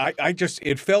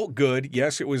it felt good.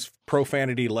 Yes, it was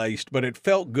profanity laced, but it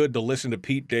felt good to listen to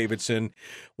Pete Davidson,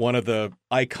 one of the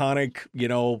iconic,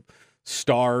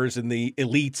 stars and the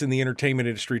elites in the entertainment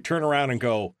industry, turn around and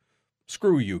go,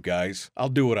 screw you guys, I'll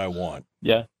do what I want.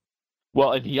 Yeah.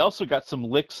 Well, and he also got some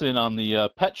licks in on the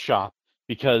pet shop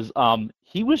because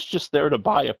he was just there to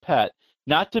buy a pet,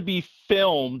 not to be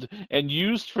filmed and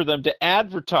used for them to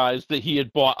advertise that he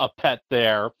had bought a pet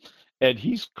there. And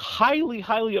he's highly,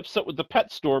 highly upset with the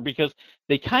pet store because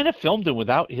they kind of filmed him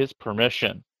without his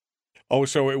permission. Oh,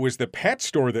 so it was the pet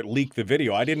store that leaked the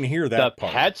video. I didn't hear that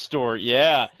part. The pet store,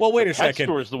 yeah. Well, wait a second.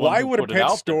 Why would a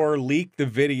pet store leak the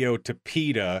video to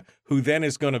PETA, who then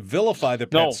is going to vilify the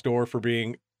pet store for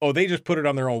being... Oh, they just put it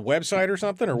on their own website or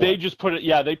something, or what? They just put it...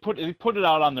 Yeah, they put it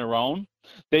out on their own.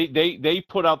 They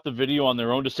put out the video on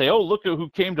their own to say, oh, look at who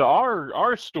came to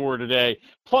our store today.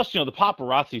 Plus, the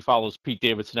paparazzi follows Pete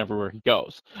Davidson everywhere he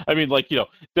goes. I mean,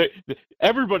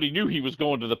 everybody knew he was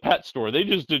going to the pet store. They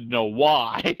just didn't know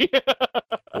why.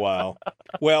 Wow.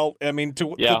 Well, I mean,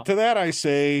 to that I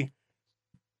say,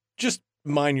 just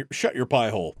shut your pie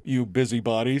hole, you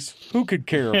busybodies. Who could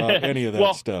care about any of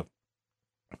that stuff?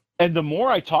 And the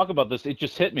more I talk about this, it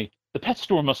just hit me. The pet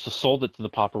store must have sold it to the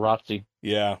paparazzi.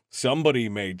 Yeah, somebody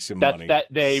made some money.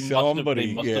 They must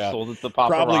have sold it to the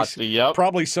paparazzi.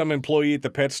 Probably some employee at the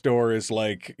pet store is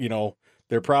like,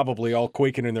 they're probably all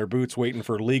quaking in their boots waiting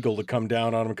for legal to come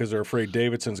down on them because they're afraid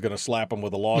Davidson's going to slap them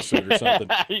with a lawsuit or something.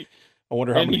 I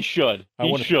wonder how many. He should. I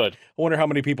wonder how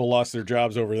many people lost their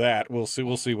jobs over that. We'll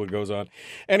see what goes on.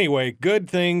 Anyway, good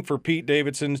thing for Pete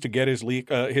Davidson to get his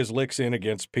licks in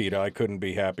against PETA. I couldn't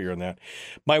be happier than that.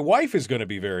 My wife is going to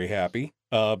be very happy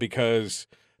because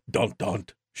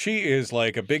she is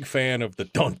like a big fan of the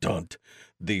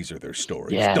These are their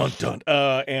stories. Yes.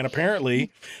 And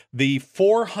apparently, the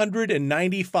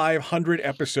 4,9,500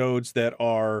 episodes that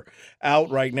are out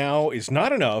right now is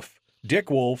not enough.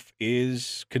 Dick Wolf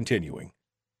is continuing.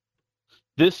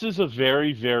 This is a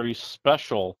very, very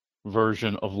special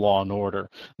version of Law and Order.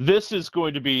 This is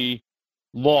going to be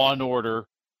Law and Order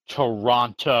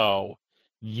Toronto.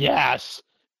 Yes,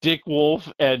 Dick Wolf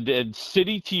and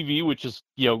City TV, which is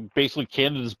basically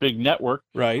Canada's big network,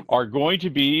 right, are going to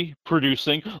be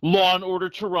producing Law and Order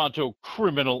Toronto: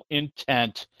 Criminal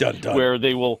Intent, where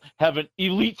they will have an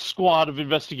elite squad of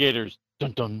investigators.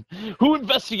 Who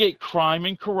investigate crime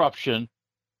and corruption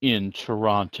in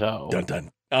Toronto.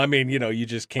 I mean, you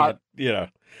just can't, you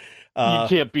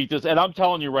can't beat this. And I'm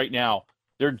telling you right now,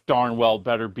 there darn well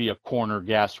better be a corner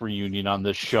gas reunion on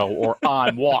this show or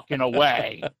I'm walking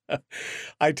away.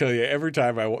 I tell you,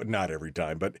 not every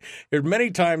time, but there's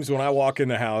many times when I walk in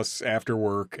the house after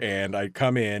work and I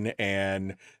come in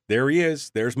and there he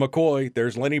is. There's McCoy.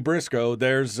 There's Lenny Briscoe.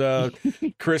 There's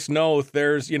Chris Noth.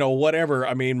 There's, whatever.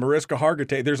 I mean, Mariska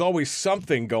Hargitay. There's always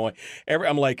something going.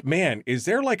 I'm like, man, is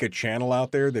there like a channel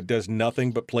out there that does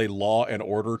nothing but play Law and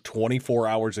Order 24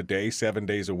 hours a day, 7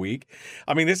 days a week?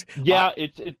 I mean, this. Yeah,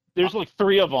 there's like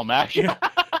 3 of them actually.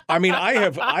 I mean,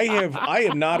 I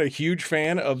am not a huge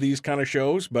fan of these kind of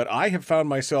shows, but I have found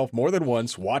myself more than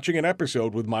once watching an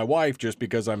episode with my wife just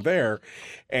because I'm there,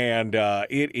 and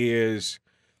it is.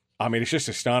 I mean, it's just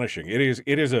astonishing.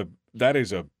 That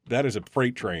is a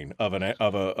freight train of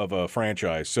a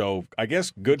franchise. So I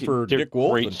guess good for Dick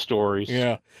Wolf. Great stories.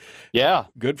 Yeah.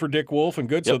 Good for Dick Wolf and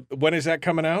good. Yep. So when is that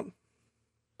coming out?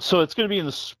 So it's going to be in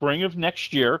the spring of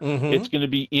next year. Mm-hmm. It's going to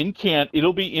be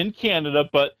it'll be in Canada,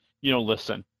 but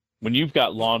listen, when you've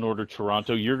got Law and Order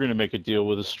Toronto, you're going to make a deal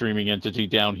with a streaming entity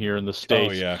down here in the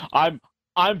States. Oh yeah.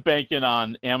 I'm banking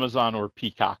on Amazon or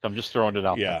Peacock. I'm just throwing it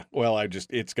out there. Yeah, well,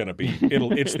 it's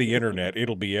the internet.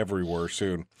 It'll be everywhere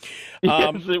soon.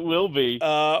 Yes, it will be.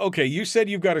 Okay, you said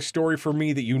you've got a story for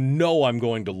me that I'm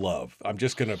going to love. I'm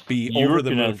just going to be over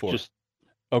the moon for.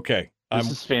 Okay.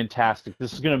 This is fantastic.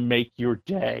 This is going to make your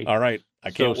day. All right.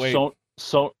 I can't wait.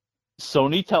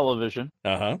 Sony Television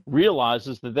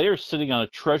realizes that they are sitting on a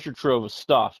treasure trove of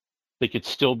stuff that could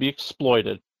still be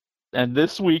exploited. And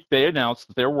this week they announced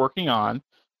that they're working on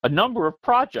a number of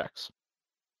projects.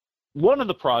 One of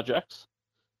the projects,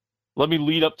 let me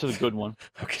lead up to the good one.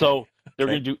 So they're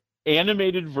going to do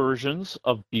animated versions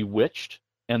of Bewitched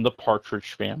and the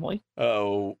Partridge Family.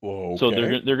 Oh, okay. So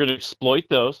they're going to exploit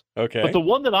those. Okay. But the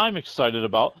one that I'm excited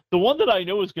about, the one that I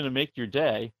know is going to make your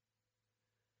day,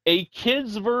 a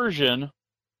kid's version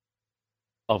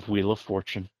of Wheel of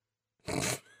Fortune.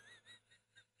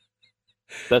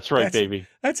 That's right, baby.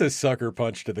 That's a sucker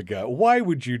punch to the gut. Why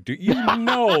would you do? You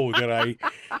know that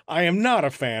I am not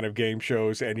a fan of game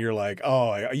shows, and you're like,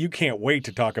 oh, you can't wait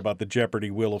to talk about the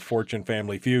Jeopardy Wheel of Fortune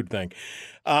Family Feud thing.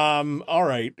 All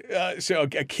right, so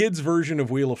a kid's version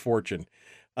of Wheel of Fortune.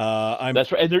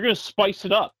 That's right, and they're going to spice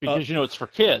it up because it's for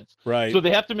kids, right? So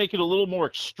they have to make it a little more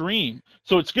extreme.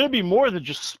 So it's going to be more than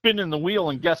just spinning the wheel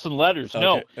and guessing letters.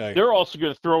 No, they're also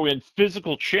going to throw in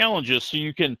physical challenges so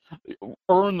you can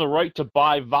earn the right to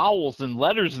buy vowels and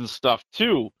letters and stuff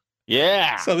too.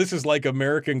 Yeah. So this is like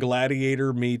American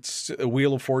Gladiator meets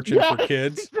Wheel of Fortune for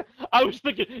kids. I was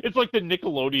thinking it's like the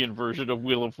Nickelodeon version of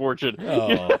Wheel of Fortune.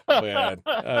 Oh, man.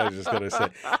 I was just going to say,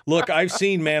 look, I've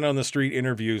seen man on the street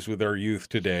interviews with our youth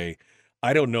today.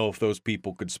 I don't know if those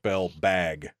people could spell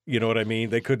bag. You know what I mean?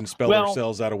 They couldn't spell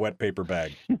themselves out a wet paper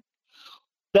bag.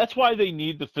 That's why they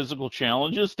need the physical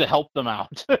challenges to help them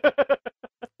out.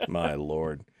 My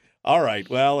Lord. All right.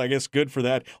 Well, I guess good for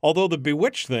that. Although the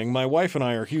Bewitched thing, my wife and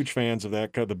I are huge fans of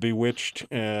that. The Bewitched,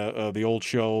 the old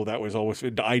show, that was always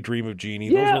I Dream of Jeannie.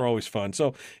 Yeah. Those were always fun.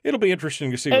 So it'll be interesting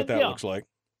to see what that looks like.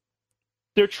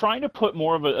 They're trying to put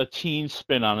more of a teen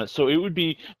spin on it. So it would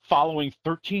be following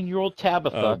 13-year-old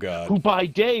Tabitha, who by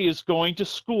day is going to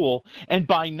school and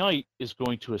by night is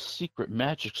going to a secret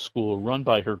magic school run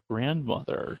by her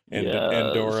grandmother. And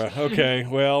Dora. Okay.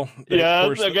 Well.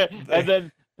 And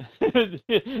then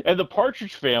and the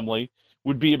Partridge Family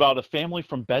would be about a family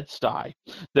from Bed-Stuy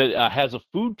that has a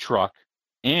food truck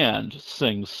and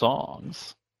sings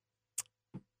songs.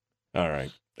 All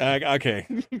right. Okay.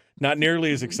 Not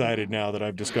nearly as excited now that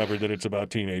I've discovered that it's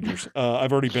about teenagers.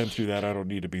 I've already been through that. I don't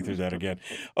need to be through that again.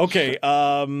 Okay.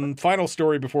 Final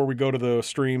story before we go to the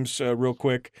streams real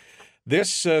quick.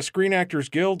 This Screen Actors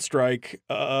Guild strike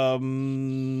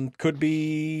could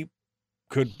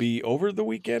be over the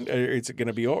weekend. Is it going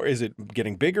to be over? Is it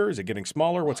getting bigger? Is it getting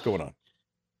smaller? What's going on?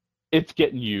 It's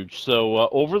getting huge. So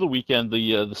over the weekend,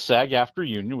 the SAG-AFTRA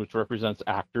union, which represents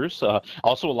actors,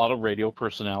 also a lot of radio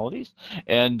personalities,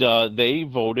 and they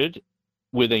voted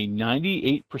with a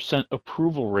 98%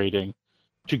 approval rating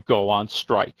to go on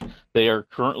strike. They are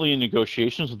currently in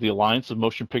negotiations with the Alliance of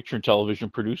Motion Picture and Television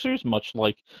Producers, much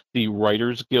like the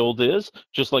Writers Guild is,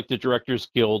 just like the Directors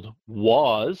Guild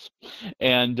was.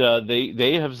 And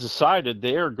they have decided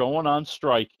they are going on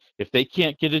strike if they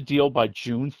can't get a deal by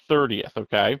June 30th,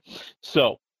 okay?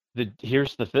 So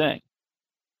here's the thing.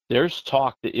 There's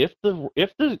talk that if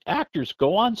the actors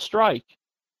go on strike,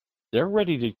 they're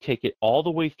ready to take it all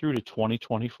the way through to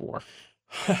 2024.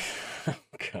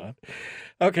 God.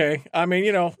 Okay. I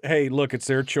mean, hey, look, it's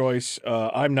their choice.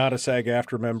 I'm not a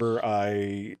SAG-AFTRA member.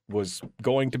 I was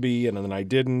going to be, and then I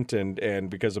didn't, and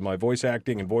because of my voice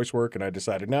acting and voice work, and I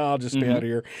decided, no, I'll just stay out of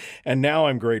here. And now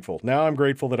I'm grateful. Now I'm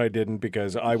grateful that I didn't,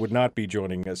 because I would not be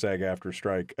joining a SAG-AFTRA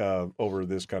strike over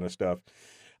this kind of stuff.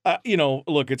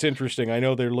 Look, it's interesting. I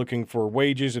know they're looking for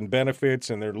wages and benefits,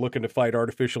 and they're looking to fight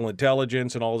artificial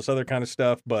intelligence and all this other kind of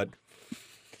stuff, but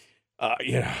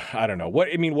I don't know.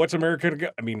 What's America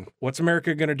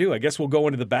going to do? I guess we'll go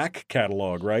into the back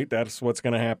catalog, right? That's what's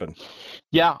going to happen.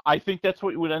 Yeah, I think that's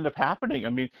what would end up happening. I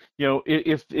mean,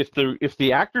 if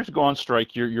the actors go on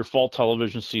strike, your fall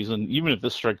television season, even if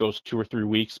this strike goes 2 or 3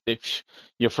 weeks,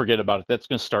 you forget about it. That's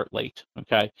going to start late.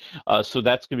 Okay, so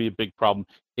that's going to be a big problem.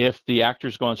 If the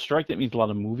actors go on strike, that means a lot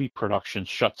of movie production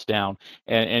shuts down,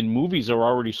 and movies are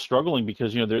already struggling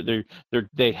because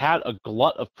they had a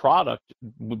glut of product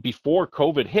before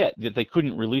COVID hit that they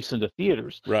couldn't release into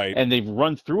theaters, right? And they've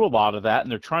run through a lot of that,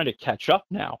 and they're trying to catch up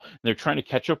now. They're trying to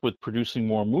catch up with producing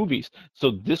more movies,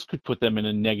 so this could put them in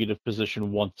a negative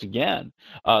position once again.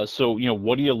 So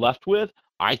what are you left with?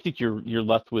 I think you're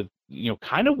left with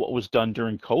kind of what was done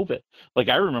during COVID. Like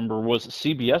I remember was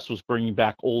CBS was bringing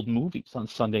back old movies on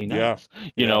Sunday nights.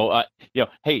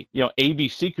 Hey,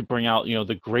 ABC could bring out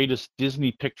the greatest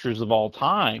Disney pictures of all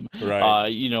time.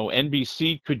 Right.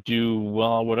 NBC could do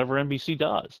whatever NBC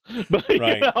does. But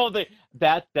right.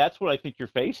 That's what I think you're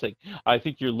facing. I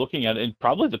think you're looking at, and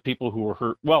probably the people who are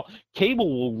hurt. Well, cable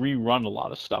will rerun a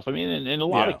lot of stuff. I mean, and a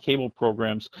lot of cable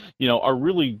programs, are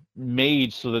really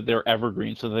made so that they're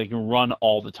evergreen, so that they can run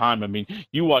all the time. time. I mean,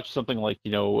 you watch something like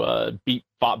Beat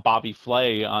Bobby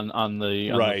Flay on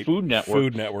the Food Network.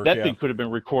 Food Network. That thing could have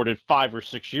been recorded 5 or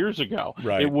 6 years ago.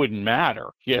 Right. It wouldn't matter,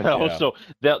 Yeah. So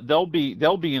they'll be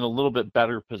in a little bit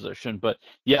better position. But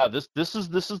yeah, this is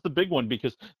the big one,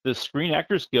 because the Screen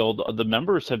Actors Guild, the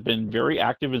members have been very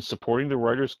active in supporting the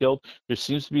Writers Guild. There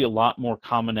seems to be a lot more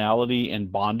commonality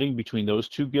and bonding between those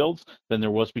two guilds than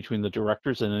there was between the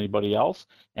directors and anybody else.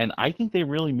 And I think they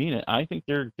really mean it. I think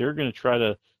they're going to try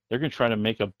to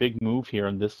make a big move here,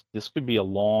 and this could be a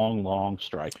long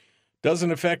strike.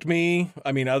 Doesn't affect me.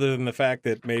 I mean, other than the fact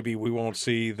that maybe we won't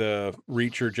see the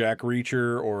Reacher, Jack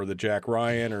Reacher, or the Jack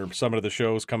Ryan, or some of the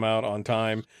shows come out on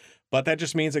time. But that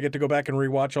just means I get to go back and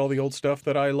rewatch all the old stuff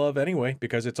that I love anyway,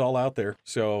 because it's all out there.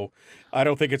 So I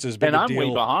don't think it's as big a deal. And I'm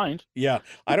way behind. Yeah,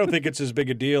 I don't think it's as big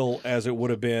a deal as it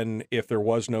would have been if there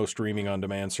was no streaming on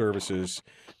demand services,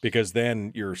 because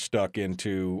then you're stuck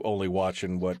into only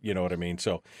watching what, you know what I mean?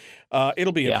 So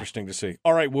it'll be interesting to see.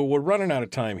 All right, well, we're running out of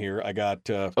time here. I got,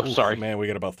 sorry. Man, we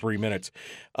got about 3 minutes.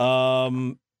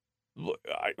 Flamin'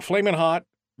 Hot.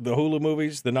 The Hulu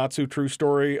movies, the not so true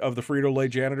story of the Frito-Lay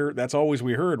janitor. That's always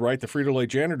we heard, right? The Frito-Lay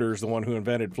janitor is the one who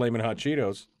invented Flamin' Hot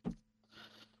Cheetos.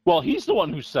 Well, he's the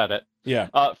one who said it. Yeah.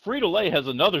 Frito-Lay has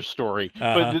another story,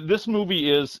 but this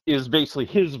movie is basically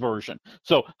his version.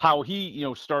 So how he,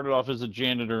 started off as a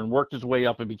janitor and worked his way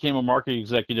up and became a marketing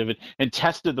executive and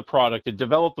tested the product and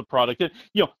developed the product. And,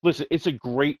 listen, it's a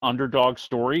great underdog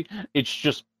story. It's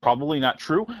just probably not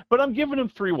true, but I'm giving him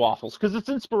 3 waffles because it's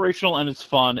inspirational and it's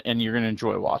fun and you're going to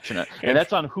enjoy watching it. And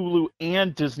that's on Hulu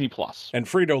and Disney+. And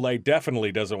Frito-Lay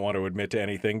definitely doesn't want to admit to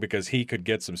anything because he could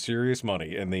get some serious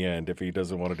money in the end if he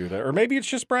doesn't want to do that. Or maybe it's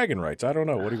just bragging rights. I don't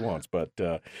know what he wants, but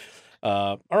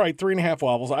all right, 3.5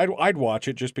 waffles. I'd watch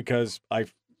it just because I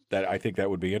think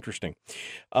that would be interesting.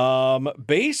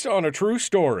 Based on a true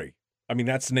story. I mean,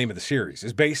 that's the name of the series.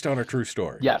 Is based on a true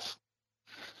story. Yes.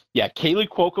 Yeah, Kaylee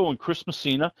Cuoco and Chris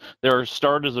Messina. They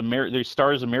star as a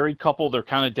married couple. They're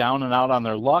kind of down and out on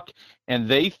their luck, and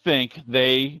they think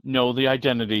they know the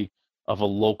identity of a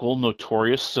local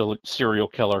notorious serial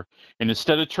killer. And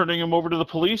instead of turning him over to the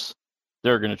police,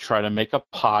 they're going to try to make a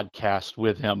podcast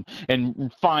with him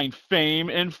and find fame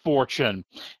and fortune.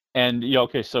 And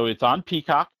okay, so it's on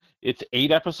Peacock. It's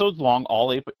 8 episodes long.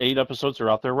 All 8 episodes are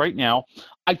out there right now.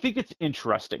 I think it's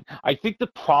interesting. I think the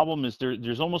problem is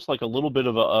there's almost like a little bit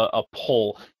of a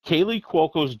pull. Kaylee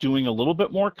Cuoco's doing a little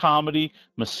bit more comedy.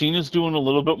 Messina's doing a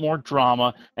little bit more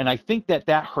drama. And I think that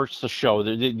hurts the show.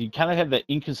 You kind of have that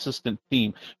inconsistent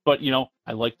theme. But,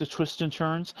 I like the twists and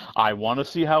turns. I want to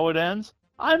see how it ends.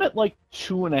 I'm at like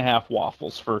 2.5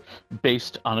 waffles for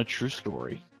based on a true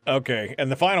story. Okay.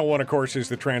 And the final one, of course, is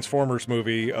the Transformers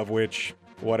movie, of which...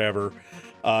 whatever.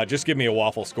 Just give me a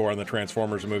waffle score on the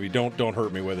Transformers movie. Don't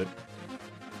hurt me with it.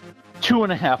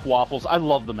 2.5 waffles. I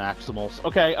love the Maximals.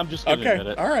 Okay, I'm just going to admit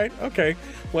it. All right. Okay.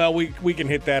 Well, we can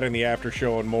hit that in the after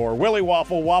show and more. Willie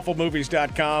Waffle,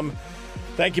 wafflemovies.com.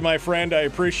 Thank you, my friend. I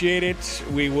appreciate it.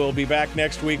 We will be back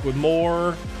next week with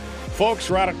more. Folks,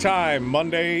 we're out of time.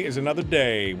 Monday is another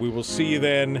day. We will see you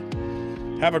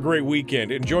then. Have a great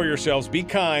weekend. Enjoy yourselves. Be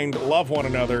kind. Love one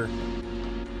another.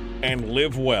 And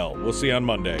live well. We'll see you on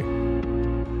Monday.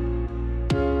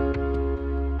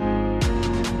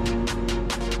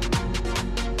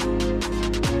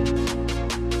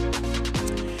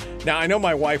 Now, I know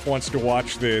my wife wants to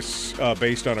watch this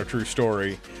based on a true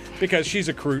story because she's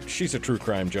a true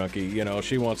crime junkie.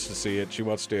 She wants to see it. She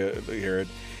wants to hear it.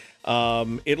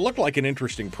 It looked like an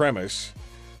interesting premise.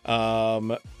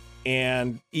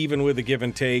 And even with the give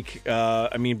and take,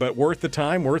 but worth the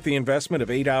time, worth the investment of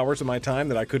 8 hours of my time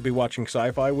that I could be watching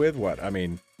sci-fi with?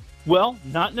 Well,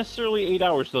 not necessarily 8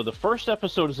 hours, though. The first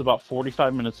episode is about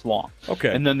 45 minutes long.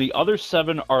 Okay. And then the other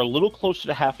 7 are a little closer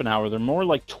to half an hour. They're more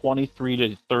like 23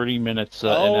 to 30 minutes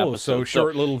an episode. So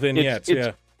short little vignettes,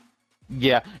 yeah.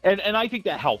 Yeah, and I think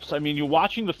that helps. I mean, you're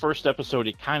watching the first episode,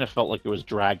 it kind of felt like it was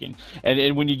dragging.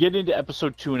 And when you get into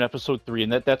episode 2 and episode 3,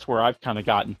 and that's where I've kind of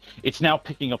gotten, it's now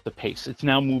picking up the pace. It's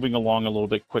now moving along a little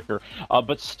bit quicker.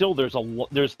 But still,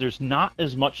 there's not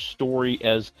as much story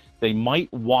as they might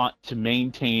want to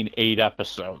maintain 8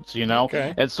 episodes,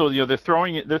 Okay. And so, they're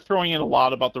throwing in a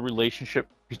lot about the relationship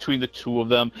between the two of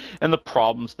them and the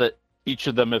problems that each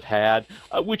of them have had,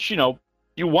 which,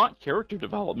 you want character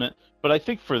development, but I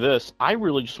think for this, I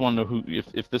really just want to know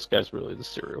if this guy's really the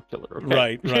serial killer.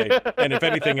 Okay? Right. And if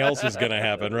anything else is going to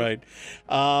happen, right?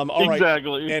 All right.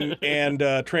 Exactly.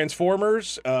 And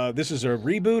Transformers, this is a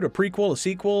reboot, a prequel, a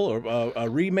sequel, or a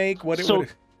remake? What?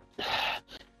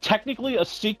 technically a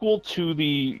sequel to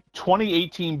the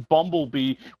 2018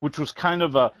 Bumblebee, which was kind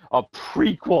of a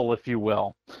prequel, if you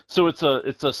will. So it's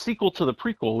a sequel to the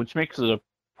prequel, which makes it a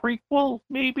prequel,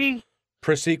 maybe?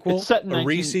 Pre-sequel? It's set in a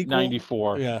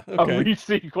 1994. Yeah, A okay.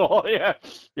 re-sequel, yeah.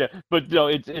 But no,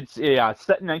 it's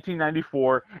set in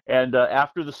 1994, and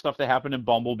after the stuff that happened in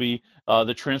Bumblebee,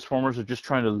 the Transformers are just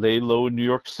trying to lay low in New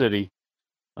York City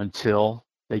until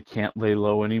they can't lay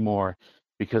low anymore,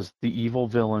 because the evil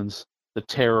villains, the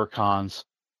Terrorcons,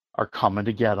 are coming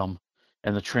to get them,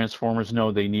 and the Transformers know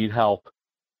they need help,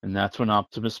 and that's when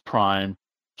Optimus Prime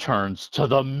turns to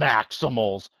the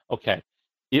Maximals. Okay,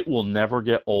 it will never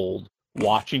get old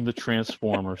watching the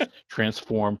Transformers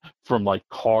transform from like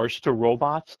cars to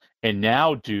robots, and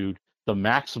now, dude, the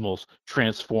Maximals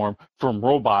transform from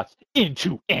robots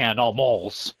into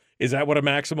animals. Is that what a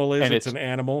Maximal is? And It's an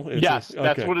animal? Yes, okay.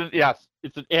 that's what it. Yes,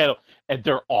 it's an animal, and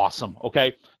they're awesome.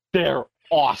 Okay, they're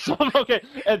awesome. Okay,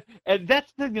 and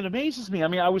that's the thing that amazes me. I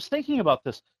mean, I was thinking about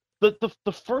this. The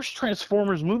first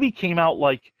Transformers movie came out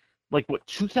like what,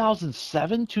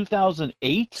 2007,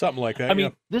 2008, something like that. I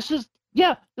mean, this is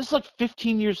like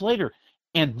 15 years later,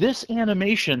 and this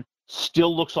animation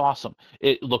still looks awesome.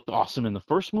 It looked awesome in the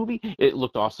first movie. It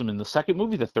looked awesome in the second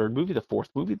movie, the third movie, the fourth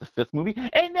movie, the fifth movie,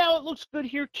 and now it looks good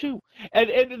here too.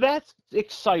 And that's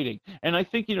exciting. And I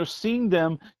think, seeing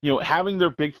them, having their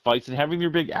big fights and having their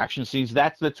big action scenes,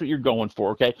 that's what you're going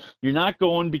for. Okay, you're not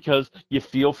going because you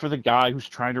feel for the guy who's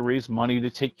trying to raise money to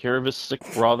take care of his sick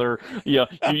brother. You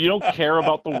don't care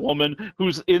about the woman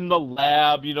who's in the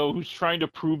lab, who's trying to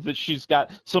prove that she's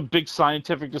got some big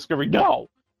scientific discovery. No,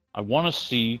 I want to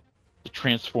see the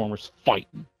Transformers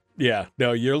fighting. Yeah,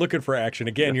 no, you're looking for action.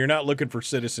 Again, you're not looking for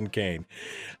Citizen Kane.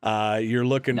 You're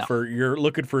looking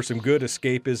for some good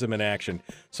escapism and action.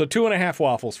 So 2.5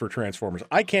 waffles for Transformers.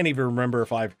 I can't even remember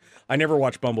if I never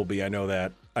watched Bumblebee. I know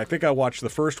that. I think I watched the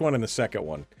first one and the second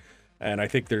one. And I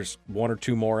think there's one or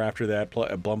two more after that.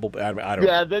 Bumblebee. I don't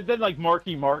know. Yeah, then like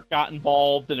Marky Mark got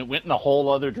involved, and it went in a whole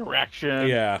other direction.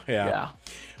 Yeah.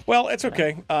 Well, it's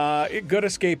okay. Good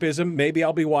escapism. Maybe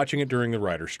I'll be watching it during the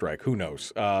writer's strike. Who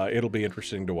knows? It'll be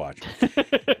interesting to watch.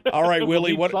 All right,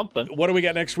 Willie, what do we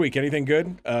got next week? Anything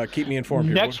good? Keep me informed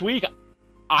here. Next week,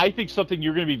 I think something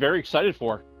you're going to be very excited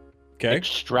for. Okay.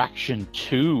 Extraction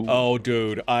 2. Oh,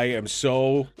 dude, I am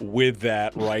so with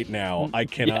that right now. I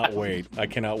cannot wait. I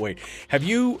cannot wait.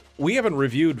 We haven't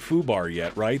reviewed Fubar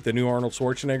yet, right? The new Arnold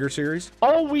Schwarzenegger series?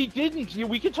 Oh, we didn't.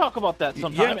 We can talk about that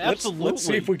sometime. Yeah, absolutely. Let's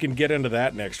see if we can get into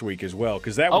that next week as well,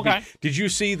 because that would be. Did you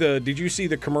see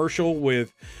the commercial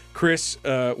with Chris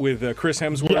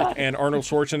Hemsworth and Arnold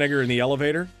Schwarzenegger in the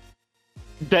elevator?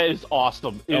 That is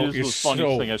awesome. It is the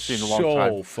funniest thing I've seen in a long time.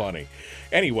 So funny.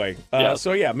 Anyway,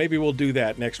 so yeah, maybe we'll do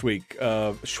that next week.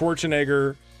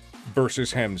 Schwarzenegger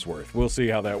versus Hemsworth. We'll see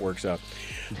how that works out.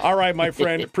 All right, my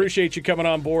friend. Appreciate you coming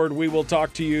on board. We will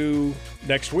talk to you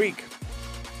next week.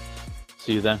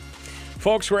 See you then.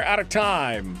 Folks, we're out of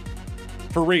time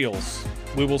for reals.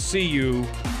 We will see you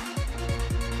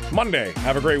Monday.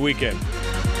 Have a great weekend.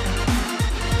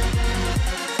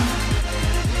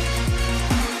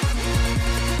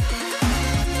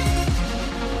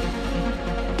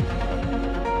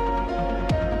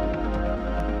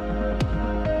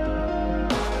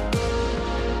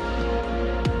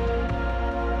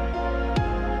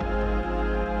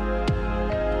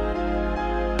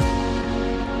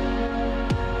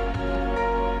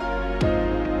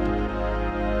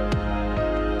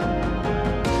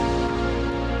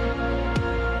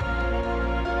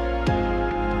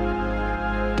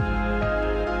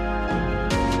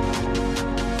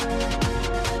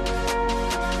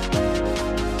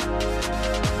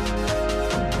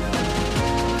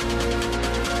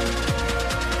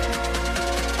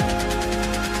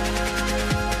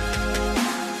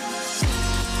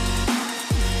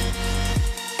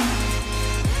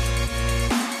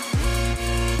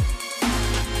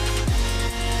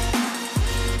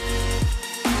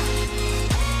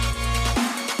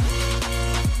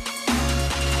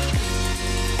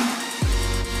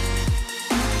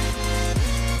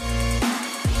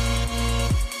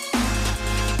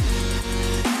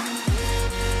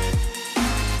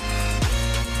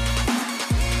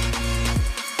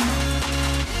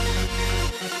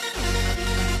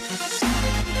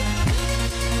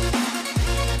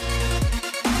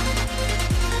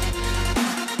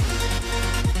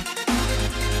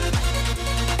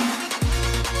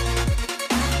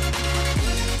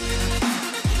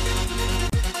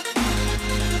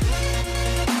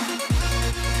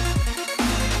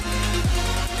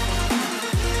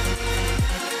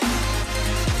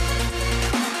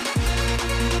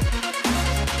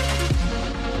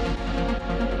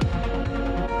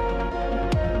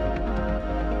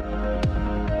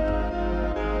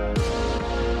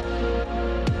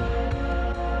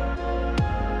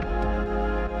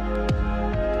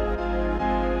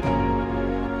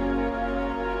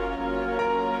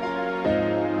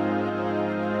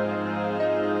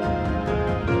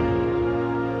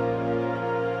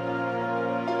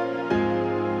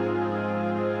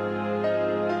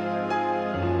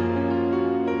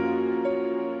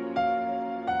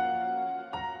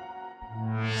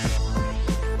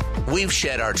 We've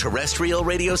shed our terrestrial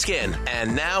radio skin,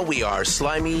 and now we are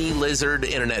slimy lizard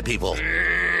internet people.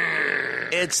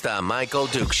 It's the Michael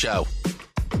Duke Show.